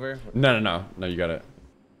we start over? No, you got it.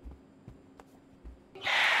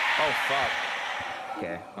 Oh fuck.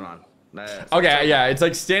 Okay, hold on. Okay, yeah, it's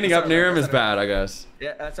like standing up near him is bad, I guess.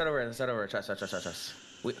 Yeah, let's start over. Trust.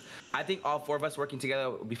 I think all 4 of us working together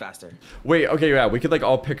would be faster. Wait, okay, yeah, we could like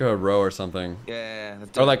all pick a row or something. Yeah.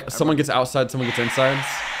 Let's do Or it. like someone gets outside, someone gets inside.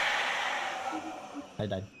 I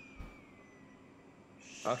died.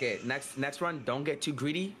 Okay, next run, don't get too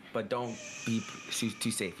greedy, but don't be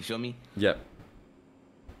too safe. You feel me? Yep.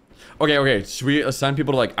 Okay, should we assign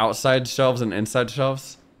people to like outside shelves and inside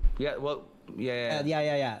shelves? Yeah, well, yeah.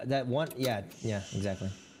 Yeah. That one, yeah,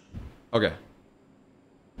 exactly. Okay.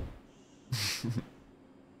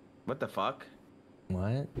 What the fuck?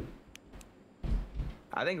 What?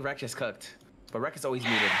 I think Rex is cooked, but Rex is always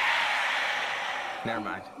muted. Never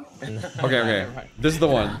mind. Okay. This is the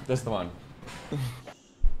one.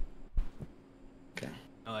 Okay.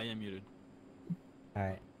 Oh, I am muted. All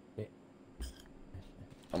right.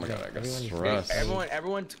 Oh my god, I got Everyone- stressed.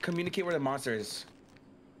 Everyone communicate where the monster is.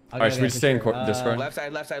 Alright, should we just stay in Discord? Left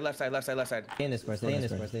side. Stay in Discord. Stay in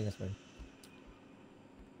Discord.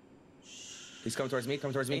 He's coming towards me.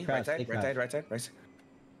 Stay Right crouched, side.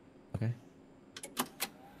 Okay.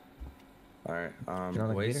 All right. Turn on the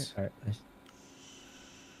computer. Boys. All right. Nice.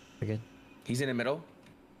 We're good. He's in the middle.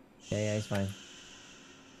 Yeah, he's fine.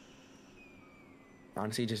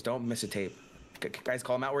 Honestly, just don't miss a tape. Guys,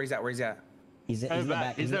 call him out. Where he's at? He's in the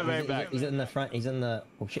back. He's in the very back. He's in the front. He's in the.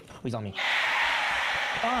 Oh shit! Oh, he's on me.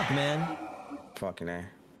 Fuck, man. Fucking A.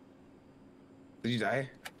 Did you die?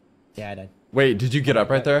 Yeah, I died. Wait, did you get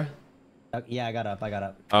up right there? Yeah, I got up.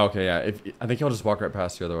 Oh, okay, yeah. I think he'll just walk right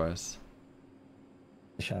past you otherwise.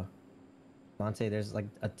 The show. Monte, there's like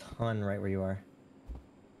a ton right where you are.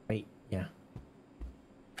 Wait, yeah.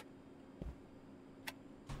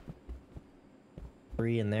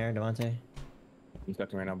 3 in there, Devontae. He's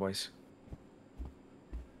cooking right now, boys.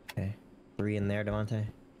 Okay. 3 in there, Devontae.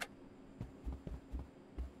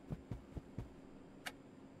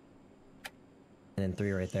 And then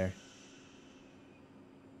 3 right there.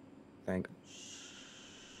 Thank.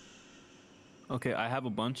 Okay, I have a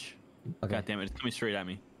bunch. Okay. God damn it, it's coming straight at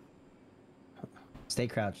me. Stay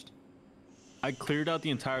crouched. I cleared out the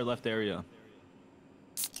entire left area.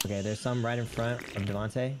 Okay, there's some right in front of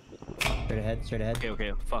Devontae. Straight ahead.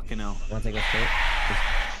 Okay, fucking hell. Devontae, go straight.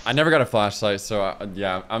 I never got a flashlight, so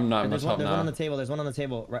yeah, I'm not much There's help one on now. the table. There's one on the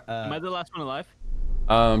table. Am I the last one alive?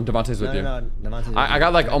 Devontae's with you. No. Devontae's with I you.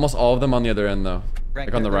 got like almost all of them on the other end though.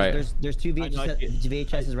 Like on the right. There's 2 I know, I see it.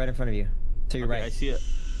 VHSs right in front of you. To your Okay, right. I see it.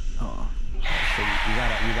 Oh. So you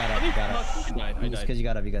got up. I died. Just because you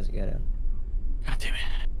got up, you guys got up. God damn it.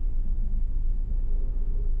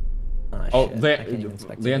 Oh, shit. I can't even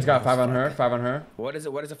spectate Leanne's it. got 5 on her. 5 on her. What does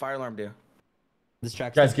a fire alarm do?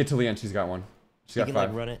 Distract. Guys, get to Leanne. She's got one. She's You got can 5.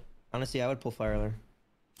 like run it. Honestly, I would pull fire alarm.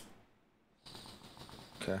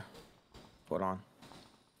 Okay. Hold on.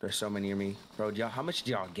 There's so many near me, bro. Y'all, how much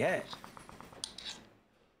did y'all get?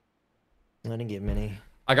 I didn't get many.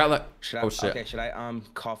 I got like. Should I, Oh shit. Okay, should I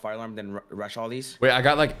call fire alarm then rush all these? Wait, I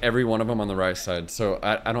got like every one of them on the right side. So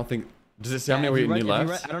I don't think. Does it say how many we need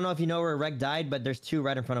left? I don't know if you know where Reg died, but there's 2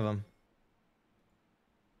 right in front of him.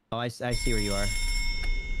 Oh, I see where you are.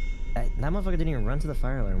 That motherfucker didn't even run to the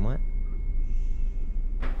fire alarm. What?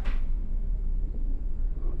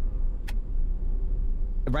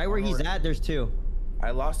 Right where he's at, there's 2.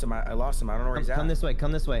 I lost him. I lost him. I don't know where he's at. Come this way.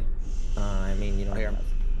 Come this way. I mean, you don't. Here.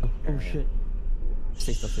 Oh shit.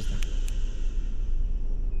 Stay still.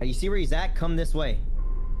 Hey, you see where he's at? Come this way.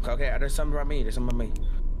 Okay, there's something about me.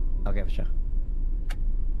 Okay, for sure.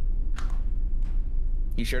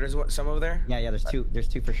 You sure there's some over there? Yeah, there's two. There's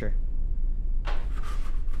two for sure.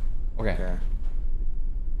 Okay.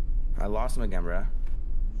 I lost him again, bro.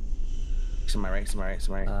 To my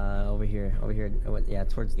right. Over here. Yeah,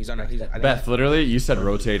 towards. He's on. Beth, literally, you said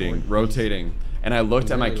rotating, and I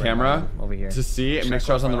looked at my camera over here to see and make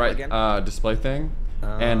sure I was on the right display thing,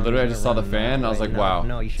 and literally I just saw the fan, and I was like, wow,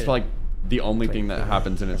 it's like the only thing that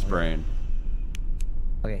happens in its brain.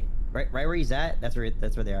 Okay, right where he's at. That's where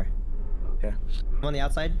they are. Yeah. Come on the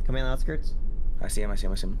outside. Come on the outskirts. I see him. I see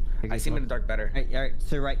him in the dark better.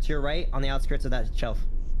 All right, to your right, on the outskirts of that shelf.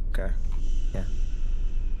 Okay. Yeah.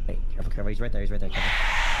 Hey, careful. He's right there. Careful. What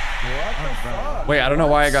the fuck? Wait, I don't know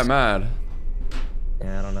why I got mad.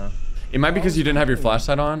 Yeah, I don't know. It might be because you didn't have your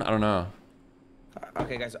flashlight on. I don't know.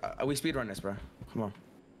 Okay, guys, we speedrun this, bro. Come on.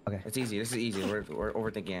 Okay. It's easy. This is easy. We're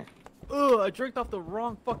overthinking it. Ugh, I drank off the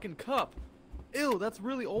wrong fucking cup. Ew, that's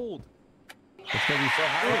really old. It's gonna be so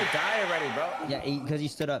How did I die already, bro? Yeah, because you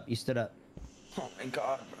stood up. Oh my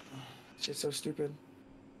god, bro. Shit's so stupid.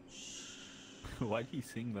 Why'd he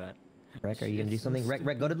sing that? Rek, are you gonna do something?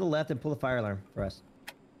 Rek, go to the left and pull the fire alarm for us.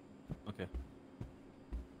 Okay.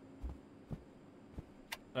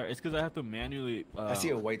 Alright, it's because I have to manually. I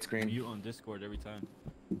see a white screen. Mute on Discord every time.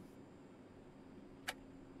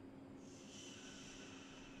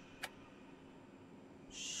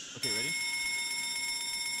 Okay, ready?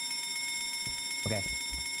 Okay.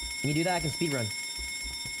 Can you do that? I can speedrun.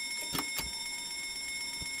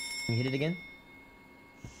 Can you hit it again?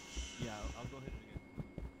 Yeah, I'll go hit it again.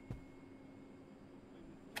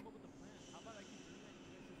 Wait, come up with a plan. How about I keep doing that and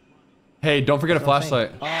you guys just run it? Hey, don't forget a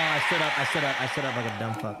flashlight. Oh, I stood up like a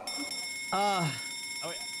dumb fuck. Oh,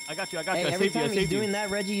 wait, I got you. Hey, I every saved you. I time he's saved you. doing that,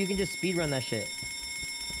 Reggie, you can just speedrun that shit.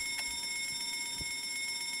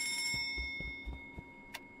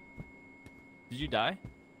 Did you die?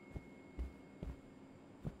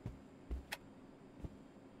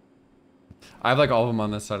 I have like all of them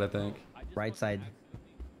on this side, I think. Right side.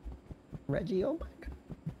 Reggie, oh my god.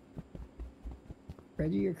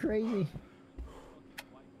 Reggie, you're crazy.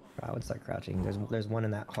 I would start crouching. There's one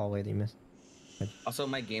in that hallway that you missed. Also,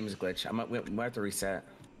 my game is glitched. We might have to reset.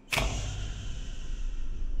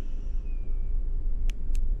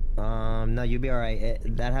 No, you'll be alright.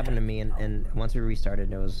 That happened to me, and once we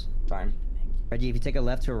restarted, it was fine. Reggie, if you take a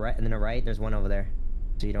left to a right and then a right, there's one over there,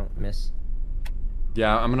 so you don't miss.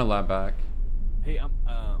 Yeah, I'm gonna lap back. Hey,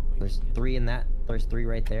 There's three in that. There's three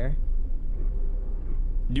right there.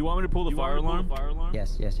 Do you want me to pull the fire alarm?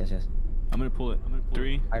 Yes. I'm gonna pull it.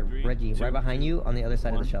 Three. All right, Reggie, right behind you on the other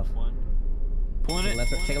side of the shelf. Pulling it.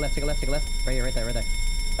 Take a left. Right here, right there. Right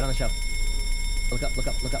on the shelf. Look up.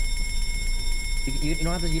 You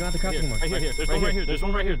don't have to crouch anymore. Right here. There's one right here. There's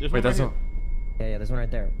one right here. Wait, that's not... Yeah, there's one right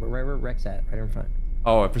there. Right where Rex at, right in front.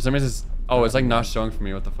 Oh, for some reason it's... Oh, it's like not showing for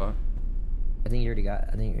me. What the fuck? I think you already got.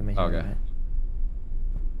 I think you may have. Okay.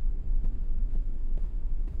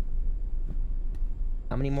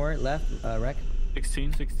 How many more left, Rec?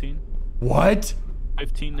 16. What?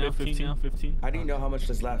 15 now. 15. How do you know how much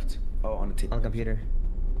is left? Oh, on the table. On the computer.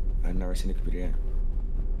 I've never seen a computer yet.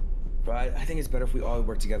 But I think it's better if we all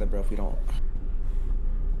work together, bro. If we don't.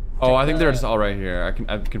 Oh, I think they're just all right here. I can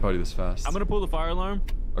probably do this fast. I'm gonna pull the fire alarm.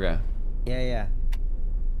 Okay. Yeah.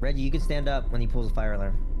 Reggie, you can stand up when he pulls the fire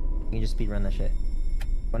alarm. You can just speed run that shit.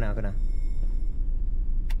 Go now.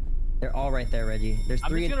 They're all right there, Reggie. There's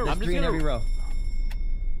three in every row.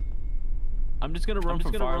 I'm just gonna run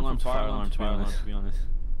from fire alarm to fire alarm, to be honest.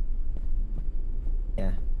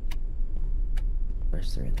 Yeah.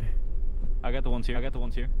 There's three right there. I got the ones here.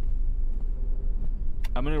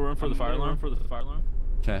 I'm gonna run for the fire alarm.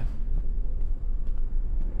 Okay.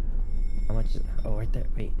 How much? Oh, right there.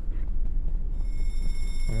 Wait.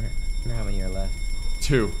 I wonder how many are left.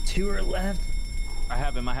 2. 2 are left. I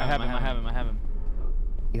have him.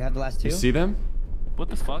 You have the last 2? You see them? What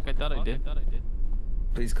the fuck? I thought I did.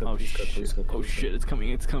 Please cook. Please cook. Oh shit! It's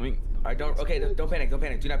coming. Alright, don't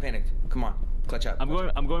panic. Do not panic. Come on, clutch up.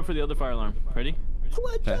 I'm going for the other fire alarm. Ready?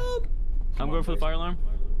 Clutch up. I'm going for the fire alarm.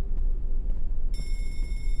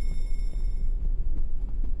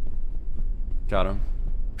 Got him.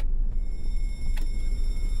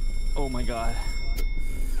 Oh my god.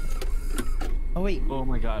 Oh wait. Oh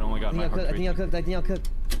my god. I think I'll cook.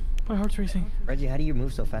 My heart's racing. Reggie, how do you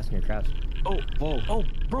move so fast in your crouch? Oh, whoa. Oh,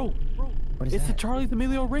 bro. What is it's that? the Charlie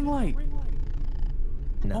D'Amelio ring light.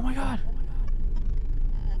 No. Oh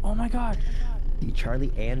my god. You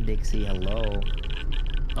Charlie and Dixie, hello.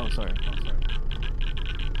 Oh, sorry.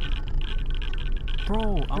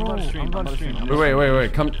 Bro, I'm about to stream.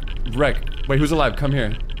 Wait. Come, Rec. Wait, who's alive? Come here.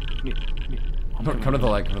 Me. Come to the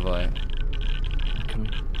light. Come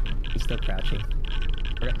here. He's still crouching.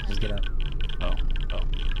 Okay, just get up. Oh.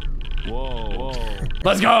 Whoa.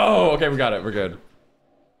 Let's go. Okay, we got it. We're good.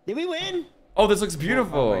 Did we win? Oh, this looks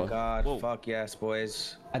beautiful. Oh my god. Whoa. Fuck yes,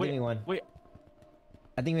 boys. I think we won. Wait.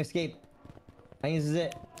 I think we escaped. I think this is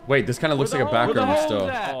it. Wait, this kind of looks like a back room still.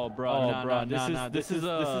 Oh, bro. This is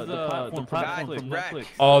the platform from Netflix.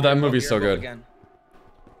 Oh, that movie's so good.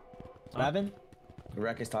 What happened?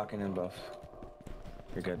 Rec is talking in buff.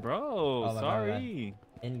 You're good. Bro, Oh, my sorry.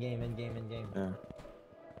 In game. Yeah.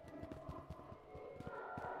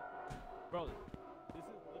 Bro, this is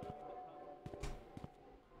literally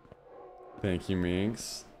Thank you,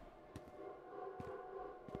 Minx.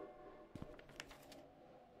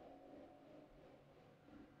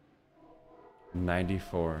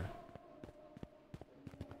 $94.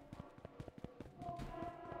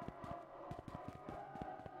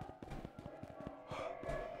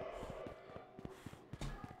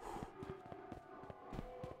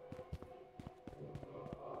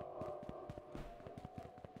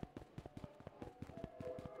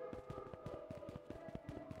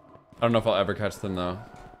 I don't know if I'll ever catch them though,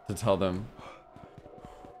 to tell them.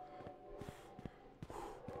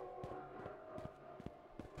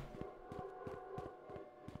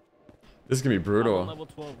 This is gonna be brutal. level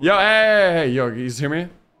 12. Yo, hey, yo, you guys hear me?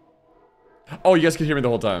 Oh, you guys can hear me the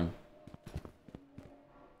whole time.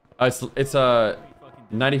 It's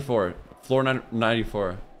 94, floor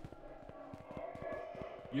 94.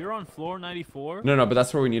 You're on floor 94? No, but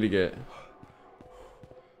that's where we need to get.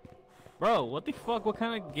 Bro, what the fuck? What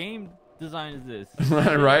kind of game design is this?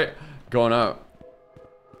 Right? Going up.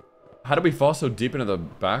 How did we fall so deep into the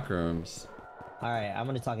back rooms? All right, I'm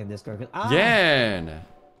gonna talk in Discord. Yan!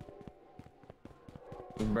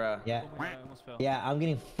 Bruh. Yeah. Oh my God, I almost fell. Yeah, I'm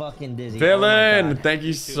getting fucking dizzy. Villain! Oh my God. Thank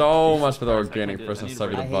you so much for the Guys, organic I person need a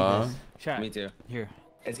sub you break. the I hate bomb. this. Chat. Me too. Here.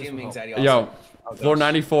 It's This giving me will help. anxiety. Yo, Also. Oh, floor gosh.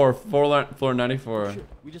 94, floor 94. Shit,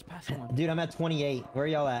 we just passed one. Dude, I'm at 28. Where are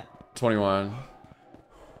y'all at? 21.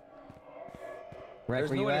 Rec, There's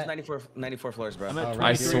where no you way at? there's 94 floors, bro. I'm at Oh,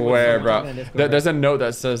 I 23. swear, We're bro. talking on Discord, There's a note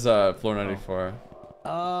that says floor 94.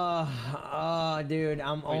 Dude,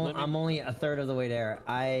 I'm let me- only a third of the way there.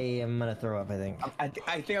 I am gonna throw up, I think.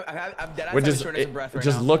 I think I'm dead. Which is, shortness of breath right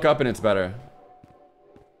just now. look up and it's better.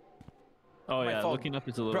 Oh My yeah, fault. looking up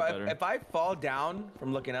is a little Bro, better. if I fall down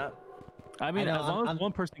from looking up, I mean, I know, as long as I'm-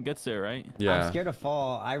 one person gets there, right? Yeah. I'm scared to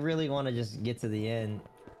fall. I really want to just get to the end.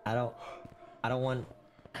 I don't want.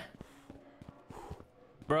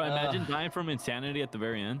 Bro, imagine dying from insanity at the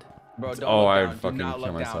very end. bro, don't Oh, look I'd down. fucking Do not kill look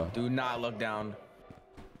down. myself. Do not look down.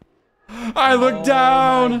 I look Oh my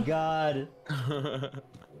down! God.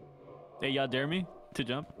 Hey, y'all dare me to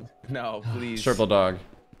jump? No, please. Triple dog.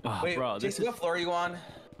 Oh, Wait, bro, this Jason, is... what floor are you on?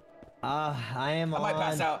 I am I on. might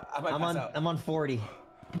pass out. I might pass out. I'm on 40.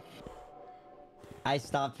 I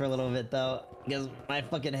stopped for a little bit though because my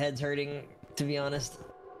fucking head's hurting. To be honest.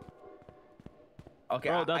 Okay,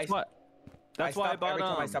 Bro, that's why I stopped bought every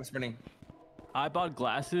time I stopped sprinting. I bought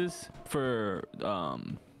glasses for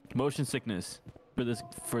motion sickness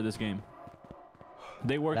for this game.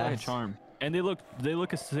 They work like a That's- charm, and they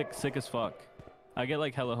look as sick as fuck. I get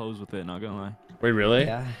like hella hoes with it, not gonna lie. Wait, really?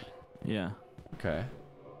 Yeah. Yeah, Okay.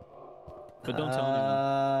 but don't tell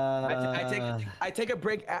anyone. I take a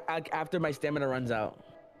break after my stamina runs out.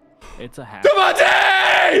 It's a hack.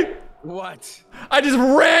 Devontae! What? I just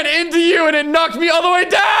ran into you and it knocked me all the way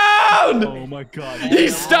down! Oh my god. He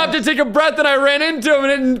stopped to take a breath and I ran into him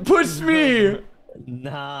and it pushed me!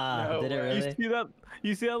 Nah. No Did it way. really?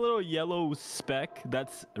 You see that little yellow speck?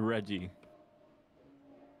 That's Reggie.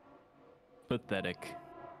 Pathetic.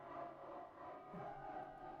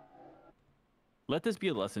 Let this be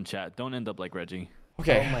a lesson, chat. Don't end up like Reggie.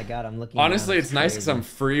 Okay. Oh my God, I'm looking. Honestly, down. it's nice because crazy. I'm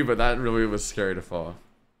free, but that really was scary to fall.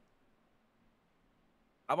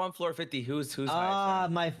 I'm on floor 50. Who's Ah,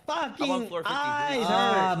 highest? my fucking I'm on floor 50. eyes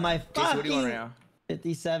Ah, hurt. My Jason, what are you on right fucking now?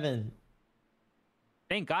 57.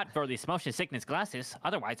 Thank God for these motion sickness glasses.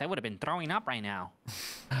 Otherwise, I would have been throwing up right now.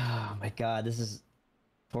 Oh my God, this is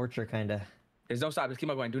torture, kinda. There's no stop. Just keep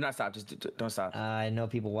on going. Do not stop. Just don't stop. I know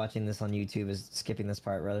people watching this on YouTube is skipping this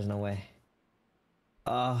part, bro. There's no way.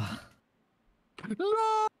 No!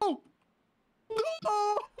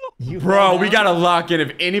 You Bro, fell we down? gotta lock in.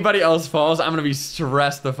 If anybody else falls, I'm gonna be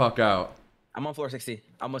stressed the fuck out. I'm on floor 60.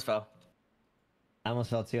 I almost fell. I almost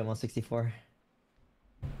fell too. I'm on 64.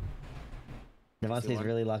 Devontae's 61.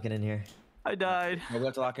 really locking in here. I died. We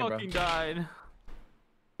have to lock in, bro. Fucking died.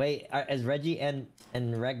 Wait, is Reggie and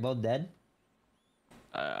Reg both dead?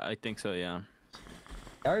 I think so, yeah.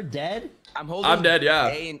 Are dead? I'm dead,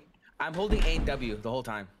 yeah. I'm holding A and W the whole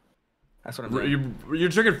time. That's what I'm doing. You're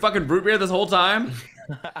drinking fucking root beer this whole time?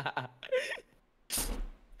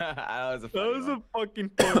 That was a That was the fucking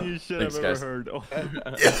funniest shit Thanks, I've ever guys.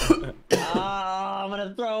 heard. Oh. I'm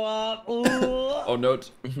gonna throw up. Ooh. Oh no.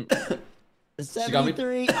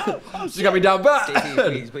 73. She got me down bad.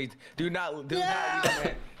 JC, please. Do not use that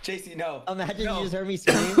man. JC, no. Imagine no. you just heard me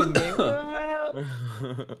scream and game.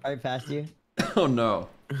 Right past you. Oh no.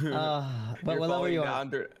 But You're what level are you on?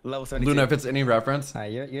 under level 72. Luna, if it's any reference,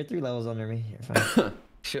 Alright, you're 3 levels under me.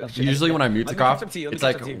 You're fine. usually when I mute Let to me cough, catch up to you, let me it's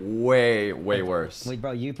catch like up to you. way worse. Wait,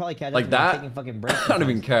 bro, you probably catch Like up to me that? taking fucking breaks. I don't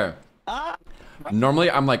even care. Ah, Normally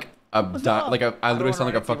I'm like a like a, I literally Hold sound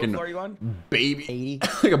on, like a fucking what floor are you on? baby, 80.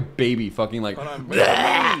 like a baby, fucking like. Hold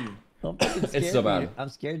on. I'm fucking scared It's so for bad. you. I'm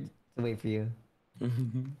scared to wait for you.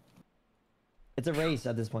 It's a race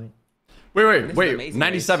at this point. Wait, is wait, amazing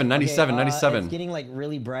 97, race. 97, Okay, 97. It's getting like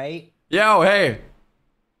really bright. Yeah, oh hey.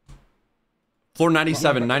 Floor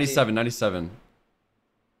 97, 97, 97.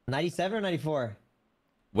 97 or 94?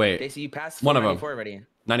 Wait, JC, you passed One of 'em. 94 already.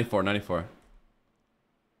 94, 94.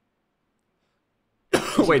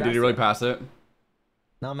 Wait, did you really pass it?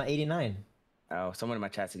 No, I'm at 89. Oh, someone in my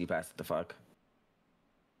chat said you passed it. The fuck?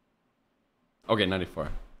 Okay, 94.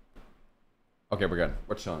 Okay, we're good.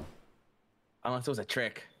 We're chilling. Unless it was a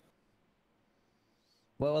trick.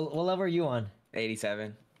 What level are you on?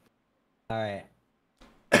 87. Alright.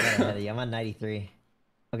 I'm on 93.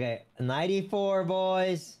 Okay, 94,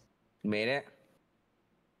 boys. You made it?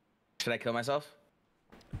 Should I kill myself?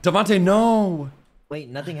 Devontae, no. Wait,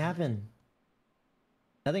 nothing happened.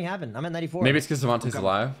 Nothing happened. I'm at 94. Maybe it's because Devontae's Okay.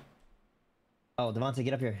 alive. Oh, Devontae,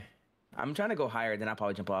 get up here. I'm trying to go higher, then I'll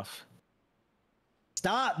probably jump off.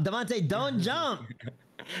 Stop, Devontae, don't jump.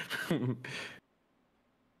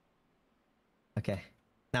 Okay,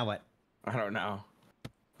 now what? I don't know.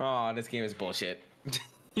 Oh, this game is bullshit.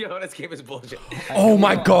 Yo, this game is bullshit. Oh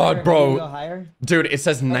my God, Can we bro. go higher? Dude, it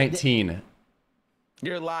says 19.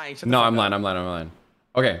 You're lying. Shut the No, fuck I'm up. lying. I'm lying.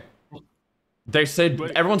 Okay. They said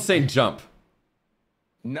everyone's saying jump,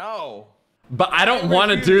 No. but I don't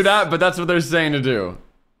want to do that. But that's what they're saying to do.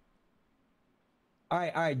 All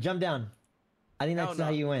right, jump down. I think that's No,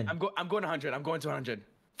 how you win. I'm going 100. I'm going to 100.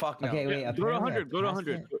 Fuck no. Okay, wait. Go to apparently I 100. Go to passed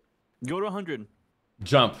 100. it. Go to 100.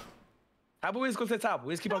 Jump. How about we just go to the top?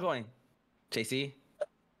 We just keep on going. JC.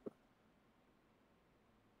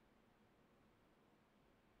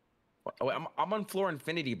 Oh, wait, I'm on floor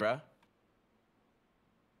infinity, bruh.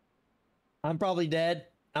 I'm probably dead.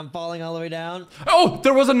 I'm falling all the way down. Oh,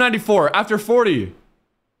 there was a 94 after 40.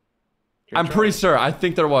 I'm pretty trolling. sure. I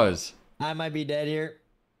think there was. I might be dead here.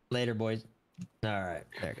 Later, boys. All right.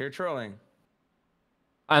 There. You're trolling.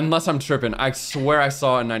 Unless I'm tripping. I swear I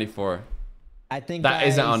saw a 94. I think That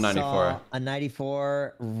isn't on I 94. saw a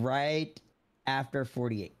 94 right after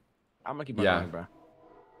 48. I'm gonna keep on Yeah. going, bro.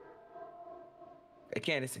 It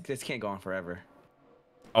can't. This can't go on forever.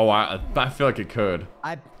 Oh, I feel like it could.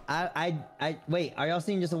 I wait. Are y'all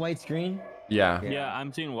seeing just a white screen? Yeah. Yeah,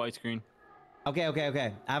 I'm seeing widescreen. Okay.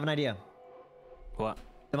 I have an idea. What?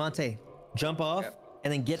 Devontae, jump off Yep.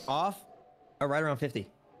 and then get off right around 50.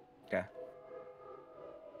 Okay.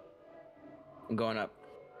 I'm going up.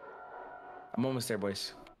 I'm almost there,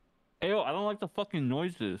 boys. Hey, yo, I don't like the fucking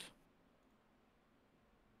noises.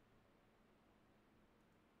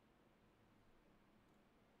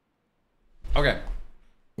 Okay.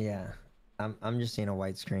 Yeah. I'm just seeing a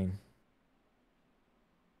white screen.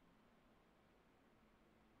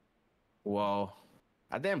 Whoa.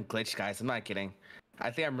 I think I'm glitched, guys. I'm not kidding.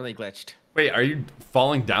 I think I'm really glitched. Wait, are you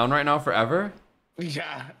falling down right now forever?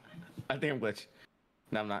 Yeah. I think I'm glitched.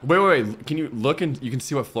 No, I'm not. Wait. Can you look and you can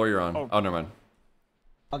see what floor you're on? Oh, never mind.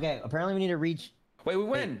 Okay. Apparently we need to reach. Wait, we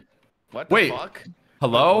win. What the Wait. fuck?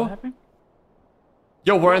 Hello? What happened?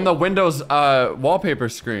 Yo, we're in the Windows wallpaper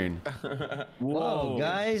screen. Whoa,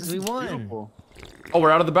 guys, we won. Beautiful. Oh, we're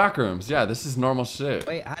out of the back rooms. Yeah, this is normal shit.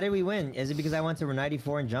 Wait, how did we win? Is it because I went to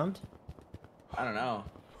 94 and jumped? I don't know.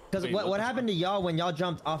 Because Wait, what what the happened to y'all when y'all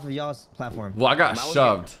jumped off of y'all's platform? Well, I got Mine was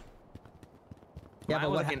shoved. Yeah, Mine but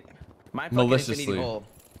was what? like an- mine fucking Maliciously. infinity hole.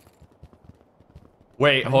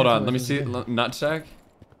 Wait, hold on. Let me Maliciously. see. Nut check.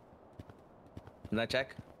 Is that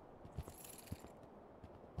check?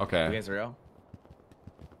 You Okay. guys real?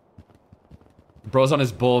 Bro's on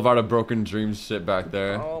his Boulevard of Broken Dreams shit back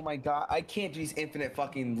there. Oh my god, I can't do these infinite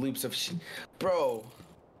fucking loops of shit. Bro.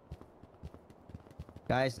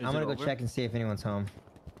 Guys, I'm it gonna go over? check and see if anyone's home.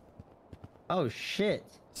 Oh shit.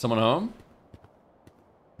 Someone home?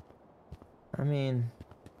 I mean,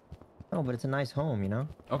 oh, but it's a nice home, you know.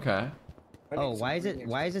 Okay. Oh, why is it?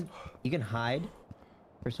 Why is it? You can hide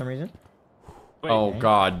for some reason. Wait, Oh okay.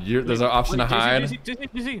 God, there's an option to hide.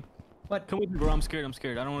 JC. What? Come with me, bro. I'm scared.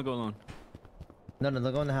 I don't want to go alone. No,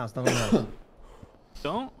 don't go in the house. Don't go in the house.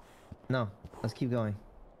 Don't? No, let's keep going.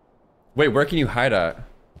 Wait, where can you hide at?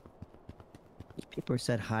 People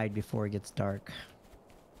said hide before it gets dark.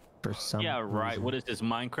 For some Yeah, right. reason. What is this,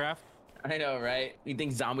 Minecraft? I know, right? You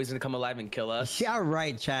think zombies gonna come alive and kill us? Yeah,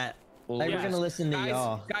 right, chat. Like, we're yes. gonna listen to Guys,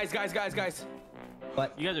 y'all. guys.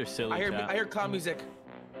 But You guys are silly. I hear clown music.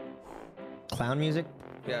 clown music?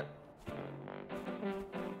 Yeah.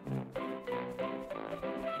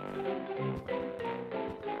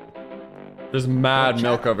 There's mad Chat-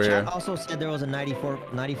 milk over chat here. also said there was a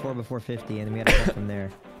 94 before 50, and we had to go from there.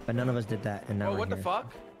 But none of us did that, and now Oh, we're what the here.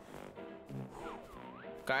 fuck?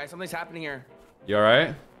 Guys, something's happening here. You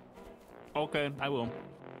alright? Okay, I will.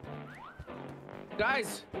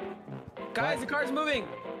 Guys, What? the car's moving.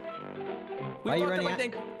 We Why are you fucked up, running I out?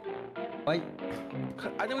 think. Why?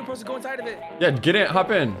 I think we're supposed to go inside of it. Yeah, get in,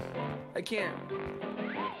 hop in. I can't.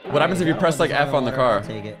 What happens if you I press don't like want F on the water, I'll car?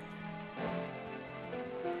 take it.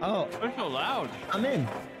 Oh, You're so loud. I'm in.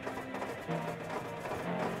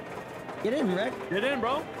 Get in, Reg. Get in,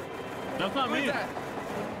 bro. That's not What is me. that?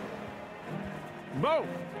 Bro.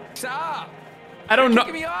 I Stop! don't know.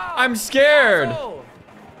 Kicking me off! I'm scared. Asshole!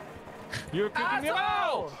 You're kicking me out.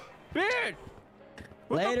 Asshole! Bitch.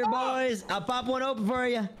 Later, boys. I'll pop one open for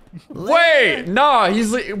you. Wait, nah,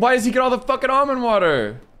 why does he get all the fucking almond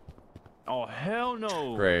water? Oh, hell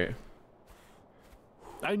no. Great.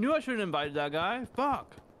 I knew I shouldn't have invited that guy.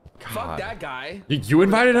 Fuck. Fuck God. that guy. You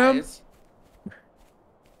invited him? Guys.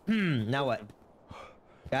 Now what?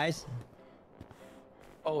 Guys?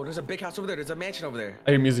 Oh, there's a big house over there. There's a mansion over there.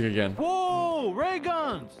 I hear music again. Whoa, ray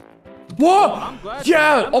guns. Whoa! I'm glad-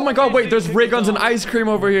 Yeah! I'm Oh my god, wait, there's taking ray this guns and off. ice cream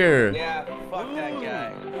over here. Yeah, fuck that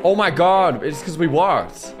guy. Oh my god, it's because we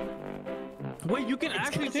walked. Wait, you can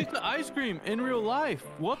actually take the ice cream in real life.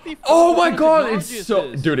 What the fuck? Oh kind my of god, technology it's is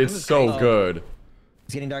so... this? Dude, it's so good.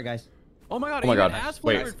 It's getting dark, guys. Oh my god, Oh my even god, ass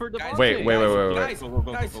wait. flavored for the Guys, Wait. Guys, Go, go,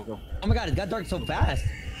 go, guys. go, go, go. Oh my god, it got dark so fast.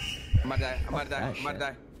 I'm about to die. I'm about to die. Ah, I'm about to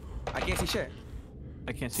die. I can't see shit.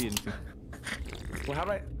 I can't see anything. Well, how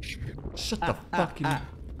do I? Shut the fucking...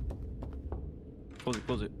 Close it,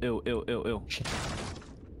 close it. Ew, ew, ew, ew.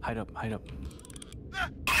 Hide up, hide up.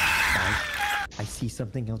 I see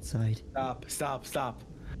something outside. Stop.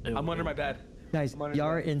 Ew, I'm under ew. my bed. Guys, I'm under y'all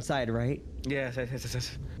the are inside, right?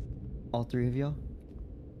 Yes. All three of y'all?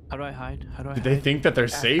 How do I hide? How do I Did hide? they think that they're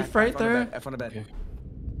safe right there? F on the bed.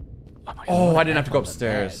 Oh my god. Oh, I didn't have to go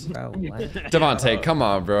upstairs. Bro, what? Devontae, come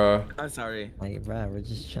on, bro. I'm sorry. Like, bro, we're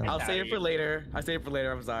just chilling. I'll save it for later.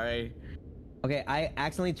 I'm sorry. Okay, I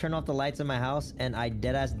accidentally turned off the lights in my house, and I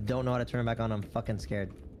deadass don't know how to turn it back on. I'm fucking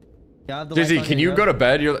scared. Y'all have the lights Dizzy, on can your you go room? to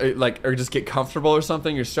bed? You're like, or just get comfortable or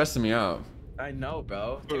something? You're stressing me out. I know,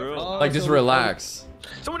 bro. For real. Oh, Like, just so- relax.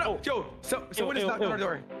 Someone, someone is knocking on our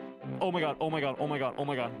door. Oh my god, oh my god, oh my god, oh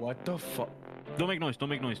my god. What the fuck? Don't make noise, don't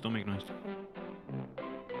make noise, don't make noise.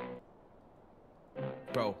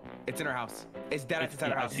 Bro, it's in our house. It's dead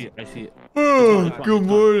inside our I house. see it, I see it. Oh, good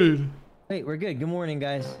morning. Wait, we're good. Good morning,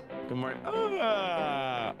 guys. Good morning.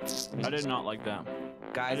 I did not like that.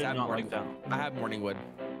 I Guys, did I have not morning. like that. I have morning wood.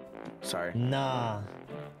 Sorry. Nah.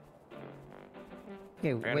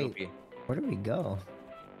 Okay, I gotta go wait. pee. Where do we go?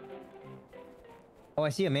 Oh, I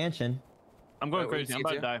see a mansion. I'm going Wait, crazy, you I'm see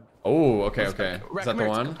about it to die. Oh, okay, okay. Rack, Is that come the here.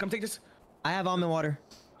 one? Come take this. I have almond water.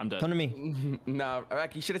 I'm dead. Come to me. No,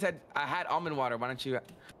 Rack, you should have said I had almond water. Why don't you?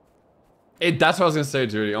 That's what I was gonna say,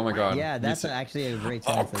 Judy. Oh my god. Yeah, You that's said- actually a great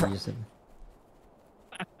Oh, sentence that crap. you said.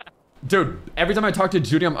 Dude, every time I talk to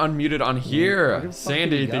Judy, I'm unmuted on Where here. the fuck Saying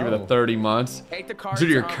did we anything for the go? 30 months. Take the cards.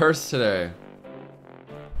 Judy, you're cursed today.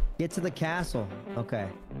 Get to the castle. Okay.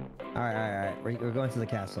 All right. We're going to the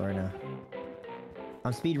castle right now.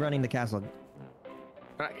 I'm speed running the castle.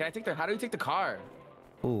 Can I take the? How do you take the car?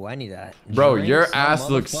 Ooh, I need that. Bro, Drink your some ass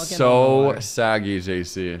looks motherfucking so water. saggy,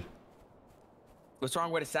 JC. What's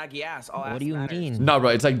wrong with a saggy ass? All ass What do you matters. mean? No, bro,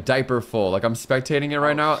 it's like diaper full. Like I'm spectating it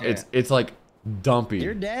right now. shit. It's like dumpy.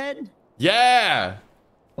 You're dead? Yeah.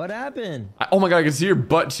 What happened? Oh my god, I can see your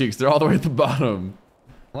butt cheeks. They're all the way at the bottom.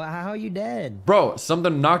 Well, how are you dead? Bro,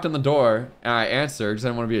 something knocked on the door and I answered because I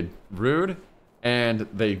didn't want to be rude. And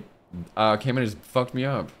they came in and just fucked me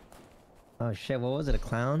up. Oh shit, what was it, a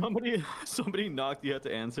clown? Somebody knocked, you had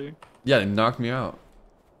to answer. Yeah, they knocked me out.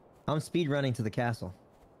 I'm speed running to the castle.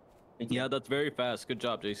 Yeah, that's very fast. Good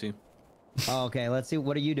job, JC. Oh, okay, let's see.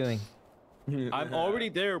 What are you doing? I'm already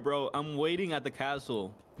there, bro. I'm waiting at the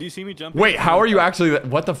castle. Do you see me jumping? Wait, how are you actually?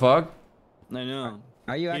 What the fuck? I know.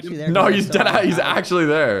 Are you actually there? No, 'Cause I he's saw dead. it. He's actually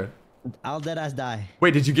there. I'll dead ass die.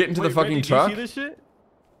 Wait, did you get into the Wait, fucking Reggie, truck? Do you see this shit?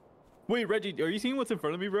 Wait, Reggie, are you seeing what's in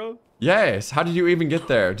front of me, bro? Yes. How did you even get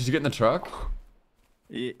there? Did you get in the truck?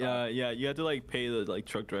 Yeah, you had to like pay the like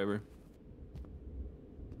truck driver.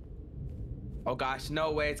 Oh gosh,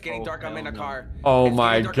 no way. It's getting dark. I'm in a car. Oh It's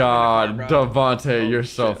my getting dark, I'm in a god, car, bro. Devontae, you're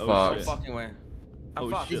so shit, oh, fucked. shit. Fucking way.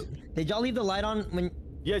 I'm fucked. Shit. Did y'all leave the light on when?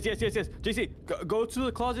 Yes. JC, go to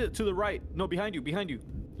the closet to the right. No, behind you.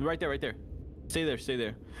 Right there. Stay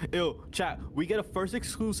there. Ew, chat. We get a first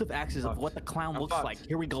exclusive access of what the clown looks fucked. like.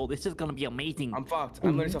 Here we go. This is gonna be amazing. I'm fucked.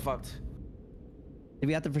 I'm literally so fucked. Did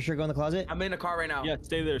we have to for sure go in the closet? I'm in a car right now. Yeah,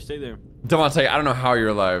 stay there. Devontae, I don't know how you're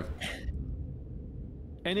alive.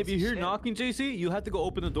 And if you hear knocking, JC, you have to go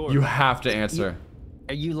open the door. You have to answer.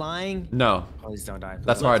 Are you lying? No, Please don't die.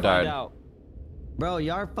 that's how I Let's find died. out. Bro,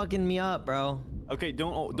 y'all are fucking me up, bro. Okay,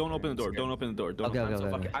 don't open the door. Don't open the door. Don't Okay, open okay, the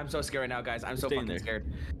door. okay. I'm so scared right now, guys. I'm so Stay in fucking there.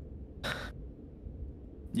 scared.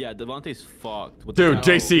 Yeah, Devontae's fucked. What Dude, the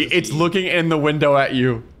JC, hell? it's looking in the window at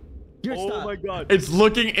you. You're Oh stuck. my god. It's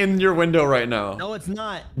looking in your window right now. No, it's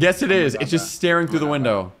not. Yes, it is. God, It's just staring through the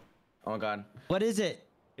window. Oh my god. What is it?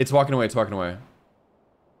 It's walking away. It's walking away.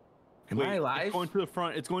 Am Wait, I alive? It's going to the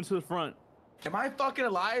front. It's going to the front. Am I fucking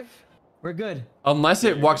alive? We're good. Unless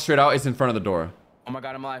it walks straight out, it's in front of the door. Oh my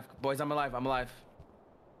god, I'm alive. Boys, I'm alive. I'm alive.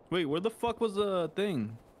 Wait, where the fuck was the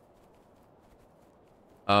thing?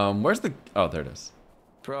 Where's the... Oh, there it is.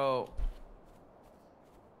 Bro.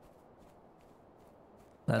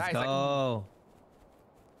 Let's Guys, go.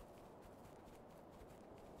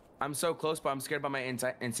 I'm so close, but I'm scared about my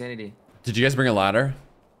insanity. Did you guys bring a ladder?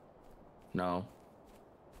 No.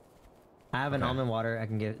 I have an almond water. I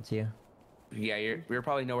can give it to you. Yeah, you're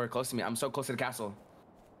probably nowhere close to me. I'm so close to the castle.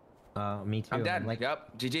 Me too. I'm dead. Like,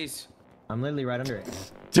 Yep. GG's. I'm literally right under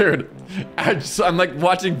it. Dude, I'm like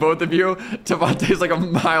watching both of you. Devontae's like a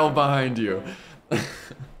mile behind you.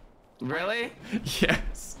 Really?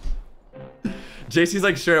 Yes. JC's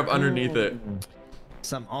like straight up underneath it.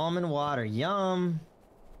 Some almond water. Yum.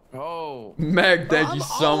 Oh. Meg, thank Bro, you I'm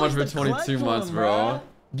so much always for the 22 cleanse months, one, bro.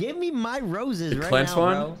 Give me my roses right cleanse now,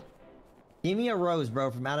 one? bro. Give me a rose,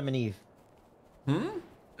 bro, from Adam and Eve. Oh,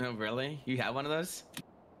 really? You have one of those?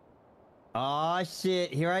 Oh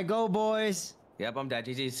shit! Here I go, boys. Yep, I'm dead.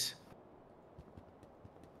 GG's.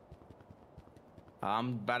 I'm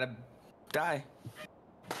about to die.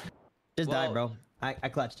 Just die, Whoa. bro. I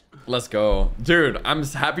clutched. Let's go. Dude, I'm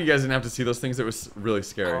just happy you guys didn't have to see those things. It was really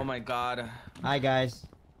scary. Oh my god. Hi guys.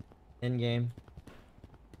 In game.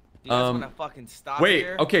 You guys wanna fucking stop Wait,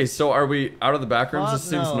 here? okay, so are we out of the back rooms? This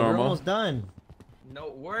seems We're normal. almost done.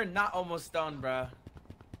 No, we're not almost done, bruh.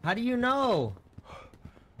 How do you know?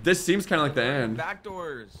 This seems kind of like the end. Back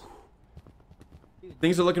doors.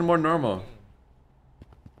 Things are looking more normal.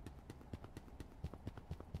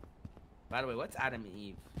 By the way, what's Adam and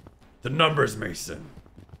Eve? The numbers, Mason.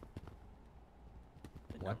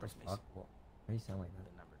 The What the numbers, fuck? Mason. Why do you sound like that?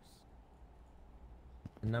 The numbers.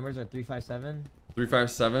 The numbers are 357.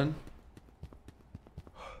 357.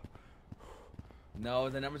 No,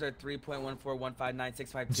 the numbers are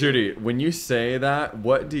 3.1415965. Judy, when you say that,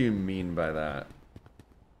 what do you mean by that?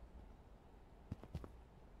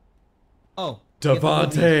 Oh.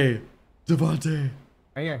 Devontae. Devontae.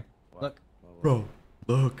 Right here. Look. Bro,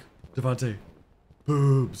 look. Devontae.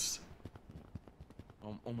 Boobs.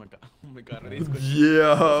 Oh my god. Oh my god. Are these good? Big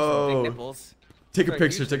Yo. nipples. Take a Sorry,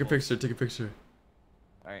 picture, huge take a nipples. picture, take a picture.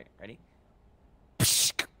 Alright, ready?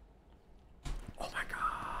 Oh my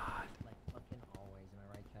god. Like fucking always, am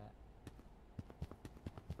I right, chat?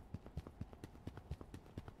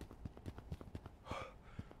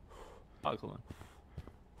 Oh, come on.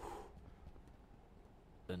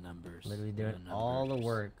 The numbers. Literally doing all the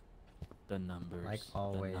work. The numbers. Like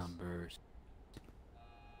always. The numbers.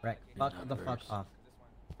 Right. Fuck the fuck numbers. off.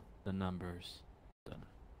 The numbers.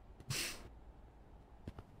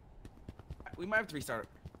 We might have to restart.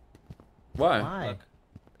 Why? Why? Look.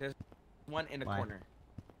 There's one in the Why? corner.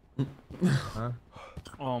 Huh?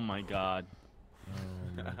 Oh my god. Oh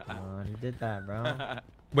my god, who did that, bro?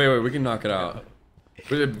 Wait, we can knock it out.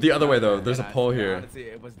 The other way though, there's a pole here. Honestly,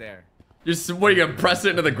 it was there. What are you gonna press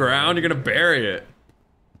it into the ground? You're gonna bury it.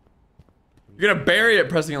 You're gonna bury it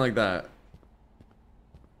pressing it like that.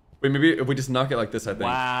 Wait, maybe if we just knock it like this, I think.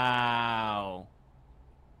 Wow.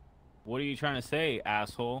 What are you trying to say,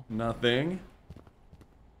 asshole? Nothing.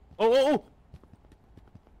 Oh!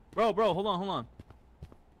 Bro, hold on.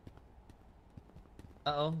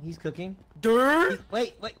 Uh-oh, he's cooking. Durr!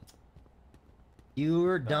 Wait.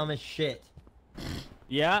 You're dumb as shit.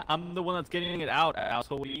 Yeah, I'm the one that's getting it out,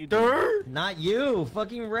 asshole. What are you doing? Durr! Not you,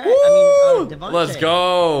 fucking Reg. Woo! I mean, Devontae. Let's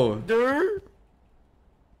go. Durr!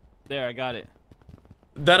 There, I got it.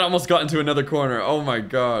 That almost got into another corner. Oh my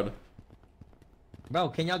god. Bro,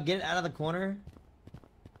 can y'all get it out of the corner?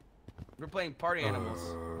 We're playing party animals.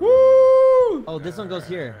 Woo! Oh, this one goes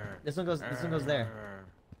here. This one goes there.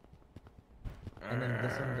 And then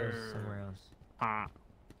this one goes somewhere else.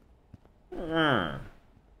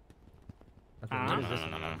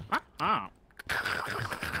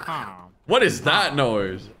 What is that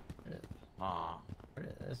noise?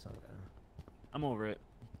 I'm over it.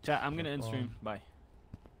 Chat, I'm gonna end stream. Bye.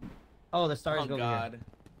 Oh, the stars Oh go over God. here.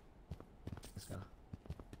 Let's go.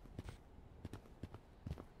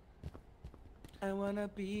 I wanna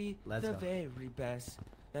be Let's the go. very best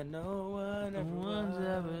that no one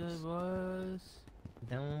ever was.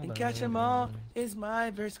 And catch 'em all is my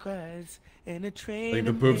verse quest. In a train. I think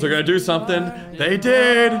the boobs are gonna do something. They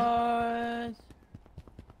did. I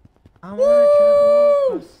wanna travel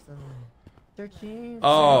across the searching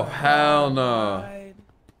Oh for- hell no!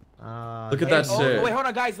 Look at that shit. Wait, hold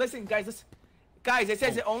on, guys. Listen, guys. Listen. Guys, it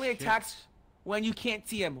says it only attacks when you can't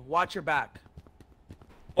see him. Watch your back.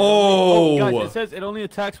 Oh. Guys, it says it only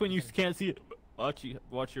attacks when you can't see it.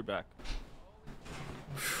 Watch your back.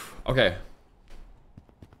 Okay.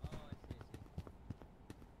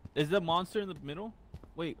 Is the monster in the middle?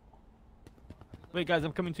 Wait. Wait, guys,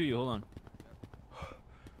 I'm coming to you. Hold on.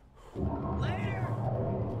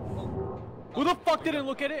 Who the fuck didn't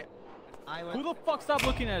look at it? Who the fuck stopped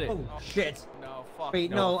looking at it? Oh shit! No, fuck. Wait,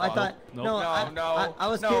 no, I thought I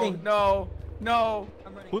was kidding. No.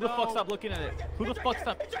 Who the fuck stopped looking at it? Who the fuck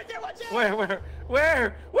stopped?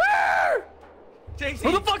 Where? JC.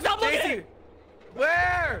 Who the fuck stopped looking at it?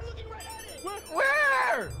 Where?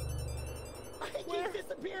 Where? He's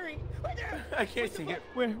disappearing. Right there. I can't see it.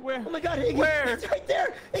 Where? Oh my god, Higgy. Where? It's right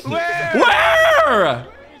there. Higgy, Where? Where?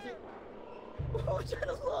 Oh, try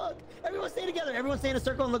to look. Everyone stay together. Everyone stay in a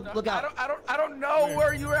circle and look out. I don't know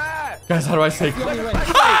where you're at. Guys, how do I say? The only way.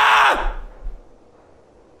 Ah!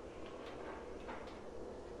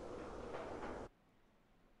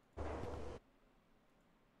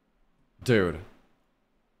 Dude.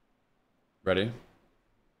 Ready?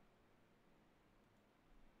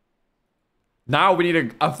 Now we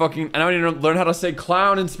need a fucking. Now we need to learn how to say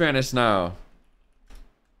clown in Spanish now.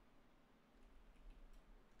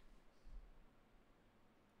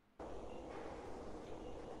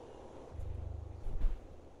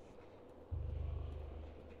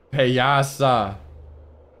 Payasa.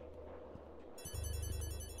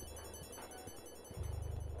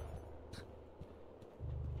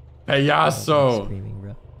 Payaso. Screaming,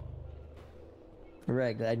 bro.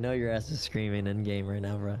 Reg, I know your ass is screaming in game right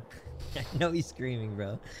now, bro. I know he's screaming,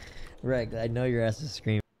 bro. Reg, I know your ass is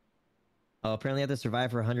screaming. Oh, apparently I have to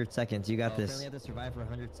survive for 100 seconds. You got this. Apparently I have to survive for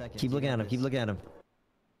 100 seconds. Keep looking at him. Keep looking at him.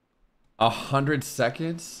 100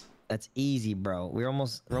 seconds? That's easy, bro. We're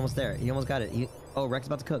almost there. He almost got it. Oh, Rex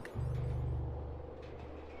about to cook.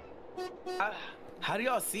 How do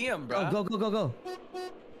y'all see him, bro? Go.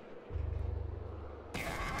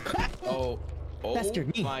 Oh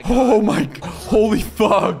Bastard, me. my God. Oh my god. Holy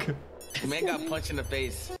fuck. Man got punched in the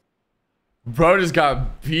face. Bro just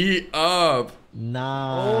got beat up.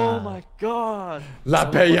 Nah. Oh my god. La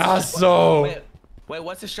Payaso. Wait,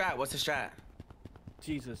 what's the strat?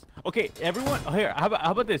 Jesus. Okay, everyone. Here, how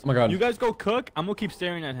about this? Oh my God. You guys go cook. I'm gonna keep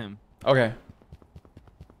staring at him. Okay.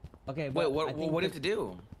 Okay, Wait, but what I do think you have to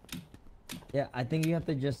do? Yeah, I think you have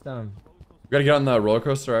to just We gotta get on the roller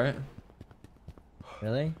coaster, right?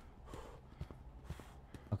 Really?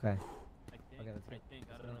 Okay. I think.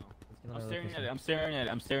 I don't know. Let's I'm get on the staring roller at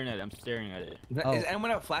it. I'm staring at it. Oh. Is anyone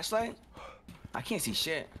have a flashlight? I can't see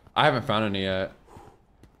shit. I haven't found any yet.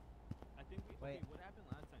 I think. Wait. What happened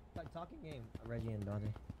last time? Talking game, Reggie and Dante.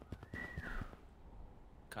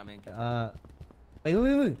 Coming.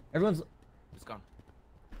 Wait. Everyone's. It's gone.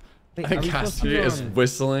 Wait, I are think we supposed to, Cassidy is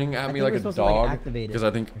whistling at I me think like we're a supposed to, like, dog activate it because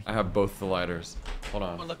I think or I have both the lighters. Hold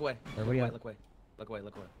Everyone on. look away. Wait, what do you have? Look away. Everyone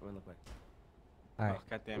look away. Alright. Oh,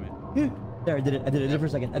 god damn it. There, I did it for a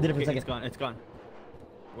second. It's gone.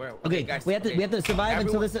 Where? Okay, guys. we have to survive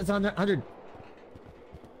until Everyone- this is 100.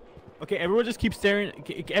 Okay, everyone just keep staring.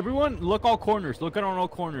 Everyone look all corners. Look at all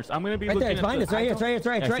corners. I'm gonna be Right there, looking it's behind at us. Right here, it's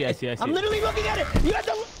right here. I see it. I'm literally looking at it. You have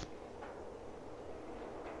to.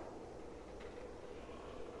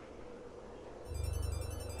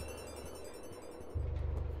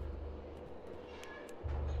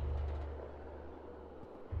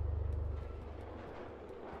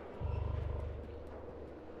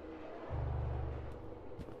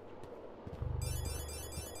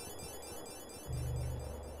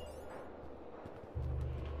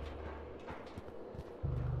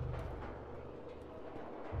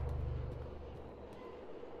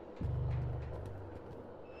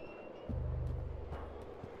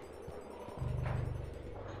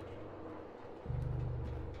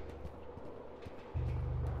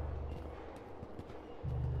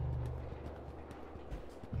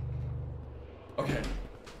 Okay.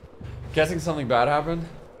 Guessing something bad happened?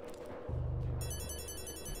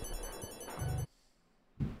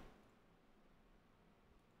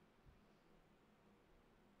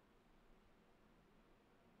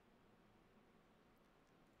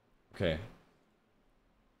 Okay.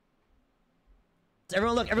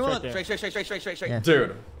 Everyone look. Everyone look. Straight. Yeah.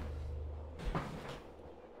 Dude.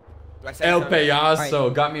 El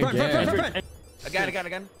Payaso got me again.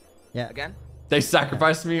 Again. Yeah. Again. They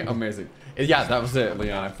sacrificed me. Amazing. Yeah, that was it,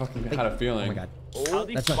 Leon. I fucking had a Oh feeling. my god. Oh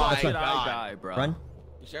That's my fine. Did god. I die, bro? Run.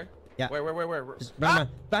 You sure? Yeah. Where? Just run.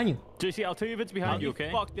 Behind you. JC, I'll tell you if it's behind you, okay?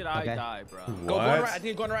 Fuck did I Okay. die, bro? Go What? on right. I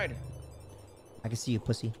think go on right. I can see you,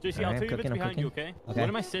 pussy. JC, I'll tell you if it's behind you, okay? Okay. What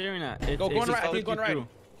am I staring at? It's Go on just right. I followed think go on you right. through.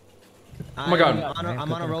 Oh my God.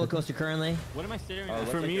 I'm on a roller coaster currently. What am I staring Oh, at?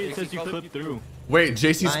 looks For like me, it JC says you followed clipped through. Wait,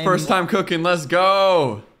 JC's I'm- first time cooking. Let's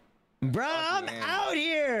go. Bro, I'm man. out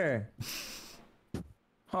here.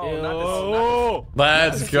 Oh, not Oh,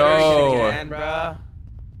 Let's this go. again, bro. All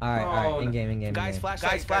right. Oh, In game. Guys,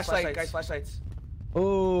 flashlights.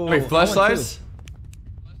 Oh. Wait, flashlights?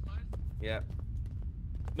 Yeah.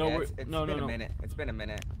 no, Yeah, we're, it's no, been no. a minute. It's been a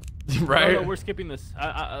minute. Right? No, we're skipping this.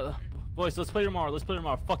 Boys, let's play tomorrow.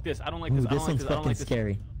 Fuck this. I don't like this. I don't This like one's this. I don't fucking like this.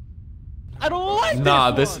 scary. I don't like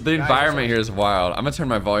Nah, this. the Guys, environment let's- here is wild. I'm gonna turn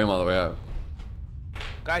my volume all the way up.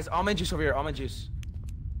 Guys, almond juice over here. Almond juice.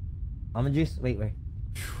 Almond juice. Wait.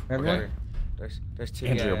 Everyone. Okay. There's two.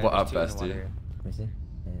 Andrew, yeah, what there's up, two in the bestie? water here. Let me see.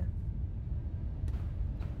 Yeah.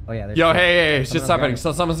 Oh yeah. There's Yo, two. hey, shit's Someone happening.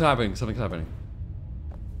 grab it. Something's happening. Something's happening.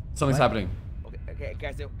 Something's What? happening. Okay,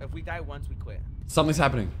 guys. If we die once, we quit. Something's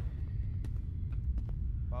happening.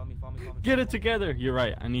 Follow me. Get it together. You're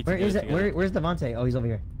right. I need to Where get is it it? together. Where's Devontae? Oh, he's over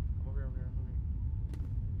here. Over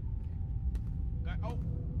here. Oh.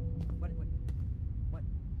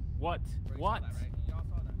 What? You saw What? that, right? Y'all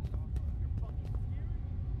saw that.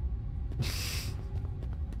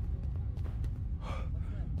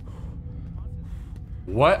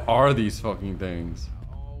 What are these fucking things?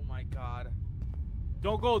 Oh my god.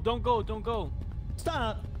 Don't go.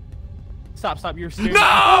 Stop. Stop. You're scared.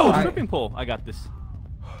 No! Stripping pole. I got this.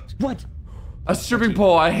 What? A stripping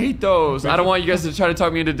pole. I hate those. I don't want you guys to try to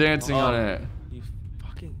talk me into dancing on it. You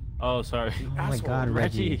fucking Oh, sorry. Oh my asshole, god,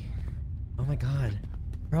 Reggie. Reggie. Oh my god.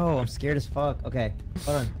 Bro, I'm scared as fuck. Okay.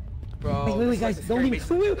 Hold on. bro. Wait, this guys. is Don't like leave.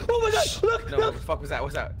 the Wait. Oh my god. Look. No, what Look. the fuck was that?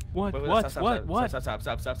 What's that? What? Wait, What? stop.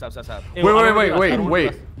 Hey, Wait, I don't wanna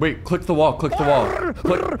wait. do that. Wait. Click the wall. Click on the wall.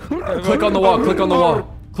 Click on the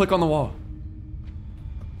wall. Click on the wall.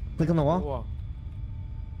 Click on the wall. Whoa.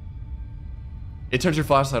 It turns your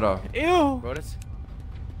flashlight off. Ew.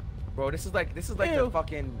 Bro, this is like Ew. the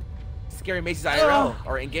fucking scary Macy's IRL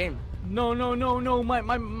or in game. No. No. No. I don't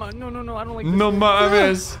like this. No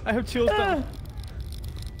mames. I have chills down.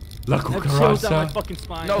 La I have chills down my cucaracha. fucking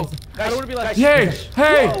spine. No, I guys, don't want to be like. Hey,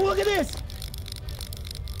 hey. Oh, look at this.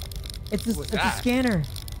 It's What's a that? scanner.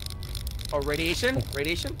 Oh, radiation.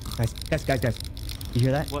 Radiation. Guys. You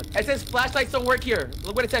hear that? What? It says flashlights don't work here.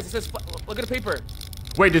 Look what it says. It says look at the paper.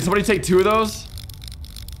 Wait, did somebody take 2 of those?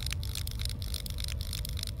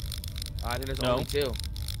 I think there's No. only 2.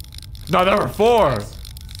 No, there were 4.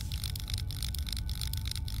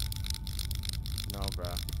 No, bro.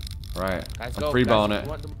 Right. Guys, I'm go. freeballing Guys, it. you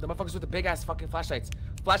want the motherfuckers with the big ass fucking flashlights.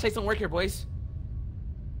 Flashlights don't work here, boys.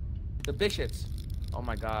 The big shits. Oh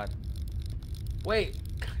my god. Wait,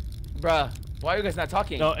 bruh. Why are you guys not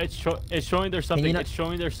talking? No, it's showing there's something. not- It's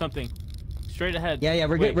showing there's something. Straight ahead. Yeah,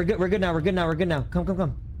 we're Wait. good. We're good now.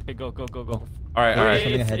 Come. Okay, go. All right.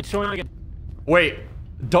 Something ahead. It's showing again. Wait,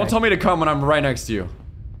 don't tell me to come when I'm right next to you.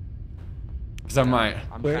 Because I might.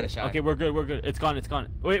 I'm Where- kind of shy. Okay, we're good. It's gone.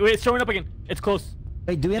 Wait, it's showing up again. It's close.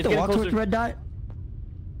 Wait, do we have It's to getting walk towards closer. the red dot?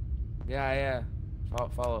 Yeah.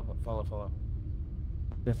 Follow.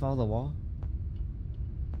 Do I follow the wall?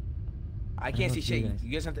 I can't know see if shit. you guys-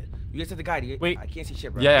 You guys have to guide. Wait. I can't see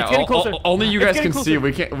shit, bro. Yeah, It's getting closer. only you It's guys getting can see.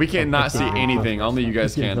 closer. We can't not see getting anything. closer. Only you guys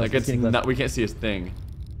It's getting can. closer. Like It's getting closer. we can't see a thing.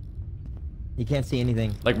 You can't see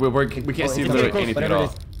anything. Like we can't Oh, see it's literally getting close. anything at Whatever all.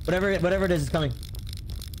 it is. Whatever it is coming.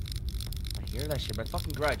 I hear that shit, but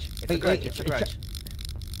fucking grudge. It's a Wait, grudge. wait, It's a it's grudge.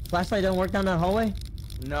 Flashlight don't work down that hallway?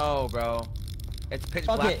 No, bro. It's pitch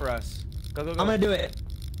Fuck black it. for us. Go. I'm gonna do it.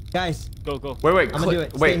 Guys, Go. Wait. I'm gonna do it.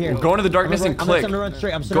 Stay Wait, here. go into the darkness and I'm click. gonna run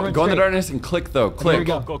straight. I'm just gonna run Go in the straight. darkness and click though. here Click. we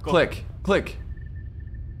go. Go. Click.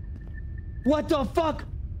 What the fuck?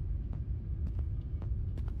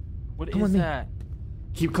 What Come is with me. that?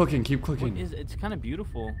 Keep clicking. What is? It's kind of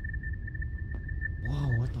beautiful. Whoa,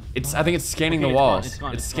 what the fuck? I think it's scanning Okay, the it's gone, walls. it's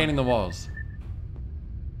gone, It's it's scanning gone. the walls.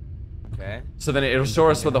 Okay. So then it'll show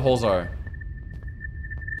us where the holes are.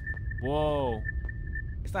 Whoa.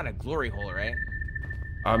 It's not a glory hole, right?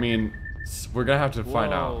 I mean, we're gonna have to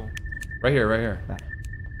find out. Whoa. Right here.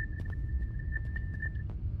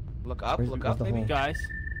 Look up. Where's Look the up, maybe. hole? Guys.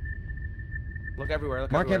 Look everywhere.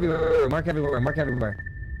 Mark everywhere. Mark everywhere.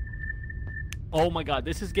 Oh my god,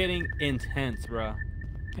 this is getting intense, bro.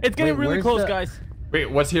 It's getting Wait, really where's close, the- guys. Wait,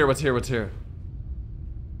 what's here? What's here? What's here?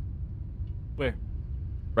 Where?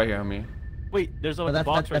 Right here, homie. Wait, there's like Oh, a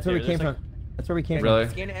box that's right where there. we came There's, from. That's where we came Really?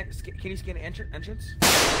 Can you scan the entrance?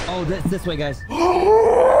 from. Oh, this way, guys. Like,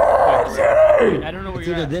 I don't know where It's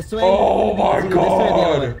you're either at. this way. Oh my it's either this way or the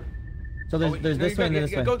other god. way. So there's this way and then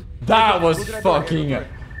this way. That was fucking.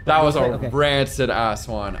 That was a Okay. rancid ass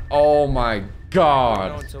one. Oh my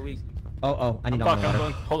god. Oh, I need Fuck, all I'm water.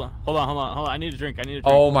 going. Hold on. I need a drink.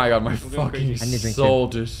 Oh my god, my going fucking crazy. I need a drink soul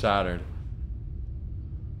just shattered.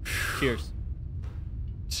 Cheers.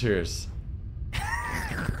 Cheers.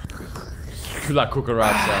 To la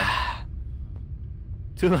cucaracha.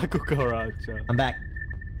 To la cucaracha. I'm back.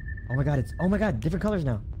 Oh my god, different colors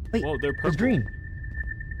now. Wait, Whoa, they're purple. it's green.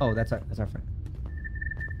 Oh, that's our friend.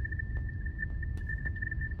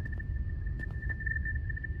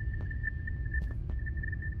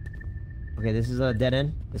 Okay, this is a dead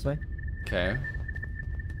end. This way. Okay.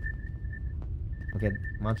 Okay,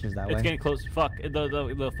 monsters that It's way. getting close. Fuck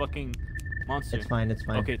the fucking monster. It's fine. It's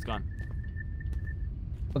fine. Okay, it's gone.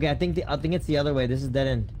 Okay, I think it's the other way. This is dead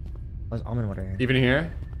end. What's almond water here? Even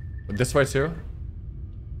here? This way too?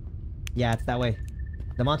 Yeah, it's that way.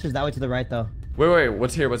 The monster's that way to the right though. Wait,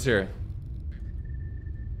 what's here? What's here?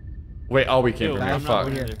 Wait, oh, we came Ew, from here. I'm not Fuck.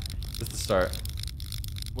 over here. there. This is the start.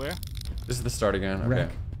 Where? This is the start again. Okay. Wreck.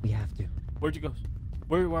 We have to. Where'd you go?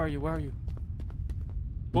 Where are you? Where are you?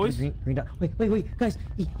 Boys? Green dot. Wait, guys.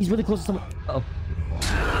 He's really close to someone. Uh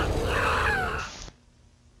oh.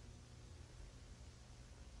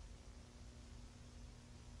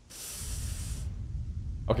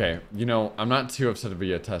 Okay, you know, I'm not too upset to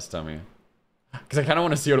be a test dummy. Because I kind of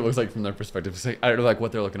want to see what it looks like from their perspective. It's like, I don't know like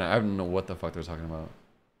what they're looking at. I don't know what the fuck they're talking about.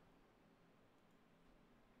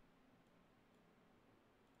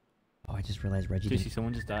 Oh, I just realized Reggie. JC,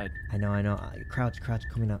 someone just died. I know. Crouch,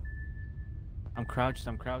 coming up. I'm crouched.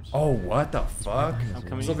 Oh, what the fuck? behind us. I'm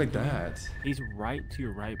coming. What's look like that? He's right to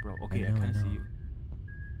your right, bro. Okay, I know, kind of I see know.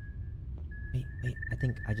 you. Wait. I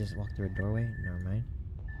think I just walked through a doorway. Never mind.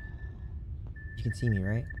 You can see me,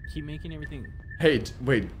 right? Keep making everything, Hey,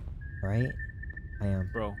 wait. Right? I am.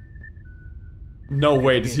 bro. No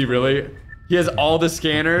way, does he really? He has all the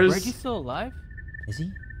scanners? Reggie's still alive? Is he?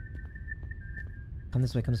 Come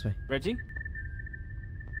this way. Reggie?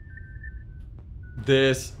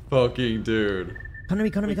 This fucking dude. Come to me.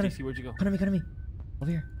 Wait, JC, where'd you go? Come to me.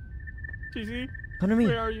 Over here. JC, Come to me.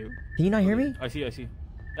 where are you? Can you not hear me? I see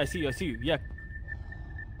you. Yeah.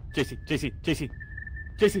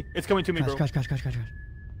 JC, it's coming to me, bro. Crouch.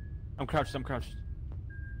 I'm crouched.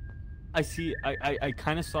 I see. I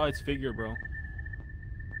kind of saw its figure, bro.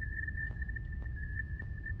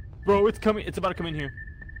 Bro, it's coming. It's about to come in here.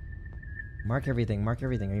 Mark everything.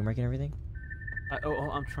 Are you marking everything?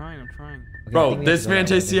 I'm trying. Okay, I Bro, think we have this to go man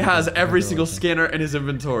that way. JC has There's every another single way. scanner in his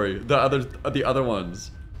inventory. The other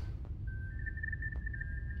ones.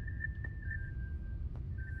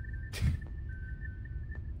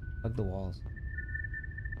 Hug the walls.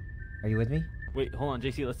 Are you with me? Wait, hold on,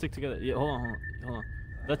 JC. Let's stick together. Yeah, hold on.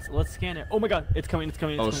 Let's scan it. Oh my God, it's coming. Oh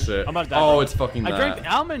coming. shit. I'm about to die. Oh, bro. it's fucking I that.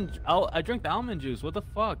 drank almond. I drank the almond juice. What the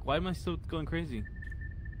fuck? Why am I still going crazy?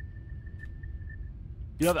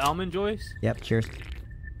 You have almond juice? Yep. Cheers.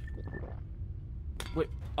 Wait.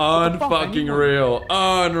 What the fuck? I need Unfucking one. real.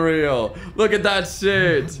 Unreal. Look at that I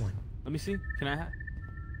shit. have one. Let me see. Can I have?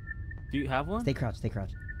 Do you have one? Stay crouched.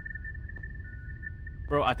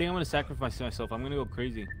 Bro, I think I'm gonna sacrifice myself. I'm gonna go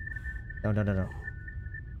crazy. No.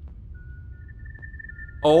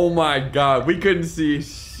 Oh my god, we couldn't see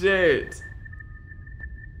shit.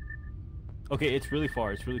 Okay, it's really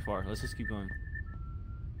far. Let's just keep going.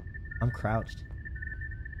 I'm crouched.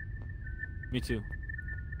 Me too.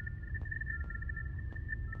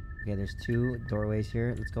 Okay, there's 2 doorways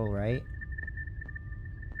here. Let's go right.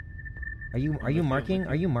 Are you with you, I'm marking? with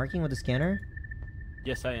you. Are you marking with the scanner?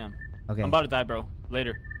 Yes, I am. Okay. I'm about to die, bro.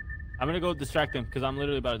 Later. I'm gonna go distract him because I'm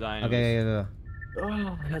literally about to die. Anyways. Okay, go.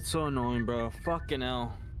 Oh, that's so annoying, bro. Fucking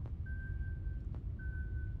hell.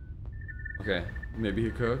 Okay, maybe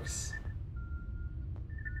he cooks.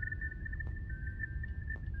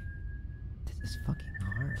 This is fucking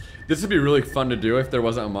hard. This would be really fun to do if there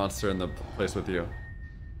wasn't a monster in the place with you.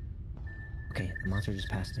 Okay, the monster just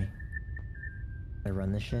passed me. I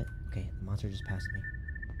run this shit. Okay, the monster just passed me.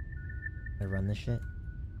 I run this shit.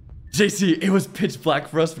 JC, it was pitch black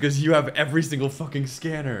for us because you have every single fucking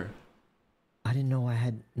scanner. I didn't know I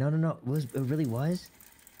had. No. It really was.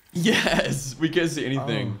 Yes, we couldn't see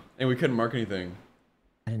anything, Oh. and we couldn't mark anything.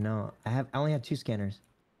 I didn't know. I only have 2 scanners.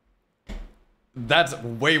 That's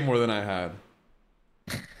way more than I had.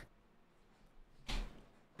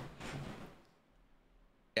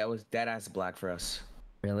 Yeah, it was dead ass black for us.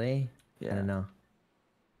 Really? Yeah. I don't know.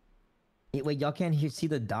 Wait, y'all can't see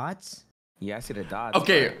the dots? Yeah, I see the dots.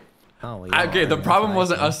 Okay. Oh, yeah. Okay, the That's problem what I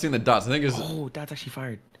wasn't see. us seeing the dots. I think it's. Oh, that's actually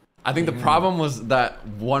fired. I think the problem was that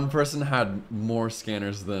one person had more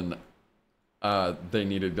scanners than they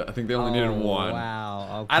needed. I think they only needed one.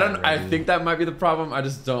 Wow. Okay, I don't. I Reggie. think that might be the problem. I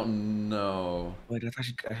just don't know. Wait, that's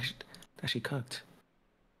actually cooked.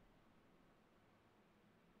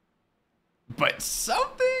 But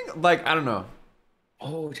something like I don't know.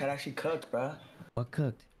 Oh, Chad actually cooked, bruh. What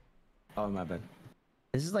cooked? Oh, my bad.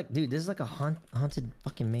 This is like, dude, this is like a haunted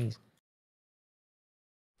fucking maze.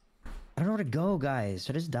 I don't know where to go, guys.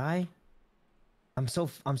 Should I just die? I'm so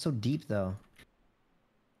deep though.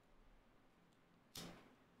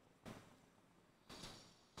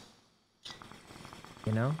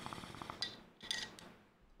 You know?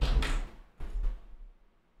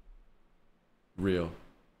 Real.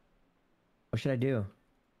 What should I do?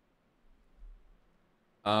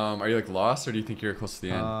 Are you like lost or do you think you're close to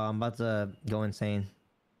the end? I'm about to go insane.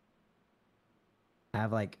 I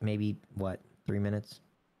have like maybe what, 3 minutes?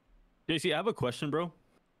 JC, I have a question, bro.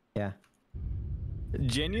 Yeah.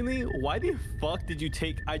 Genuinely, why the fuck did you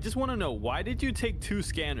take? I just want to know, why did you take 2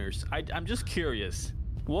 scanners? I'm just curious.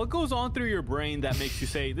 What goes on through your brain that makes you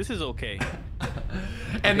say this is okay?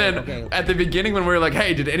 And then at the beginning when we were like,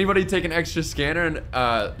 hey, did anybody take an extra scanner? And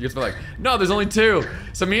you guys were like, no, there's only 2.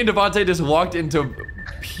 So me and Devontae just walked into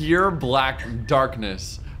pure black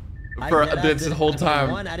darkness for this whole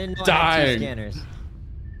time, I didn't know I had 2 dying. scanners.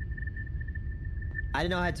 I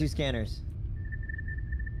didn't know I had 2 scanners.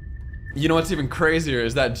 You know what's even crazier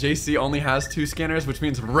is that JC only has 2 scanners, which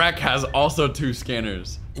means Rec has also 2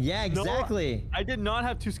 scanners. Yeah, exactly. No, I did not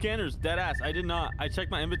have 2 scanners. Dead ass. I did not. I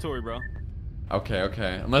checked my inventory, bro. Okay,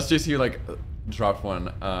 okay. Unless JC like dropped one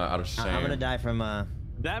out of shame. I'm gonna die from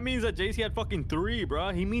That means that JC had fucking 3, bro.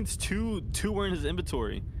 He means 2 were in his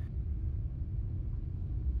inventory.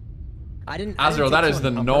 I didn't. Azrael, take that 2 is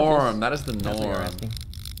the on norm. purpose. That is the That's what you're norm. asking.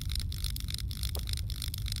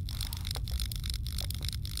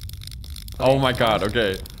 Oh my god,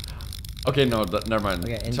 okay. Okay, no, never mind.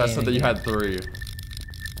 Okay, Chad said that you had 3.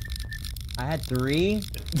 I had 3?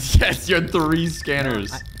 Yes, you had 3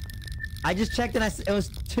 scanners. I just checked and it was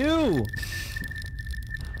 2.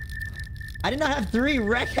 I did not have 3.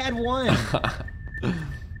 Rec had 1.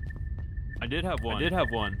 I did have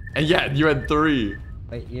 1. And yeah, you had 3.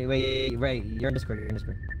 Wait, you're in Discord. You're in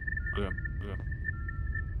Discord. Okay.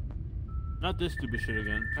 Not this stupid shit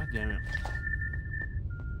again. God damn it.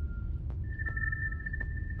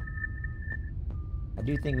 I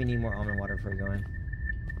do think we need more almond water before we go in.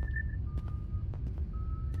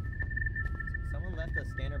 Someone left a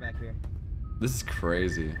scanner back here. This is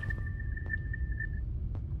crazy.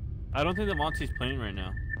 I don't think the Monty's playing right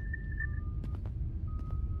now.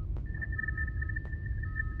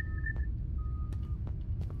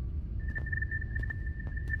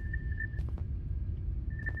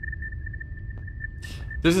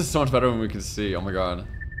 This is so much better when we can see. Oh my god.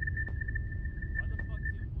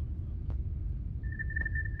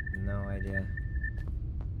 No idea.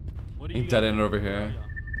 What are He you dead guys ended over doing? here.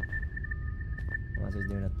 Unless he's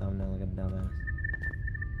doing a thumbnail like a dumbass.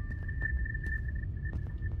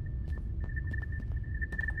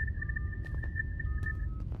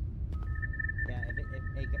 Yeah,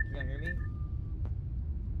 hey, can y'all hear me?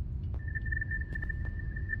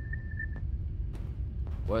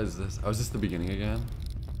 What is this? Oh, is this the beginning again?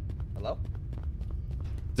 Hello?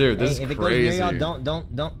 Dude, this Hey, is if crazy. it goes near y'all,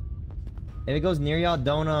 don't. If it goes near y'all,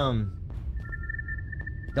 don't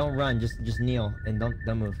run. Just kneel and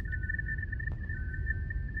don't move.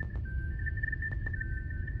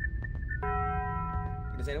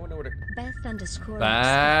 Does anyone know where to? Beth _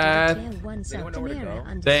 Beth. tier 1 sub Anyone know to where to Mira go?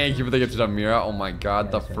 _ Thank you for the gift to Mira. Oh my god,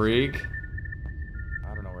 Yeah, the that's right. freak.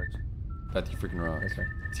 I don't know where. Beth, you freaking rock. That's right.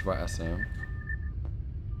 TYSM.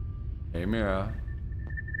 Hey, Mira.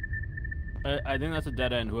 I think that's a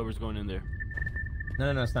dead end, whoever's going in there. No,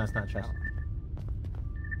 it's not, trust.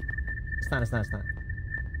 It's not.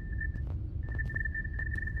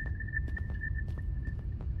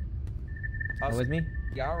 Also, With me?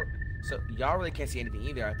 Y'all really can't see anything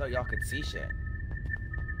either. I thought y'all could see shit.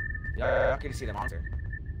 Y'all can see the monster.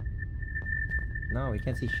 No, we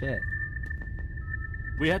can't see shit.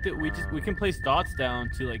 We have to. We can place dots down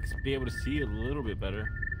to like be able to see it a little bit better.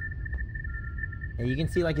 Yeah, you can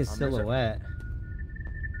see like his There's a- silhouette.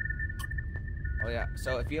 Oh yeah.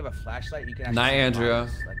 So if you have a flashlight, you can actually Night, see the Andrea.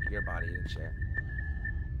 bodies, like your body and shit.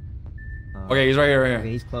 Okay, he's right here, right Okay,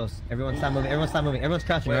 here. he's close. Everyone stop moving. Everyone's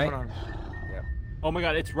crouching, Wait, right? hold on. Yep. Oh my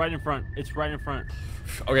god, it's right in front. It's right in front.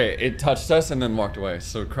 Okay, it touched us and then walked away.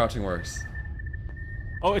 So crouching works.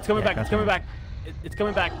 Oh, it's coming Yeah, back. It's that's coming right. back. It's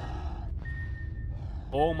coming back.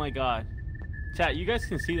 Oh my god. Chat, you guys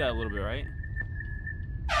can see that a little bit, right?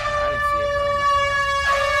 I didn't see it, bro.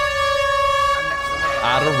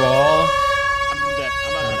 Adderall. I'm dead.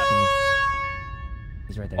 I'm out of that.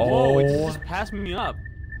 He's right there. Oh, it Oh. just passed me up.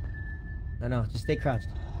 No, just stay crouched.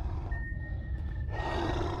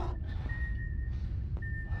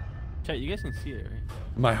 Chat, you guys can see it, right?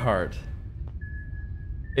 My heart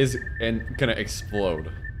is gonna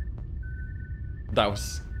explode. That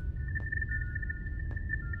was.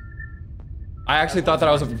 I actually thought that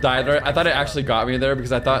I was died there. I thought it actually got me there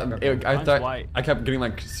because I thought I kept getting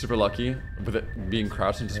like super lucky with it being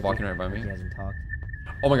crouched and just walking right by me. He hasn't talked.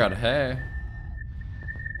 Oh my god! Hey.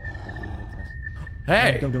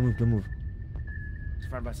 Hey. Don't move. Don't move. It's in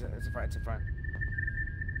front of us. It's in front. It's in front.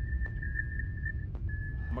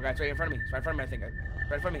 Oh my god, it's right in front of me. It's right in front of me, I think.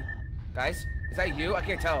 Right in front of me. Guys, is that you? I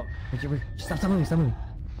can't tell. Wait. Stop moving. Stop moving.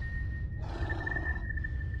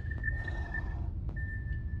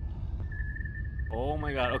 Oh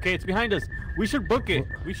my god. Okay, it's behind us. We should book it.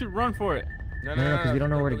 We should run for it. No, because we don't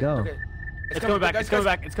know where to go. Okay. It's coming back. It's coming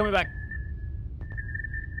back. It's coming back.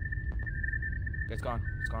 It's gone.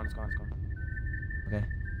 It's gone. It's gone. It's gone. Okay.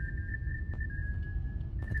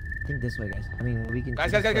 I think this way, guys. I mean, we can.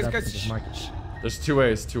 Guys. Just mark it. There's two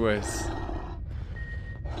ways. Two ways.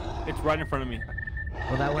 It's right in front of me.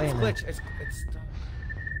 Well, that way. It's and then- glitch. It's stuck.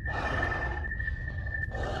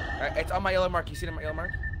 Alright, it's on my yellow mark. You see my yellow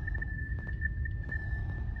mark?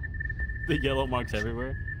 The yellow marks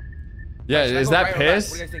everywhere. Yeah, Should I is go that right or left? piss?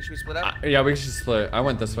 What do you guys think? Should we split up? Yeah, we should split. I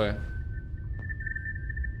went this way.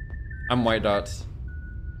 I'm white dots.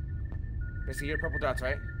 Okay, so you're purple dots,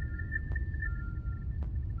 right?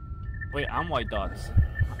 Wait, I'm white dots.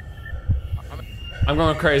 I'm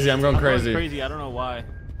going crazy. I'm going I'm crazy. going crazy. I don't know why.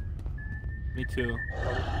 Me too.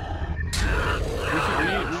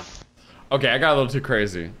 Okay, I got a little too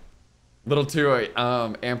crazy. Little too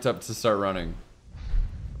amped up to start running.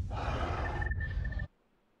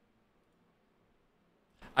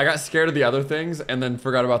 I got scared of the other things and then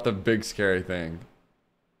forgot about the big scary thing.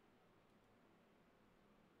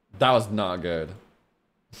 That was not good.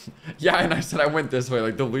 Yeah, and I said I went this way,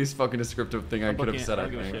 like the least fucking descriptive thing I could have said, I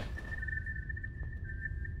think.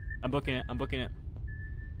 I'm booking it. I'm booking it.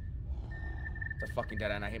 It's a fucking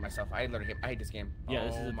dead end. I hate myself. I hate this game. Yeah,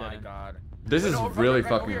 this is a Oh dead my end. god. This is Wait, no, really right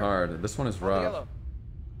over fucking here. hard. This one is Oh, the rough. yellow.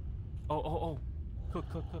 Oh. Cook.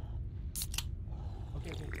 Okay. I'm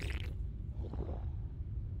getting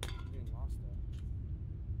lost though.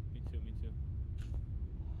 Me too.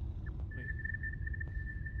 Wait,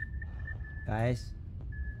 Guys.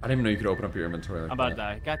 I didn't even know you could open up your inventory like I'm about to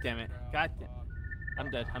that. die. God damn it. I'm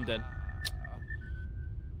dead.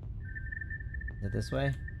 Is it this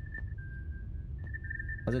way?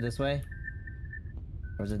 Was it this way?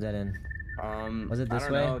 Or was it dead end? Was it this I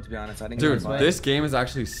don't way? know, to be honest. I didn't Dude, get my- this game is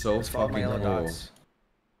actually so Just follow my fucking yellow cool. dots.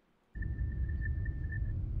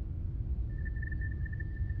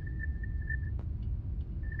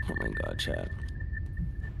 Oh my god, chat.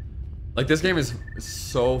 Like, this game is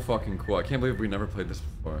so fucking cool. I can't believe we never played this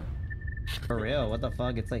before. For real? What the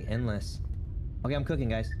fuck? It's like endless. Okay, I'm cooking,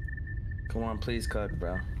 guys. Come on, please cook,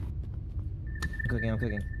 bro. I'm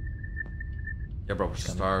cooking. Yeah, bro, we're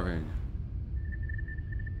starving.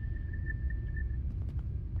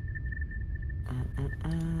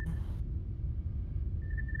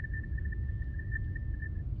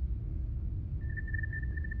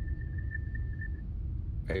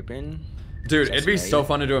 Open. Dude, it'd be Sesame. so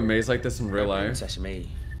fun to do a maze like this in real life. Sesame.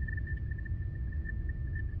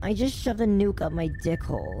 I just shoved a nuke up my dick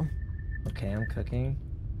hole. Okay, I'm cooking.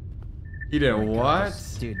 He did Oh my God,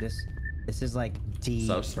 what? Dude, this is like deep,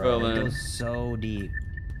 Stop bro. It spilling. goes so deep.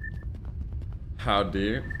 How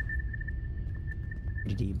deep?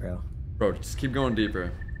 Pretty deep, bro. Bro, just keep going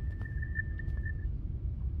deeper.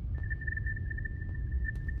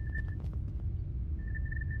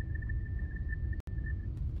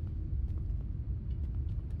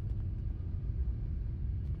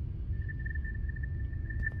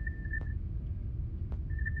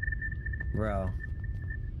 Bro.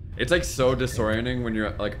 It's like so disorienting when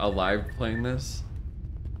you're like alive playing this.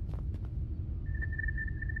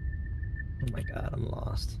 Oh my god, I'm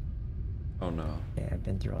lost. Oh no. Yeah, I've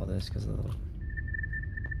been through all this because of the...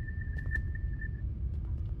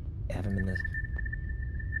 Yeah, I haven't been this...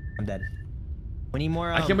 I'm dead. We need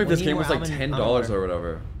more, I can't believe we this need game more was like almond $10 water. or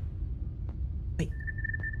whatever. Wait.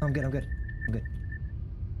 I'm good.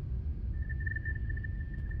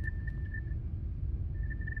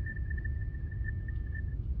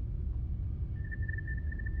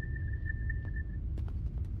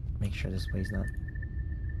 Make sure this way's not...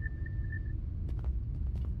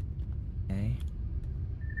 Okay.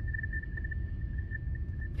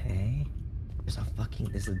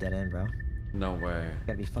 this is a dead end, bro. No way. You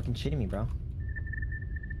gotta be fucking shitting me, bro.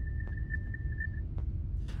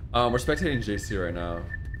 We're spectating JC right now.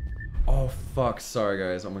 Oh fuck, sorry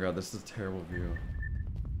guys. Oh my god, this is a terrible view.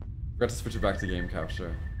 Forgot to switch it back to game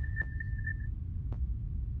capture.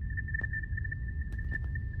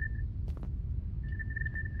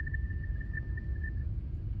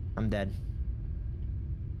 I'm dead.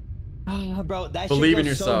 Oh, bro, that Believe shit in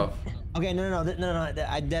goes yourself. So... Okay, no.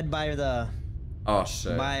 I'm dead by the. Oh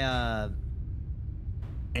shit. By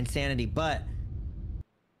insanity, but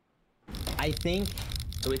I think.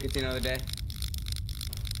 So we continue another day.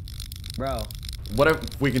 Bro. What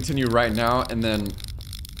if we continue right now and then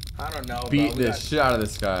I don't know. beat this shit out of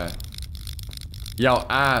this guy? Yo,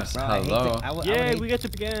 ass. Bro, hello. Yay, we get to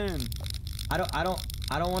begin. I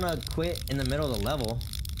don't want to quit in the middle of the level.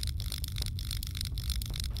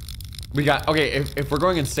 We got okay. If we're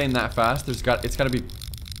going insane that fast, it's got to be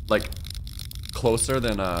like closer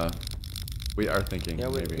than we are thinking. Yeah,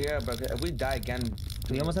 maybe. yeah, but if we die again,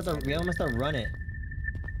 We almost have to run it.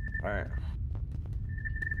 all right.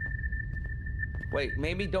 Wait,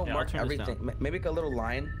 maybe don't Yeah, I'll mark turn this everything. Maybe like a little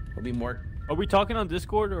line will be more. Are we talking on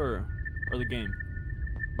Discord or the game?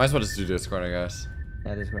 Might as well just do Discord, I guess.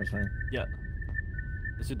 Yeah, Discord's fine. Yeah.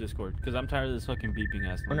 Let's do Discord, because I'm tired of this fucking beeping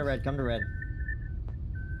ass Come to noise. red. Come to red.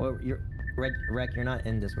 Well, you're Rec. You're not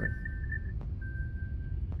in Discord.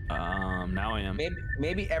 Now I am.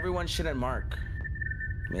 Maybe everyone shouldn't mark.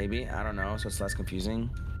 Maybe, I don't know, so it's less confusing.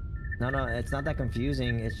 No, it's not that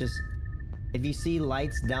confusing. It's just if you see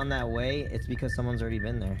lights down that way, it's because someone's already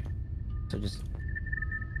been there. So just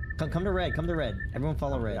come to red. Come to red. Everyone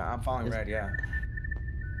follow red. Yeah, I'm following red. Yeah.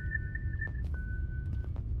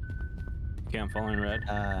 Okay, I'm following red.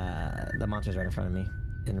 The monster's right in front of me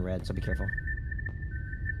in red, so be careful.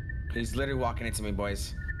 He's literally walking into me,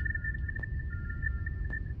 boys.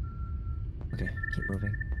 Okay, keep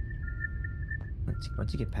moving.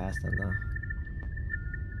 Once you get past them, though.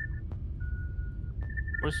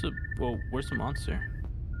 Where's the monster?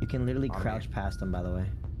 You can literally crouch past them, by the way.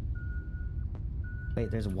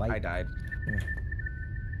 Wait, there's white. I died. Here.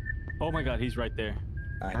 Oh my god, he's right there.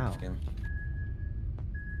 Ow.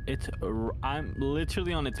 I'm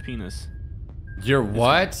literally on its penis. You're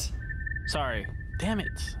what? Sorry. Damn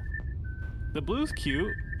it. The blue's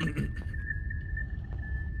cute.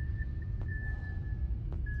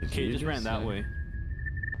 Okay, you just ran that say? way.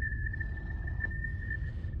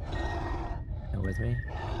 Go with me.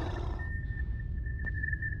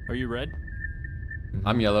 Are you red?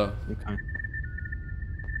 I'm yellow. Okay.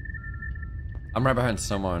 I'm right behind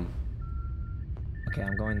someone. Okay,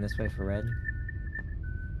 I'm going this way for red.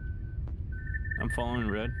 I'm following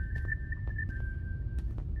red.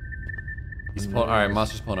 He's pulling. All right,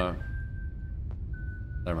 monster's pulling out.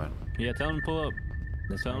 Never mind. Yeah, tell him to pull up.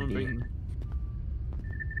 This Tell might him to be. bring.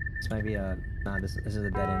 This might be a. Nah, this is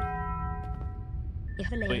a dead end.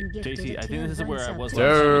 Wait, JC, I think this is where I was Dude.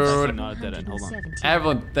 last time. It's actually not a dead end. Hold on.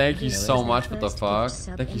 Everyone, thank you Yeah, so there's much. my What the first fuck? gift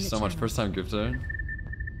sub Thank you in the so much. channel. First time gifted.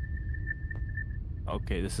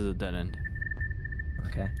 Okay, this is a dead end.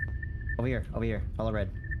 Okay. Over here. Follow red.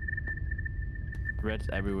 Red's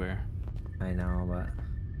everywhere. I know, but.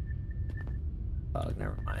 Oh,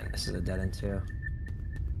 never mind. This is a dead end too.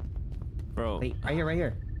 Bro. Wait, right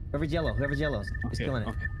here. Whoever's yellow is Okay, killing it.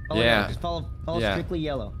 okay. Follow Yeah. yellow, just follow Yeah. strictly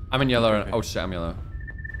yellow. I'm in yellow. Okay. Oh shit, I'm yellow.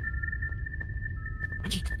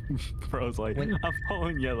 Bro's like, When- I'm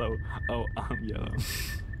following yellow. Oh, I'm yellow.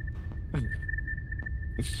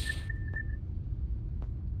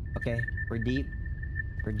 Okay, we're deep.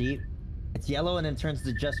 It's yellow and then turns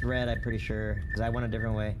to just red, I'm pretty sure. Because I went a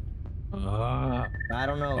different way. I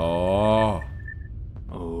don't know. Oh.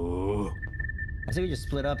 Oh. I say we just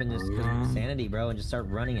split up and just cause insanity, bro, and just start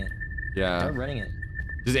running it. Yeah. Start running it.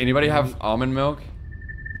 Does anybody have almond milk?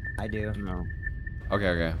 I do. No.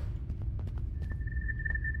 Okay.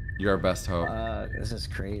 You're our best hope. This is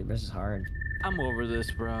crazy. This is hard. I'm over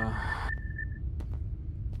this, bro.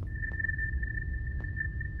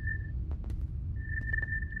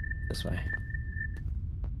 This way.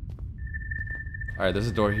 All right, there's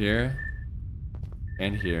a door here.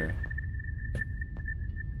 And here.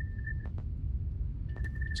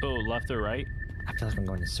 So left or right? I feel like I'm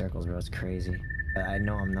going in circles, bro. It's crazy. But I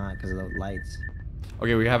know I'm not because of the lights.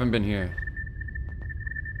 Okay, we haven't been here.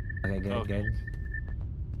 Okay, good, Okay. good.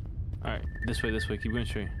 All right, this way. Keep going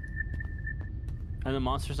straight. And the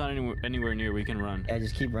monster's not anywhere near. We can run. Yeah,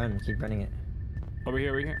 just keep running it. Over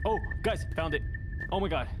here. Oh, guys, found it. Oh my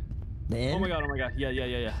god. The end? Oh my god. Yeah.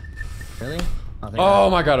 Really? Thank Oh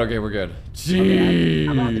God. my god, okay, we're good. Jeez.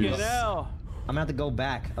 I'm about to get out. I'm gonna have to go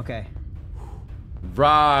back. Okay.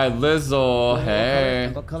 Right, Lizzle.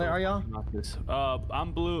 Hey. What color are y'all? Not this.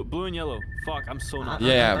 I'm blue and yellow. Fuck, I'm so not.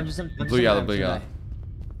 Yeah, I'm just blue, yellow, blue, yellow.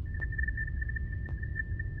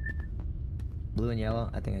 Blue and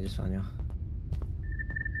yellow. I think I just found you.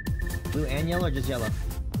 Blue and yellow or just yellow?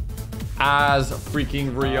 As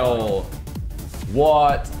freaking real.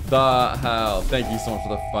 What the hell? Thank you so much for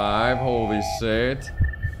the 5. Holy shit.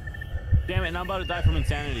 Damn it, and I'm about to die from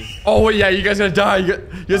insanity. Oh wait, yeah, you guys gonna die. You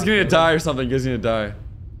guys gonna die or something. You guys gonna die.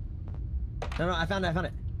 No, I found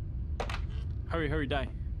it. Hurry, die.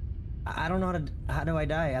 I don't know how do I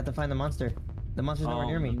die? I have to find the monster. The monster's nowhere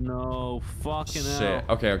near me. No, fucking Shit. hell.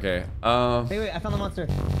 Okay. Wait, I found the monster.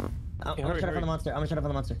 I'm gonna try to find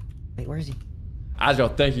the monster. Wait, where is he? Agile,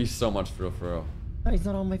 thank you so much for real. Oh, he's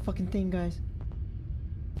not on my fucking thing, guys.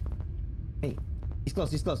 Hey, he's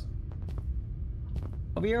close.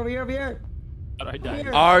 Over here. I died.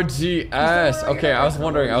 RGS. Okay, I was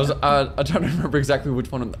wondering. I was trying to remember exactly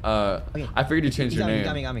which one. Okay. I figured you changed your name.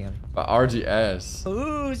 Got me. But RGS.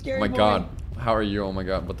 Ooh, scary Oh my boy. god. How are you? Oh my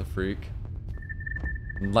god, what the freak?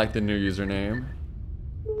 Like the new username.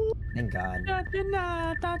 Thank God.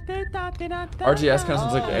 RGS kind of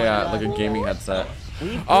sounds like a gaming headset.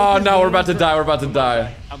 Oh no, we're about to die. We're about to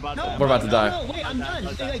die. We're about to die. No, wait, I'm done.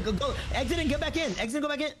 Go. Exit and get back in.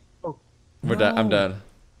 We're dead. I'm dead.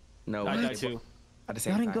 No. I died too. At the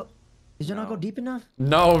Y'all same didn't time. go. Did you not go deep enough?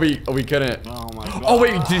 No, we couldn't. Oh my god. Oh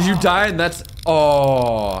wait, did you die? And that's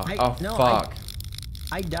fuck.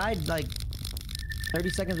 I died like 30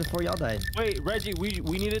 seconds before y'all died. Wait, Reggie, we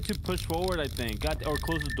needed to push forward, I think. Or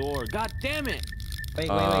close the door. God damn it. Wait.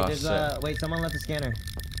 There's wait, someone left a scanner.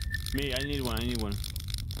 Me, I need one.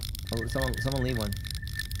 Oh, someone leave one.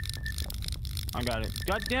 I got it.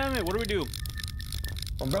 God damn it. What do we do?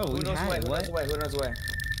 Oh, bro, Who knows the way? Who knows the way?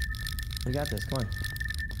 We got this. Come on.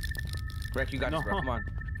 Rek, you got this, bro. Come on.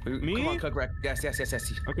 Me? Come on, cook, Rek. Yes.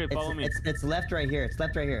 Okay, follow me. It's left right here. You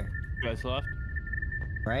guys left?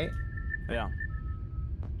 Right? Yeah.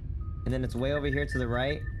 And then it's way over here to the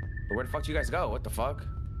right. Where the fuck do you guys go? What the fuck?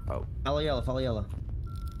 Oh. Follow yellow.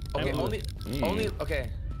 Okay, Hey, only, okay.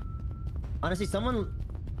 Honestly, someone.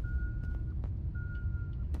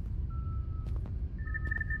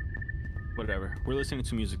 Whatever. We're listening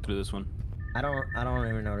to music through this one. I don't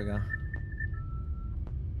even know where to go.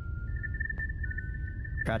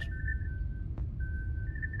 Crouch.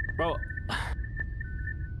 Bro.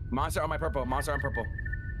 Monster on purple.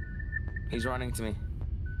 He's running to me.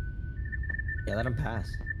 Yeah, let him pass.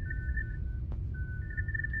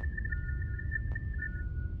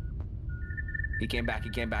 He came back.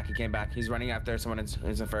 He's running after someone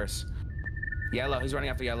is in first. Yellow, he's running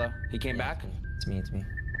after yellow. He came back. It's me.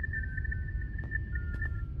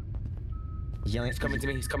 He's yelling. He's coming to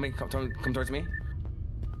me. He's coming. Come towards me.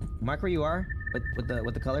 Mark where you are with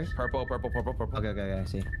the colors. Purple. Okay, I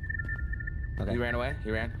see. Okay. He ran away.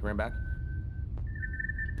 He ran back.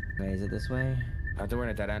 Okay, is it this way? I think we're in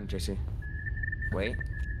a dead end, JC. Wait.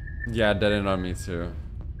 Yeah, dead end on me too.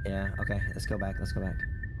 Yeah. Okay, let's go back.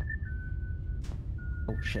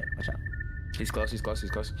 Oh shit! Watch out. He's close. This We're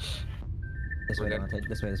way, good. Devontae.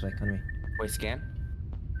 This way. Come to me. Wait, scan.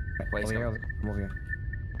 Wait, Over here. I'm over here.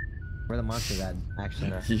 Where the monster's at?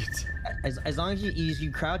 Actually. As long as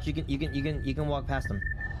you crouch, you can walk past them.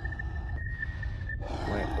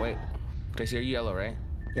 Wait. JC, are you yellow, right?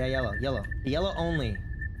 Yeah, yellow. Yellow only.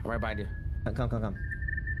 I'm right behind you. Come.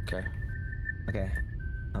 Okay.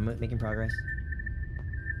 I'm making progress.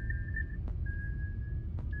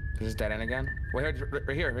 This is dead end again. Wait,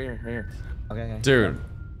 right here. Okay. Dude.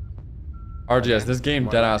 RGS, Okay. this game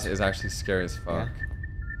More deadass is actually scary as fuck. Yeah.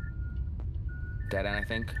 Dead end, I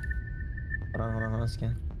think. Hold on.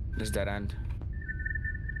 Scan. This is dead end.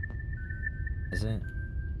 Is it?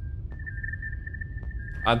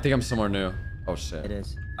 I think I'm somewhere new. Oh shit. It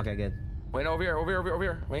is. Okay, good. Wait, no, over here.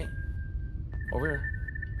 Wait. Over here.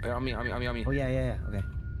 Wait, on me. Oh yeah. Okay.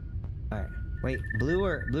 All right. Wait, blue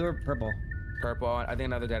or purple? Purple. I think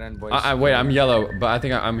another dead end, boys. Wait, I'm yellow, but I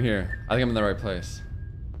think I'm here. I think I'm in the right place.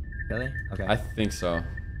 Really? Okay. I think so.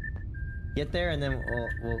 Get there and then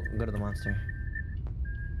we'll go to the monster.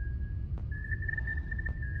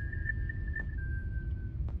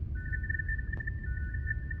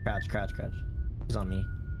 Crouch. He's on me.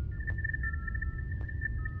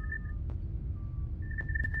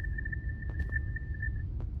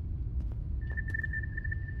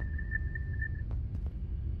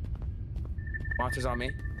 Monster's on me.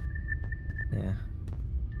 Yeah.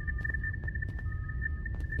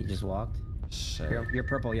 He just walked. Shit. You're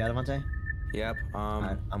purple, yeah, Devontae? Yep.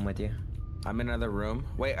 I'm with you. I'm in another room.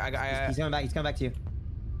 Wait, He's coming back. He's coming back to you.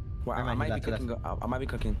 Well, Never I mind, might he be left, cooking. I might be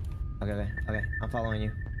cooking. Okay. I'm following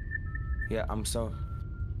you. Yeah, I'm so.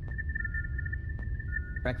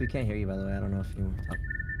 Rec, we can't hear you, by the way. I don't know if you.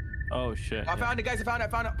 Oh shit. I yeah. found it, guys. I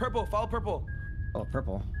found it. Purple. Follow purple. Oh,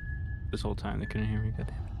 purple. This whole time they couldn't hear me.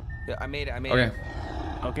 Goddamn. Yeah, I made it. Okay. it.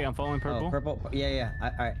 Okay, I'm following purple. Oh, purple. Yeah.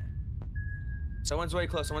 All right. Someone's really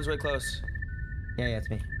close. Yeah, it's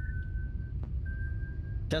me.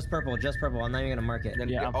 Just purple. I'm not even gonna mark it. Then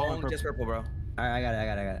Yeah, I'm following only just purple, bro. All right, I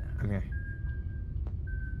got it. I'm here.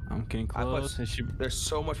 I'm getting close. There's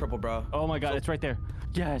so much purple, bro. Oh my god, it's right there.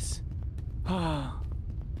 Yes.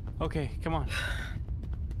 Okay, come on.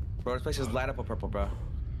 Bro, this place is light up with purple, bro.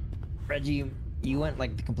 Reggie, you went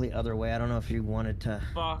like the complete other way. I don't know if you wanted to.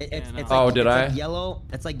 Fuck, It's no. Oh, did I? Like yellow.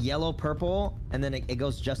 It's like yellow, purple, and then it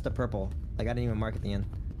goes just to purple. Like I didn't even mark at the end.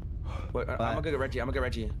 Wait, I'm gonna get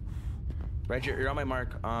Reggie. Reggie, you're on my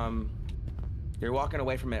mark. You're walking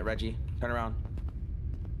away from it, Reggie. Turn around.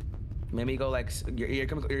 Maybe go like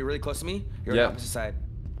you're really close to me. You're on the opposite side.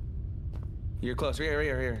 You're close. Right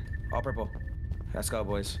here. All purple. Let's go,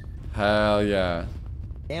 boys. Hell yeah.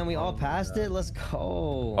 And we all passed it. Let's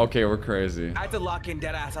go. Okay, we're crazy. I had to lock in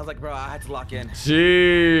dead ass. I was like, bro, I had to lock in.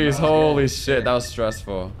 Jeez, holy shit, that was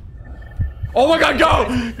stressful. Oh my god, go!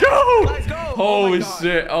 Let's go! Holy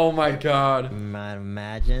shit, oh my god.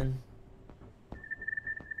 Imagine.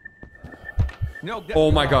 No.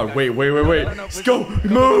 Oh my god, wait. Let's go,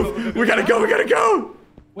 move! We gotta go!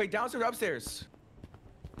 Wait, downstairs or upstairs?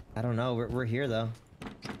 I don't know. We're here though.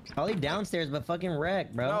 Probably downstairs, but fucking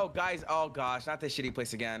wreck, bro. No, guys. Oh gosh, not this shitty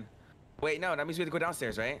place again. Wait, no, that means we have to go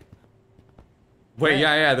downstairs, right? Wait,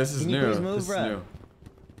 yeah, this is Can you new. please move, This is bro? new.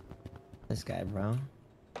 This guy, bro.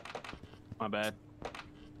 My bad.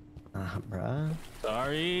 Bro.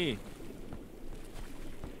 Sorry.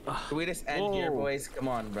 Can we just end here, boys? Come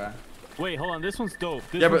on, bro. Wait, hold on. This one's dope.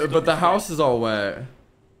 Yeah, but the house is all wet.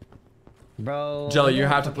 Bro. Jelly, you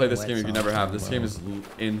have to play fucking this game if you wet never have. song, This bro.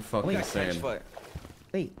 game is fucking insane. Foot.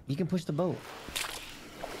 Wait, you can push the boat.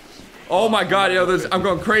 Oh my god, yo, I'm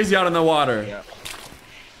going crazy out in the water. Yeah.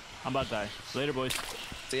 I'm about to die. Later, boys.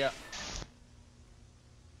 See ya.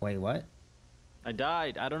 Wait, what? I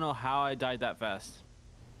died. I don't know how I died that fast.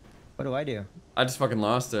 What do I do? I just fucking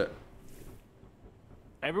lost it.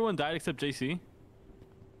 Everyone died except JC.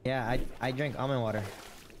 Yeah, I drank almond water.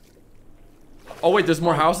 Oh wait, there's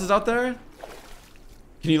more houses out there?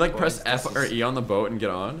 Can you like press Boys, F this or is- E on the boat and get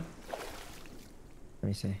on? Let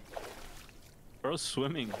me see. Bro's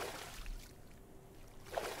swimming.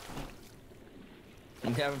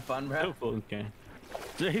 You having fun, bro? Okay.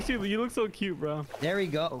 JC, you look so cute, bro. There we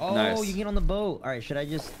go. Oh, Nice. you can get on the boat. All right, should I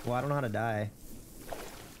just? Well, I don't know how to die.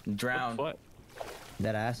 Drown. What?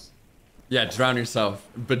 Dead ass. Yeah, drown yourself.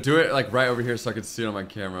 But do it like right over here so I can see it on my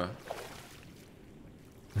camera.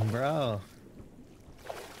 Bro.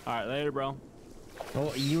 All right, later, bro.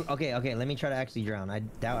 Oh, you okay? Okay, let me try to actually drown. I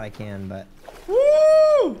doubt I can, but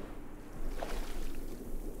Woo!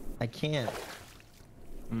 I can't.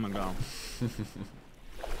 Oh my god.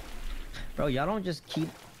 Bro, y'all don't just keep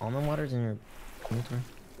almond waters in your inventory?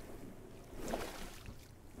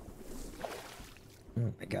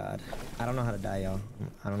 Oh my god. I don't know how to die, y'all.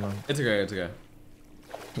 I don't know. It's okay.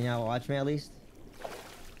 Can y'all watch me at least?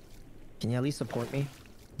 Can you at least support me?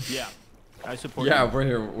 Yeah, I support. Yeah, you. we're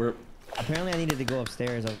here. Apparently I needed to go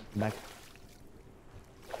upstairs back.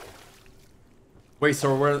 Wait,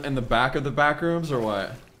 so we're in the back of the back rooms or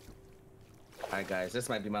what? Alright, guys, this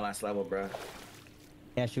might be my last level, bro.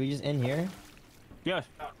 Yeah, should we just end here? Yes.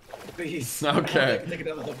 Please. Okay. Take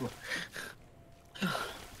another level.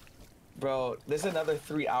 Bro, this is another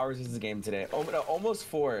 3 hours of this game today. Oh, no, almost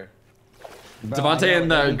 4. Bro, Devontae I in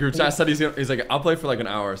know, the group chat said he's like, I'll play for like an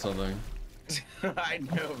hour or something. I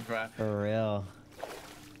know, bro. For real.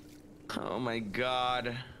 Oh my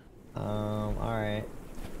god. Alright.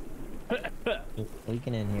 We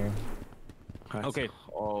can end here. Okay.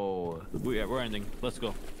 Oh. We're ending. Let's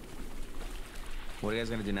go. What are you guys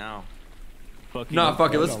gonna do now? Fuck you. Nah,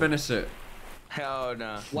 fuck it. Let's finish it. Hell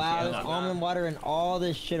no. Wow, Hell there's no. almond water and all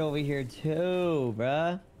this shit over here too,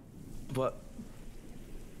 bruh. But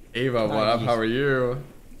Ava, what up? How are you?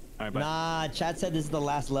 All right, bye. Nah, chat said this is the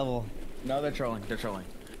last level. no, they're trolling. They're trolling.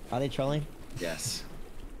 Are they trolling? Yes.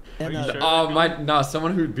 Yeah, Are you no, sure? Nah,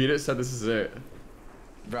 someone who beat it said this is it.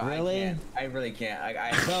 Bro, Really? I really can't.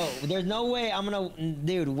 Bro, there's no way I'm gonna,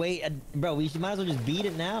 dude. Wait, bro, we might as well just beat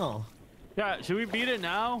it now. Yeah, should we beat it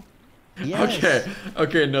now? Yes.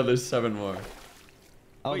 Okay, no, there's 7 more.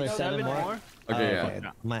 Oh, Wait, there's 7 more. Okay,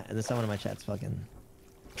 Oh, yeah. There's someone in my chat's fucking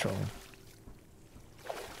trolling.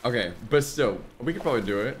 Okay, but still, we could probably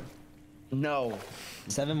do it. No.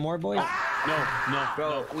 7 more, boys. No,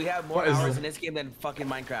 Bro, we have more What is hours this? in this game than fucking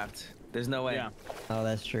Minecraft. There's no way. Yeah. Oh,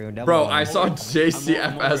 that's true. Double Bro, win. I saw I'm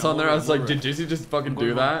JCFS on there. I was like, over. did JC just fucking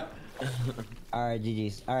do that? All right,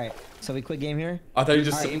 GG's. All right, so we quit game here. I thought you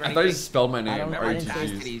just, Alright, I thought you just spelled my I name. don't- Or I you didn't Ass say-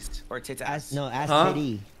 GG's. titties or tits Ass, ass. no, ass Huh?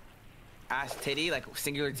 titty. Ass titty, like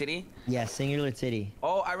singular titty. Yeah, singular titty.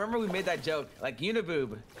 Oh, I remember we made that joke, like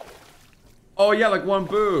uniboob. Oh yeah, like one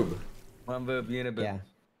boob. One boob, uniboob. Yeah.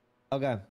 Okay.